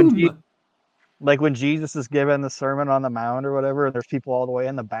womb. Like when Jesus is giving the Sermon on the Mount or whatever, and there's people all the way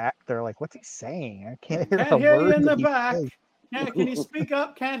in the back. They're like, "What's he saying? I can't hear Can't a hear word you in that the he's back. saying." Yeah, can you speak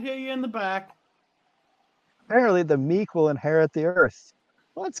up? Can't hear you in the back. Apparently, the meek will inherit the earth.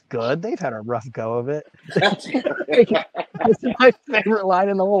 Well, that's good. They've had a rough go of it. That's my favorite line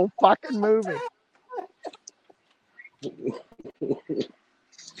in the whole fucking movie.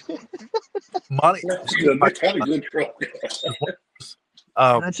 Monty, That's good. That's kind of good.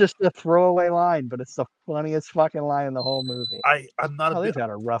 That's just a throwaway line, but it's the funniest fucking line in the whole movie. I'm not they've had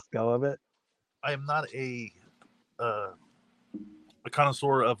a rough go of it. I am not a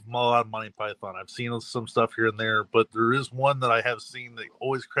connoisseur of a lot of Monty Python. I've seen some stuff here and there, but there is one that I have seen that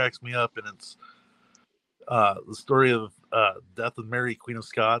always cracks me up, and it's the story of Death of Mary, Queen of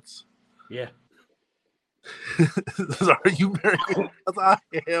Scots. Yeah. Are you married? I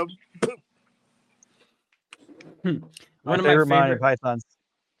am. One of my favorite Monty Pythons.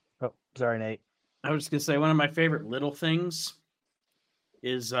 Oh, sorry, Nate. I was just gonna say one of my favorite little things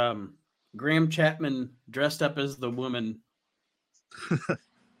is Graham Chapman dressed up as the woman,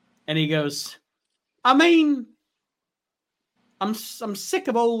 and he goes, "I mean, I'm sick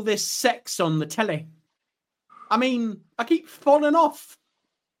of all this sex on the telly. I mean, I keep falling off."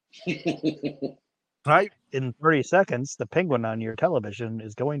 Right. In 30 seconds, the penguin on your television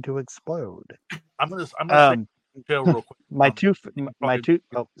is going to explode. I'm gonna say real quick. My two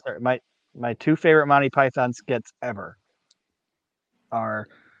favorite Monty Python skits ever are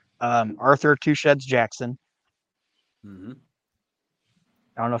Arthur Two Sheds Jackson. Mm-hmm.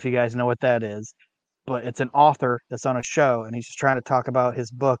 I don't know if you guys know what that is, but it's an author that's on a show, and he's just trying to talk about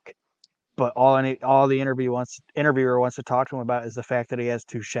his book. But all the interviewer wants to talk to him about is the fact that he has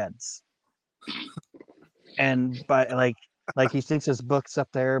two sheds. And but like he thinks his book's up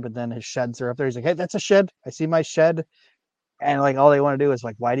there, but then his sheds are up there. He's like, "Hey, that's a shed. I see my shed." And like all they want to do is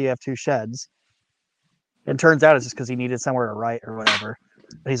like, "Why do you have two sheds?" And it turns out it's just because he needed somewhere to write or whatever.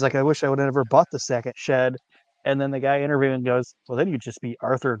 And he's like, "I wish I would have never bought the second shed." And then the guy interviewing goes, "Well, then you'd just be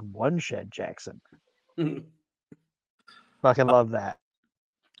Arthur One Shed Jackson." Fucking love that.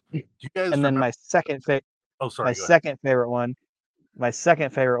 You guys and then my second favorite. Oh, sorry. My second favorite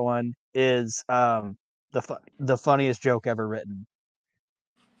one is the funniest joke ever written.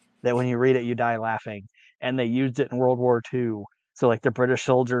 That when you read it, you die laughing. And they used it in World War II. So like the British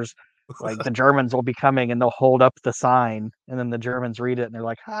soldiers, like the Germans will be coming and they'll hold up the sign, and then the Germans read it and they're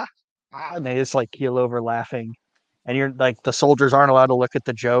like, "Ha, ah," and they just like keel over laughing. And you're like, the soldiers aren't allowed to look at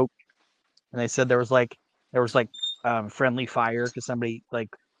the joke. And they said there was friendly fire because somebody, like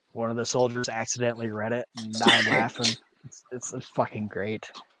one of the soldiers, accidentally read it and died laughing. It's fucking great.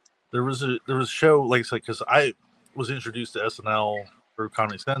 There was a show like because I was introduced to SNL through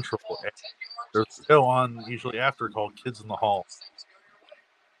Comedy Central. And there's a show on usually after called Kids in the Hall.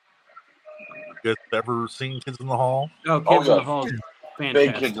 You guys ever seen Kids in the Hall? Oh, Kids in the Hall, fantastic.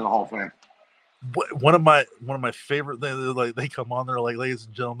 Big Kids in the Hall fan. One of my favorite things, like they come on there like, "Ladies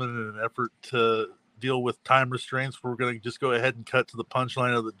and gentlemen, in an effort to deal with time restraints, we're going to just go ahead and cut to the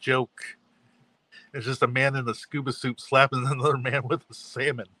punchline of the joke." It's just a man in a scuba suit slapping another man with a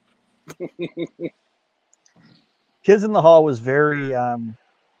salmon. Kids in the Hall was very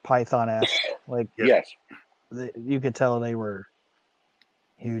Python-esque. Like, yes, you could tell they were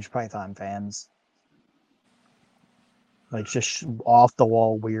huge Python fans. Like just off the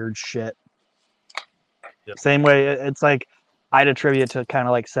wall weird shit. Yep. Same way, it's like I'd attribute to kind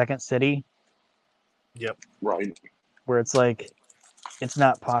of like Second City. Yep. Right. Where it's like it's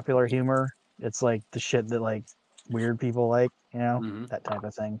not popular humor. It's like the shit that like weird people like, that type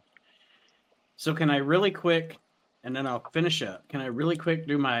of thing. So can I really quick, and then I'll finish up. Can I really quick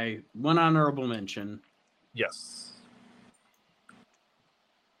do my one honorable mention? Yes.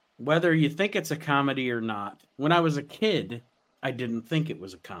 Whether you think it's a comedy or not, when I was a kid, I didn't think it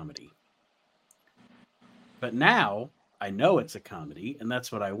was a comedy. But now I know it's a comedy, and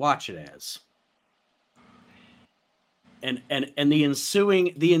that's what I watch it as. And the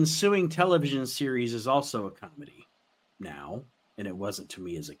ensuing television series is also a comedy now, and it wasn't to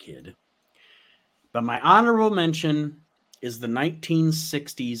me as a kid. But my honorable mention is the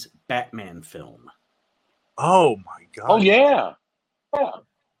 1960s Batman film. Oh my god! Oh yeah.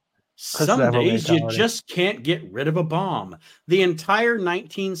 Some days you just can't get rid of a bomb. The entire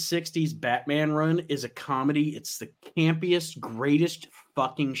 1960s Batman run is a comedy. It's the campiest, greatest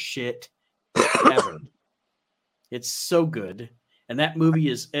fucking shit ever. It's so good. And that movie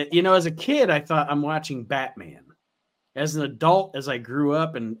is, as a kid, I thought I'm watching Batman. As an adult, as I grew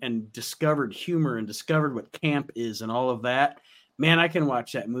up and discovered humor and discovered what camp is and all of that, man, I can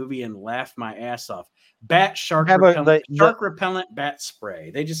watch that movie and laugh my ass off. shark repellent bat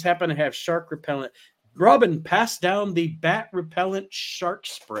spray. They just happen to have shark repellent. Robin, pass down the bat repellent shark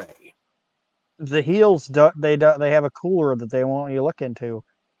spray. The heels they have a cooler that they want you to look into,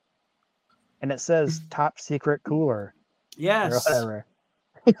 and it says top secret cooler. Yes.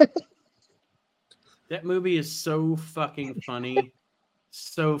 That movie is so fucking funny.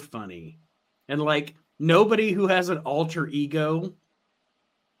 So funny. And like nobody who has an alter ego,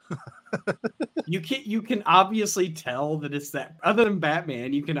 you can obviously tell that it's that. Other than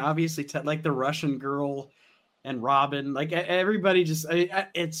Batman, you can obviously tell, like the Russian girl and Robin, like everybody just,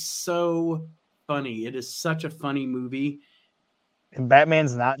 it's so funny. It is such a funny movie. And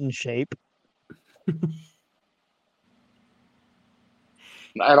Batman's not in shape.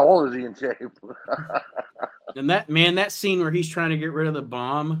 At all is he in shape. And that scene where he's trying to get rid of the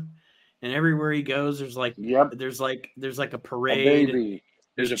bomb, and everywhere he goes, there's like a parade. A baby.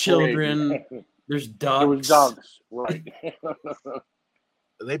 There's children. There's ducks. There was ducks, right?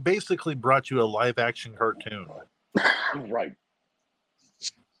 They basically brought you a live action cartoon, right?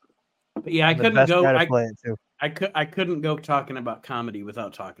 But yeah, I couldn't go. I couldn't go talking about comedy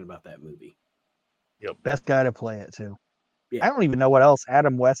without talking about that movie. Yep, best guy to play it too. Yeah. I don't even know what else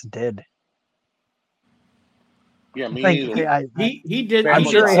Adam West did. Yeah, me neither. He did. I'm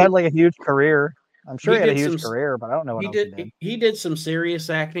sure he had like a huge career. I'm sure he had a huge career, but I don't know what else he did. He did some serious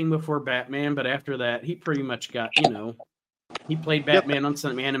acting before Batman, but after that, he pretty much got, he played Batman on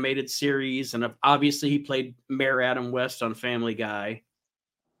some animated series, and obviously he played Mayor Adam West on Family Guy.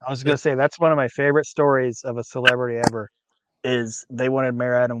 I was going to say, that's one of my favorite stories of a celebrity ever, is they wanted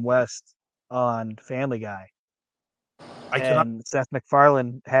Mayor Adam West on Family Guy. And Seth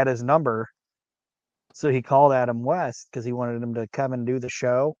MacFarlane had his number, so he called Adam West because he wanted him to come and do the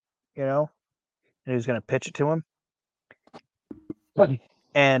show, and he was going to pitch it to him.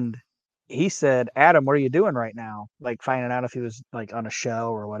 And he said, Adam, what are you doing right now? Like finding out if he was like on a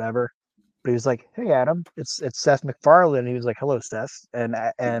show or whatever. But he was like, hey, Adam, it's Seth MacFarlane. And he was like, hello, Seth.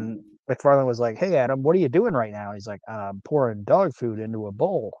 And MacFarlane was like, hey, Adam, what are you doing right now? And he's like, I'm pouring dog food into a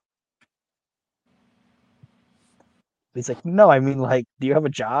bowl. He's like, no, I mean, like, do you have a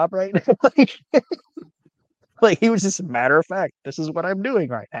job right now? Like he was just a matter of fact. This is what I'm doing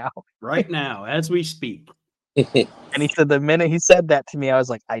right now. Right now, as we speak. And he said the minute he said that to me, I was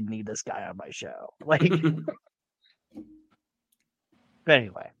like, I need this guy on my show. Like,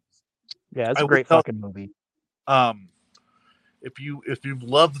 anyway, yeah, it's a great fucking movie. If you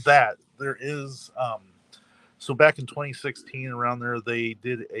loved that, there is so back in 2016, around there, they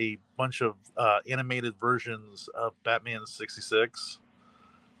did a bunch of animated versions of Batman 66,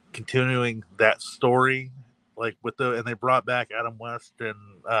 continuing that story, like and they brought back Adam West and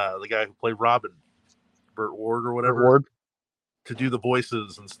the guy who played Robin, Burt Ward or whatever, to do the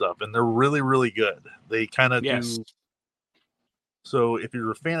voices and stuff, and they're really, really good. They kind of do. So if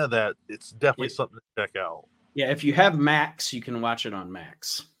you're a fan of that, it's definitely something to check out. Yeah, if you have Max, you can watch it on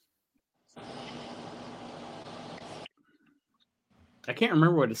Max. I can't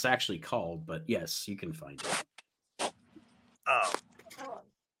remember what it's actually called, but yes, you can find it.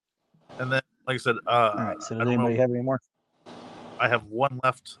 And then, like I said, all right. So does anybody have any more? I have one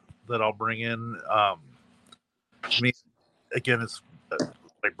left that I'll bring in. I mean, again, it's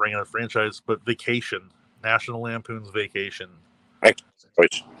like bringing a franchise, but Vacation, National Lampoon's Vacation.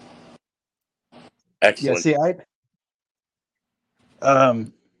 Excellent. Yeah, see,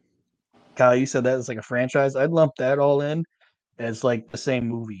 Kyle, you said that was like a franchise. I'd lump that all in as like the same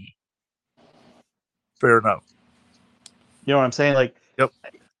movie. Fair enough. You know what I'm saying? Like, yep.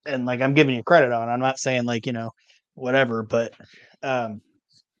 And like I'm giving you credit on. I'm not saying like whatever, but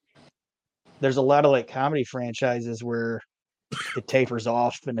there's a lot of like comedy franchises where it tapers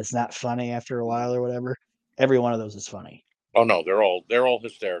off and it's not funny after a while or whatever. Every one of those is funny. Oh no, they're all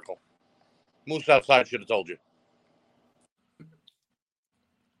hysterical. Moose Outside should have told you.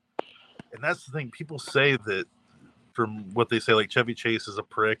 And that's the thing. People say that from what they say, like Chevy Chase is a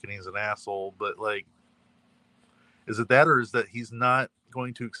prick and he's an asshole, but like, is it that, or is that he's not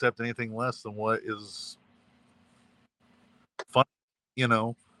going to accept anything less than what is fun?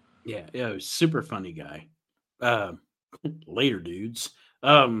 Yeah, super funny guy. Later, dudes.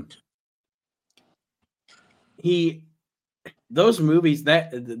 Those movies,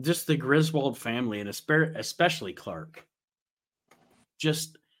 that just the Griswold family, and especially Clark,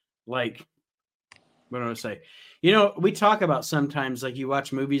 just like, what do I say? We talk about sometimes, like, you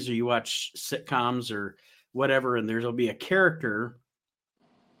watch movies or you watch sitcoms or whatever, and there'll be a character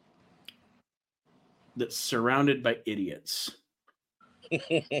that's surrounded by idiots.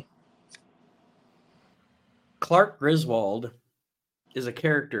 Clark Griswold is a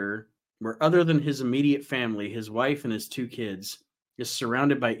character where other than his immediate family, his wife and his 2 kids, is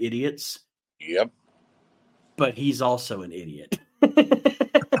surrounded by idiots. Yep. But he's also an idiot.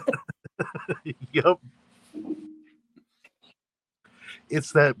 Yep.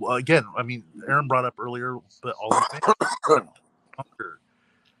 It's that, again, I mean, Aaron brought up earlier, but all the things.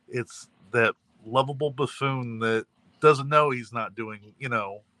 It's that lovable buffoon that doesn't know he's not doing,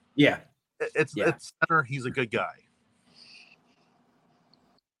 Yeah. It's center, he's a good guy.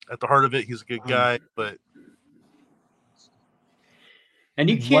 At the heart of it, he's a good guy, but. And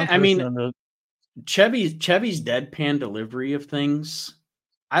you can't, I mean, Chevy's deadpan delivery of things,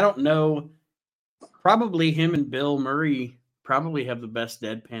 I don't know, probably him and Bill Murray probably have the best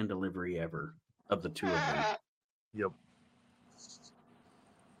deadpan delivery ever of the 2 of them. Yep.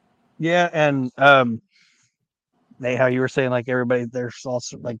 Yeah, and how you were saying, like, everybody, they're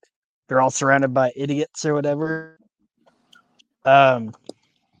all surrounded by idiots or whatever.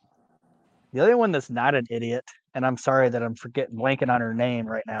 The other one that's not an idiot, and I'm sorry that I'm blanking on her name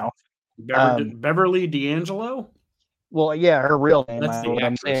right now. Beverly D'Angelo? Well, yeah, her real name. That's the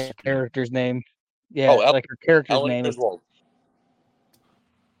I'm saying her character's name. Yeah, like her character's name is.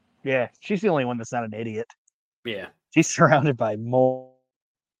 Yeah, she's the only one that's not an idiot. Yeah. She's surrounded by morons,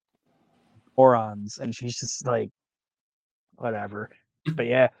 and she's just like, whatever. But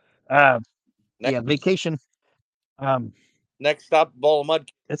yeah, Vacation. Next stop, Bowl of Mud.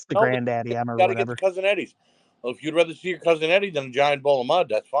 It's the granddaddy. I'm or gotta whatever. get to Cousin Eddie's. Well, if you'd rather see your Cousin Eddie than a giant bowl of mud,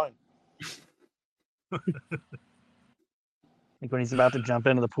 that's fine. Like when he's about to jump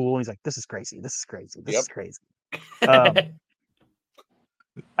into the pool, and he's like, "This is crazy. This is crazy. This is crazy." You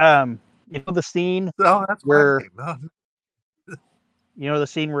know the scene where the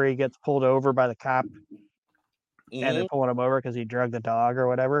scene where he gets pulled over by the cop, and they're pulling him over because he drugged the dog or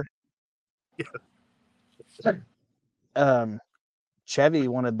whatever. Yeah. Chevy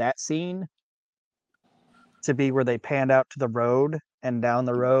wanted that scene to be where they panned out to the road, and down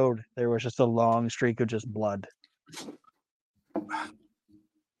the road there was just a long streak of just blood.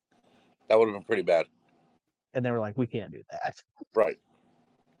 That would have been pretty bad. And they were like, "We can't do that." Right.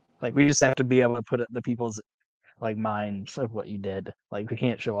 Like, we just have to be able to put it in the people's minds of what you did. Like, we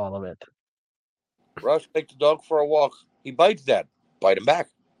can't show all of it. Russ, take the dog for a walk. He bites Dad. Bite him back.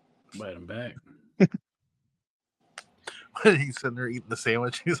 Bite him back. When he's sitting there eating the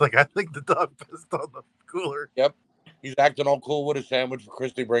sandwich, he's like, "I think the dog pissed on the cooler." Yep. He's acting all cool with his sandwich for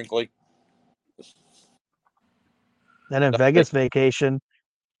Christy Brinkley. Then in Vegas Vacation,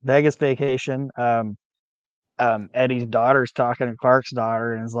 Eddie's daughter's talking to Clark's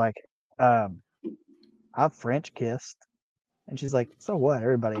daughter and is like, "I've French kissed." And she's like, "So what?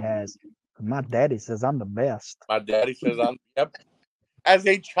 Everybody has. My daddy says I'm the best." My daddy says I'm, yep. As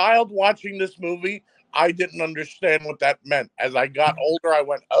a child watching this movie, I didn't understand what that meant. As I got older, I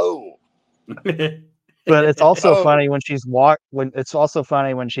went, "Oh." But it's also funny when she's walking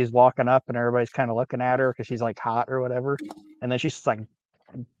up and everybody's kind of looking at her because she's like hot or whatever, and then she's just like,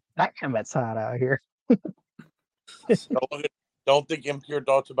 "Damn, it's hot out here." Don't think impure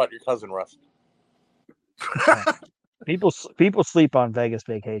thoughts about your cousin, Russ. People sleep on Vegas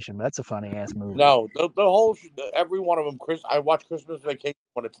Vacation. But that's a funny ass movie. No, the whole every one of them. I watch Christmas Vacation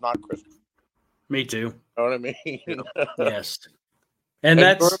when it's not Christmas. Me too. You know what I mean? Yes. And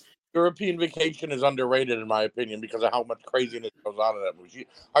that's European Vacation is underrated in my opinion because of how much craziness goes on in that movie.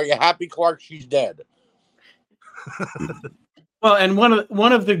 Are you happy, Clark? She's dead. Well, and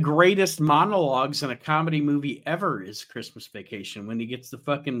one of the greatest monologues in a comedy movie ever is Christmas Vacation when he gets the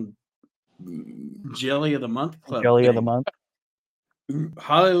fucking Jelly of the Month club. Jelly of the Month.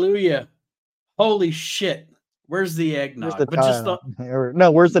 Hallelujah! Holy shit! Where's the eggnog? Where's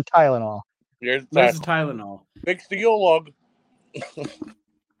the Tylenol? Where's the Tylenol? Fix the Yolog.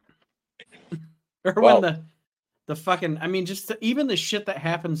 Or when the fucking, I mean, just even the shit that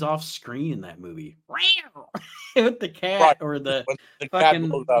happens off screen in that movie. With the cat or the fucking cat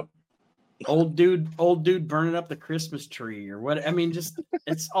blows up. old dude burning up the Christmas tree or what. I mean, just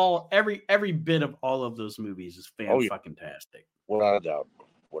it's all every bit of all of those movies is fan-fucking-tastic. Without a doubt.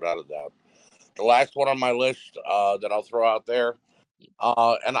 The last one on my list that I'll throw out there,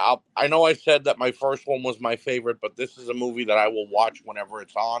 and I know I said that my first one was my favorite, but this is a movie that I will watch whenever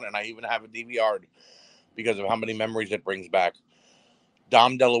it's on, and I even have a DVR'd because of how many memories it brings back.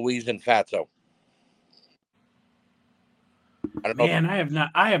 Dom DeLuise and Fatso. Man,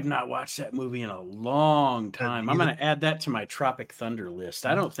 I have not watched that movie in a long time. I'm going to add that to my Tropic Thunder list.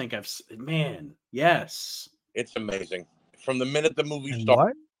 I don't think yes. It's amazing. From the minute the movie starts.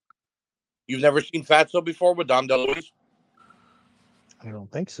 What? You've never seen Fatso before with Dom DeLuise? I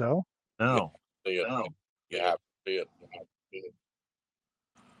don't think so. No. You have to see it.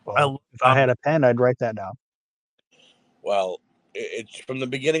 Well, if I had a pen, I'd write that down. Well, it's from the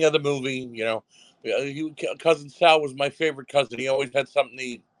beginning of the movie. You know, Cousin Sal was my favorite cousin. He always had something to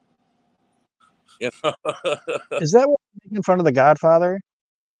eat. You know? Is that what making fun of The Godfather?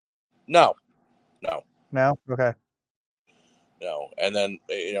 No. No? Okay. No. And then,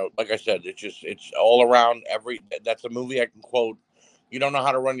 you know, like I said, it's all around that's a movie I can quote. You don't know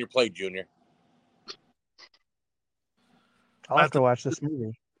how to run your plate, Junior. I'll have to watch this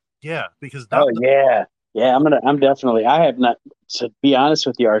movie. Yeah, because yeah, I'm definitely. I have not. To be honest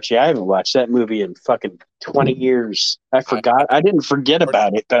with you, Archie, I haven't watched that movie in fucking 20 years. I forgot. I didn't forget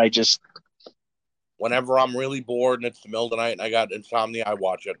about it, but I just. Whenever I'm really bored and it's the middle of the night and I got insomnia, I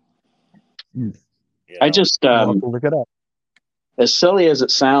watch it. You know? I just look it up. As silly as it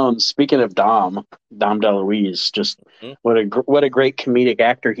sounds, speaking of Dom DeLuise, just what a great comedic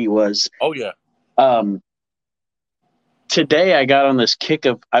actor he was. Oh yeah. Today I got on this kick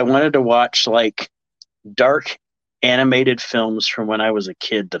of I wanted to watch like dark animated films from when I was a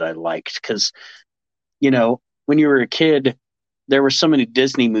kid that I liked, because you know when you were a kid there were so many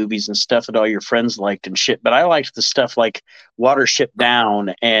Disney movies and stuff that all your friends liked and shit, but I liked the stuff like Watership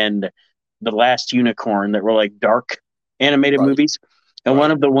Down and The Last Unicorn that were like dark animated movies. And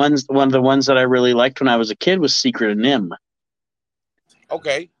one of the ones that I really liked when I was a kid was Secret of NIMH.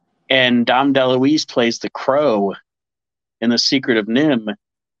 Okay. And Dom DeLuise plays the crow in The Secret of NIMH.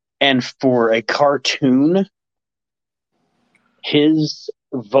 And for a cartoon, his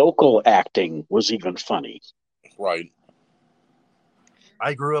vocal acting was even funny. Right.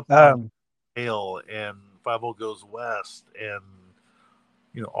 I grew up on Hale and 5-0 Goes West, and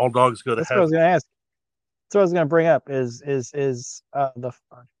you know, All Dogs Go to Heaven. That's what I was going to ask. That's what I was going to bring up. Is the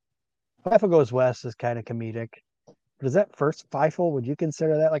 5-0 Goes West is kind of comedic. But is that first Feifel? Would you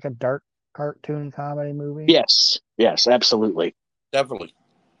consider that like a dark cartoon comedy movie? Yes, absolutely, definitely.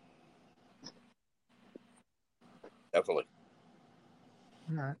 All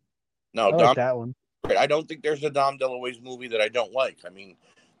right. No, I like that one. I don't think there's a Dom DeLuise movie that I don't like. I mean,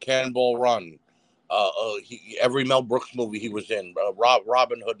 Cannonball Run, every Mel Brooks movie he was in,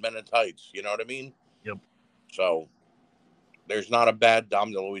 Robin Hood Men in Tights. You know what I mean? Yep. So there's not a bad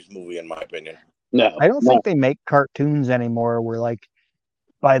Dom DeLuise movie in my opinion. No, I don't think they make cartoons anymore where like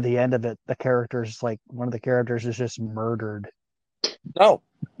by the end of it the characters, like one of the characters is just murdered. No.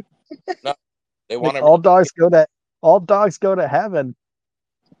 They want like all dogs go to heaven.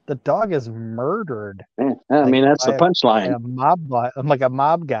 The dog is murdered. I mean, that's the punchline. I'm like a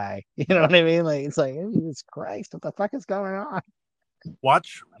mob guy. You know what I mean? Like it's like, Jesus Christ, what the fuck is going on?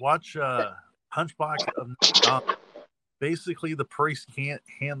 Watch Hunchback of Notre Dame. Basically, the priest can't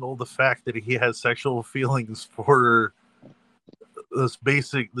handle the fact that he has sexual feelings for this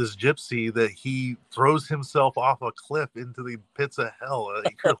gypsy, that he throws himself off a cliff into the pits of hell.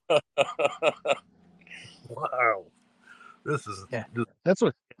 Wow. This is that's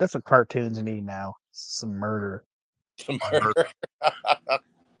what cartoons need now. Some murder.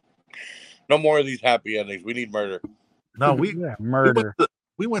 No more of these happy endings. We need murder. No, murder.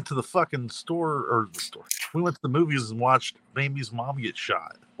 We went to the fucking store. We went to the movies and watched Mamie's mom get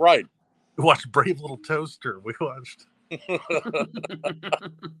shot. Right. We watched Brave Little Toaster. We watched.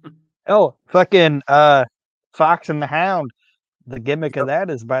 Oh, fucking Fox and the Hound. The gimmick of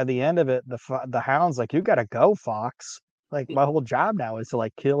that is by the end of it, the Hound's like, you gotta go, Fox. Like, my whole job now is to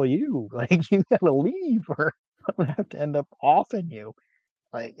like kill you. Like, you gotta leave, or I'm gonna have to end up offing you.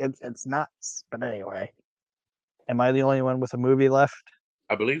 Like, it's nuts. But anyway, am I the only one with a movie left?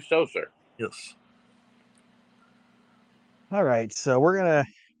 I believe so, sir. Yes. All right, so we're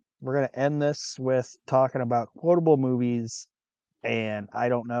gonna end this with talking about quotable movies, and I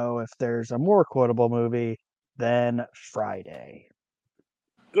don't know if there's a more quotable movie than Friday.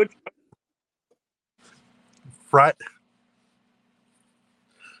 Good.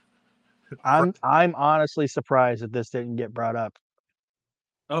 I'm honestly surprised that this didn't get brought up.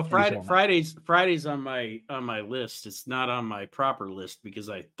 Oh, Friday's on my list. It's not on my proper list because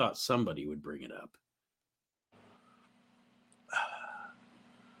I thought somebody would bring it up.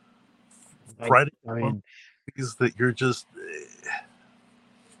 Friday, I mean, is that you're just,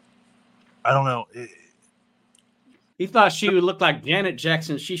 I don't know. He thought she would look like Janet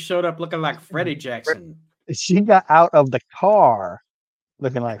Jackson. She showed up looking like Freddie Jackson. She got out of the car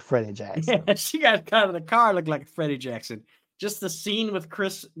looking like Freddie Jackson. Yeah, she got out of the car looking like Freddie Jackson. Just the scene with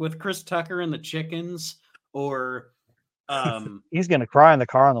Chris Tucker and the chickens, or he's gonna cry in the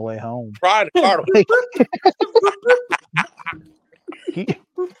car on the way home. Cry in the car.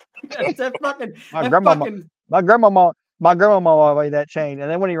 That fucking my grandmama made that chain, and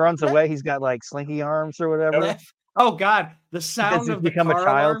then when he runs away, he's got like slinky arms or whatever. Oh God, the sound of the car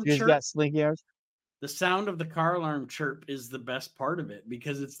alarm He's chirp. got slinky arms. The sound of the car alarm chirp is the best part of it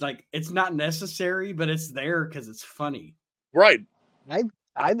because it's like it's not necessary, but it's there because it's funny. Right.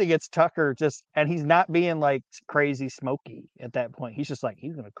 I think it's Tucker and he's not being like crazy smoky at that point. He's just like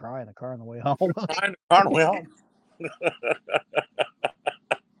he's gonna cry in the car on the way home.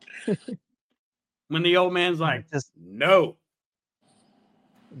 When the old man's like, no.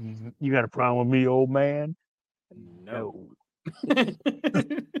 You got a problem with me, old man? No.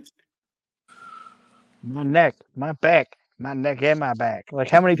 My neck, my back, my neck and my back. Like,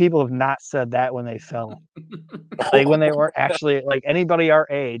 how many people have not said that when they fell? Like, when they weren't actually, like, anybody our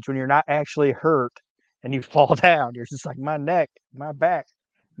age, when you're not actually hurt and you fall down, you're just like, my neck, my back,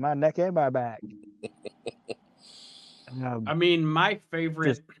 my neck and my back. I mean, my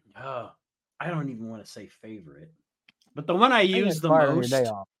favorite, I don't even want to say favorite, but the one I use the most.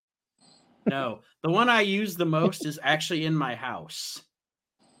 No, the one I use the most is actually in my house.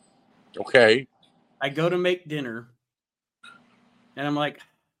 Okay. I go to make dinner, and I'm like,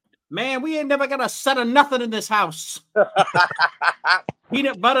 man, we ain't never got a set of nothing in this house.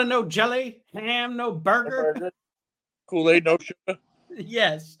 Peanut butter, no jelly. Ham, no burger. Kool-Aid, no sugar.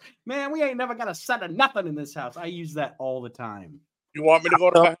 Yes. Man, we ain't never got a set of nothing in this house. I use that all the time. You want me to go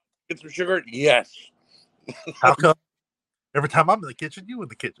to my house and get some sugar? Yes. How come? Every time I'm in the kitchen, you in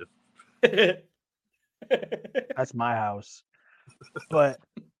the kitchen. That's my house. But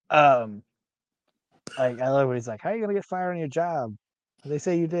like I love when he's like, how are you gonna get fired on your job? They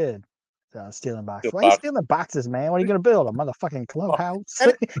say you did. Stealing boxes. Why are you stealing boxes, man? What are you gonna build? A motherfucking clubhouse?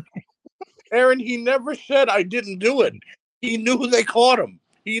 Aaron, he never said I didn't do it. He knew they caught him.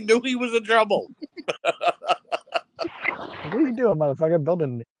 He knew he was in trouble. What are you doing, motherfucker?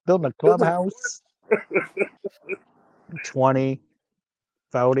 Building a clubhouse? 20,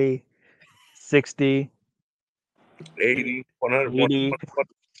 40, 60, 80, 100, 80.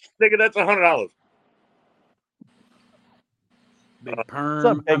 Nigga, that's $100. Big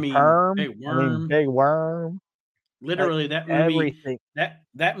perm. Big worm. Literally, that movie. Everything.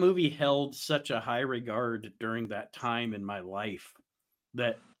 That movie held such a high regard during that time in my life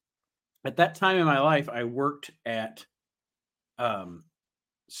that at that time in my life I worked at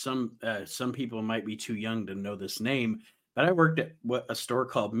some people might be too young to know this name, but I worked at a store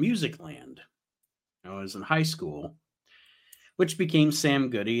called Musicland. I was in high school, which became Sam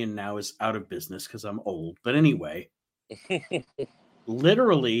Goody and now is out of business because I'm old. But anyway,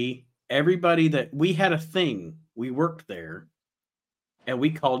 literally everybody that we had a thing, we worked there and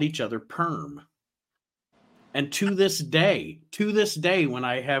we called each other Perm. And to this day, when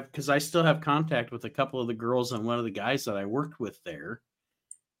I have, because I still have contact with a couple of the girls and one of the guys that I worked with there,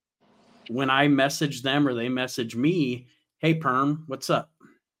 when I message them or they message me, hey, Perm, what's up?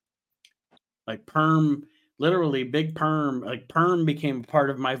 Like Perm, literally Big Perm, like Perm became part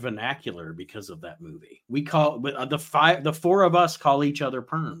of my vernacular because of that movie. We call the four of us call each other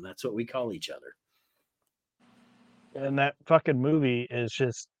Perm. That's what we call each other. And that fucking movie is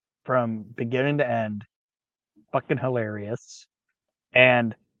just from beginning to end fucking hilarious.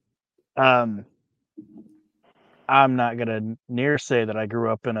 And I'm not gonna near say that I grew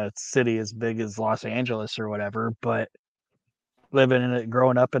up in a city as big as Los Angeles or whatever, but living in it,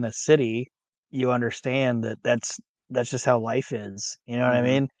 growing up in a city, you understand that that's just how life is. You know what I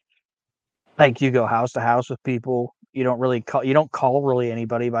mean? Like you go house to house with people. You don't call really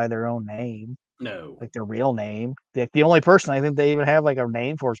anybody by their own name. No. Like their real name. The only person I think they even have like a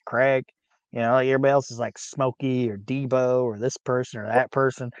name for is Craig. You know, like everybody else is like Smokey or Debo or this person or that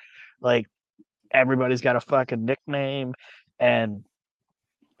person. Like everybody's got a fucking nickname, and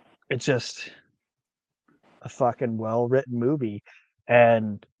it's just a fucking well-written movie.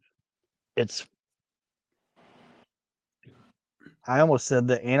 And it's, I almost said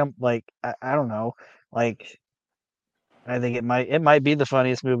the I don't know, like I think it might be the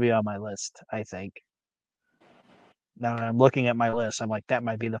funniest movie on my list. I think now that I'm looking at my list, I'm like, that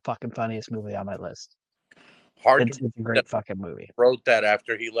might be the fucking funniest movie on my list. It's a great fucking movie. Wrote that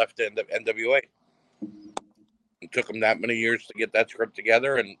after he left the NWA. It took him that many years to get that script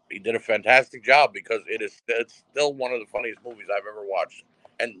together, and he did a fantastic job because it's still one of the funniest movies I've ever watched.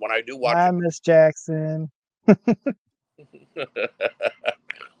 And when I do watch it, Miss Jackson.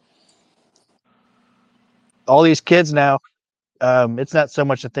 All these kids now, it's not so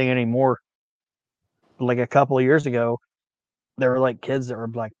much a thing anymore. Like a couple of years ago, there were like kids that were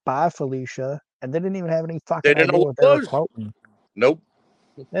like, "Bye, Felicia," and they didn't even have any fucking idea what they were quoting. Nope.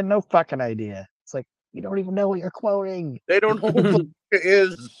 They had no fucking idea. It's like, you don't even know what you're quoting. They don't know who it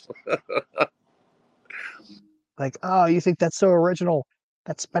is. Like, oh, you think that's so original?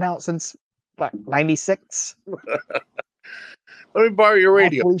 That's been out since 96. Let me borrow your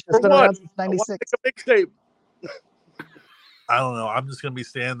radio. For what? I want to 96. make a mixtape. I don't know. I'm just gonna be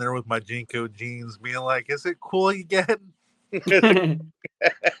standing there with my Jinko jeans, being like, "Is it cool again?"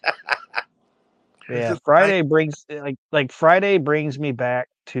 Yeah, Friday brings Friday brings me back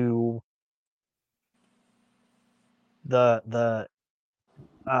to the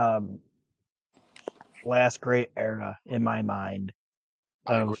last great era in my mind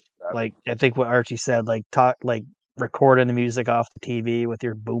of I think what Archie said, recording the music off the TV with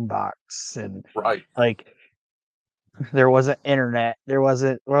your boombox and there wasn't internet. There was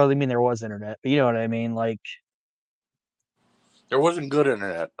internet, but you know what I mean? There wasn't good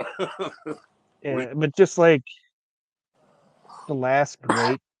internet. Yeah, but just the last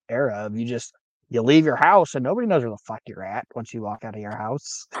great era of you leave your house and nobody knows where the fuck you're at once you walk out of your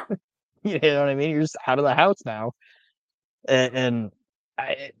house. You know what I mean? You're just out of the house now. And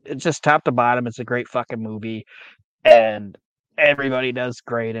it's just top to bottom. It's a great fucking movie. And everybody does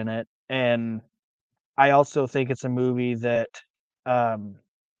great in it. And I also think it's a movie that I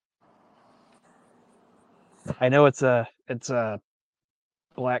know it's a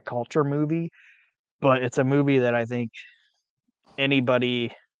black culture movie, but it's a movie that I think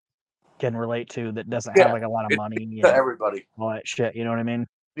anybody can relate to that doesn't have a lot of money. Everybody. All that shit. You know what I mean?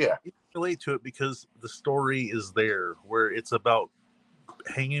 Yeah. You can relate to it because the story is there where it's about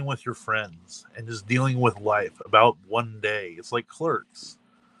hanging with your friends and just dealing with life about one day. It's like Clerks.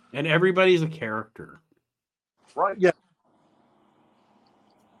 And everybody's a character. Right. Yeah.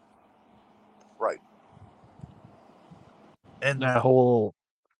 Right. And that whole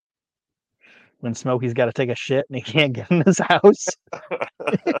when Smokey's got to take a shit and he can't get in his house.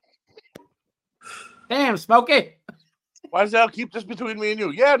 Damn, Smokey. Why does that keep this between me and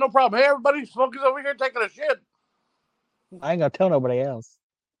you? Yeah, no problem. Hey, everybody, Smokey's over here taking a shit. I ain't gonna tell nobody else.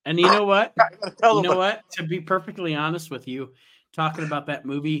 And you know what? What? To be perfectly honest with you, talking about that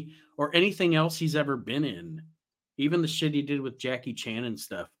movie or anything else he's ever been in, even the shit he did with Jackie Chan and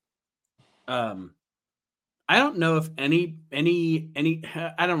stuff. I don't know if any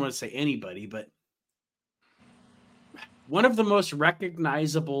I don't want to say anybody, but one of the most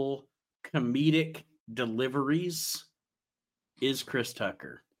recognizable comedic deliveries is Chris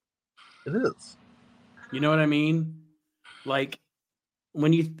Tucker. It is. You know what I mean? Like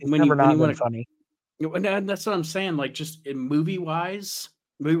when you want to funny. That's what I'm saying. Like just in movie wise,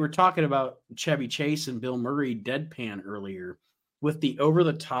 we were talking about Chevy Chase and Bill Murray deadpan earlier with the over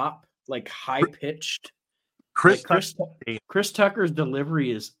the top, like high pitched. Chris Tucker's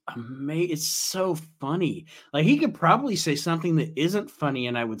delivery is amazing. It's so funny. Like he could probably say something that isn't funny,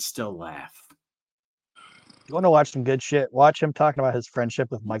 and I would still laugh. You want to watch some good shit? Watch him talking about his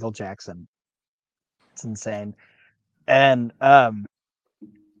friendship with Michael Jackson. It's insane. And not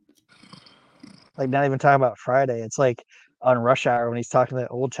even talking about Friday. It's like on Rush Hour when he's talking to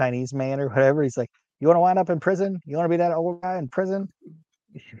that old Chinese man or whatever. He's like, "You want to wind up in prison? You want to be that old guy in prison?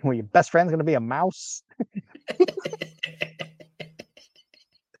 Well, your best friend's gonna be a mouse."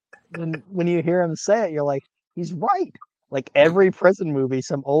 And when you hear him say it, you're like, he's right. Like every prison movie,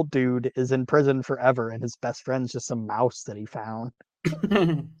 some old dude is in prison forever and his best friend's just some mouse that he found.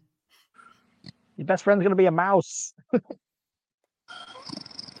 Your best friend's gonna be a mouse.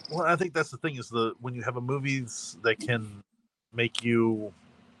 Well, I think that's the thing is when you have a movies that can make you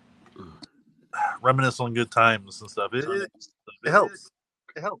reminisce on good times and stuff, it helps.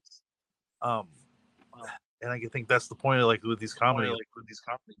 It helps. And I think that's the point of with these comedy.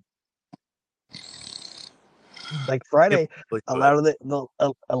 Like Friday, a lot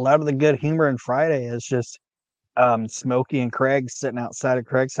of the good humor in Friday is just Smokey and Craig sitting outside of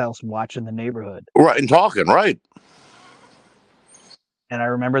Craig's house watching The Neighborhood. Right, and talking, right. And I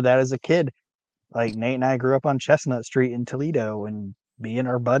remember that as a kid. Like Nate and I grew up on Chestnut Street in Toledo, and me and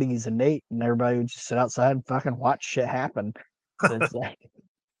our buddies and Nate and everybody would just sit outside and fucking watch shit happen. So it's like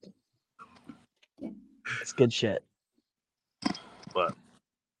it's good shit. But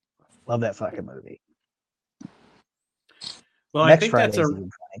love that fucking movie. Well, I think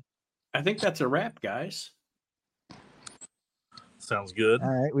that's a wrap, guys. Sounds good. All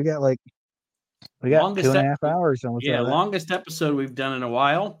right, we got 2.5 hours. Longest episode we've done in a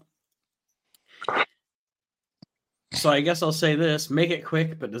while. So I guess I'll say this: make it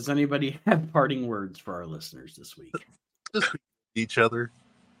quick. But does anybody have parting words for our listeners this week? Just be each other.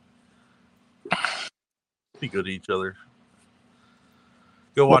 Be good to each other.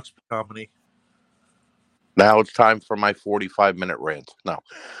 Go watch the comedy. Now it's time for my 45-minute rant. No.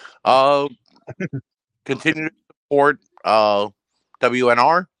 Continue to support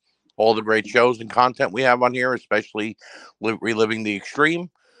WNR, all the great shows and content we have on here, especially Reliving the Extreme.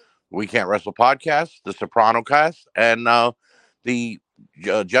 We Can't Wrestle Podcast, the Soprano Cast, and the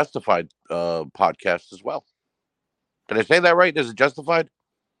Justified podcast as well. Did I say that right? Is it Justified?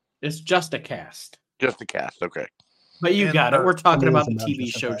 It's just a cast. Just a cast, okay. But you got it. We're talking about the about TV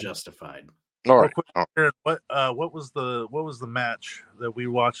Justified. show Justified. All right. Real quick, Aaron, what was the match that we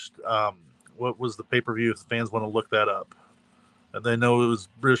watched? What was the pay-per-view? If the fans want to look that up, and they know it was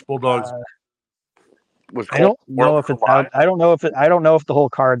British Bulldogs. I don't know if it's out. I don't know if the whole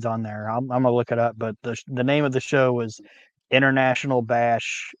card's on there. I'm gonna look it up. But the name of the show was International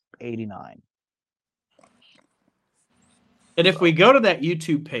Bash '89. And if we go to that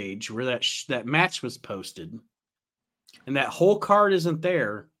YouTube page where that match was posted, and that whole card isn't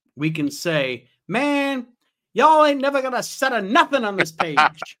there, we can say, "Man, y'all ain't never gonna set a nothing on this page."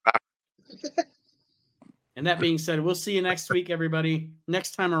 And that being said, we'll see you next week, everybody.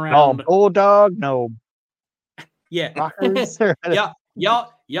 Next time around. No Bulldog, no. Yeah. Rockers. Y'all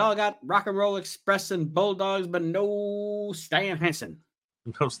got Rock and Roll Express and Bulldogs, but no Stan Hansen.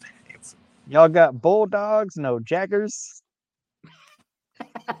 No stands. Y'all got Bulldogs, no Jaggers.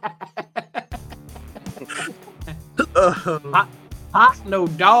 Hot, no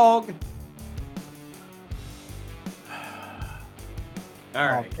dog. All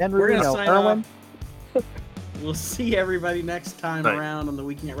right. Henry, We're gonna no sign Irwin. off. We'll see everybody next time Right. around on the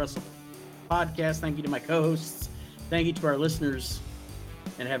We Can't Wrestle Podcast. Thank you to my co-hosts. Thank you to our listeners.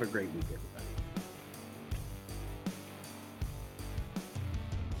 And have a great week, everybody.